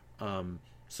 agreed.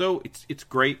 So it's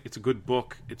great. It's a good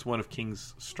book. It's one of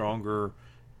King's stronger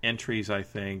entries, I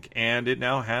think, and it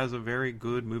now has a very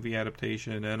good movie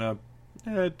adaptation and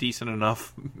a decent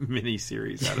enough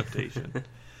miniseries adaptation.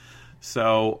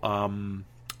 So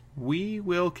we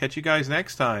will catch you guys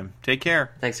next time. Take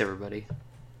care. Thanks, everybody.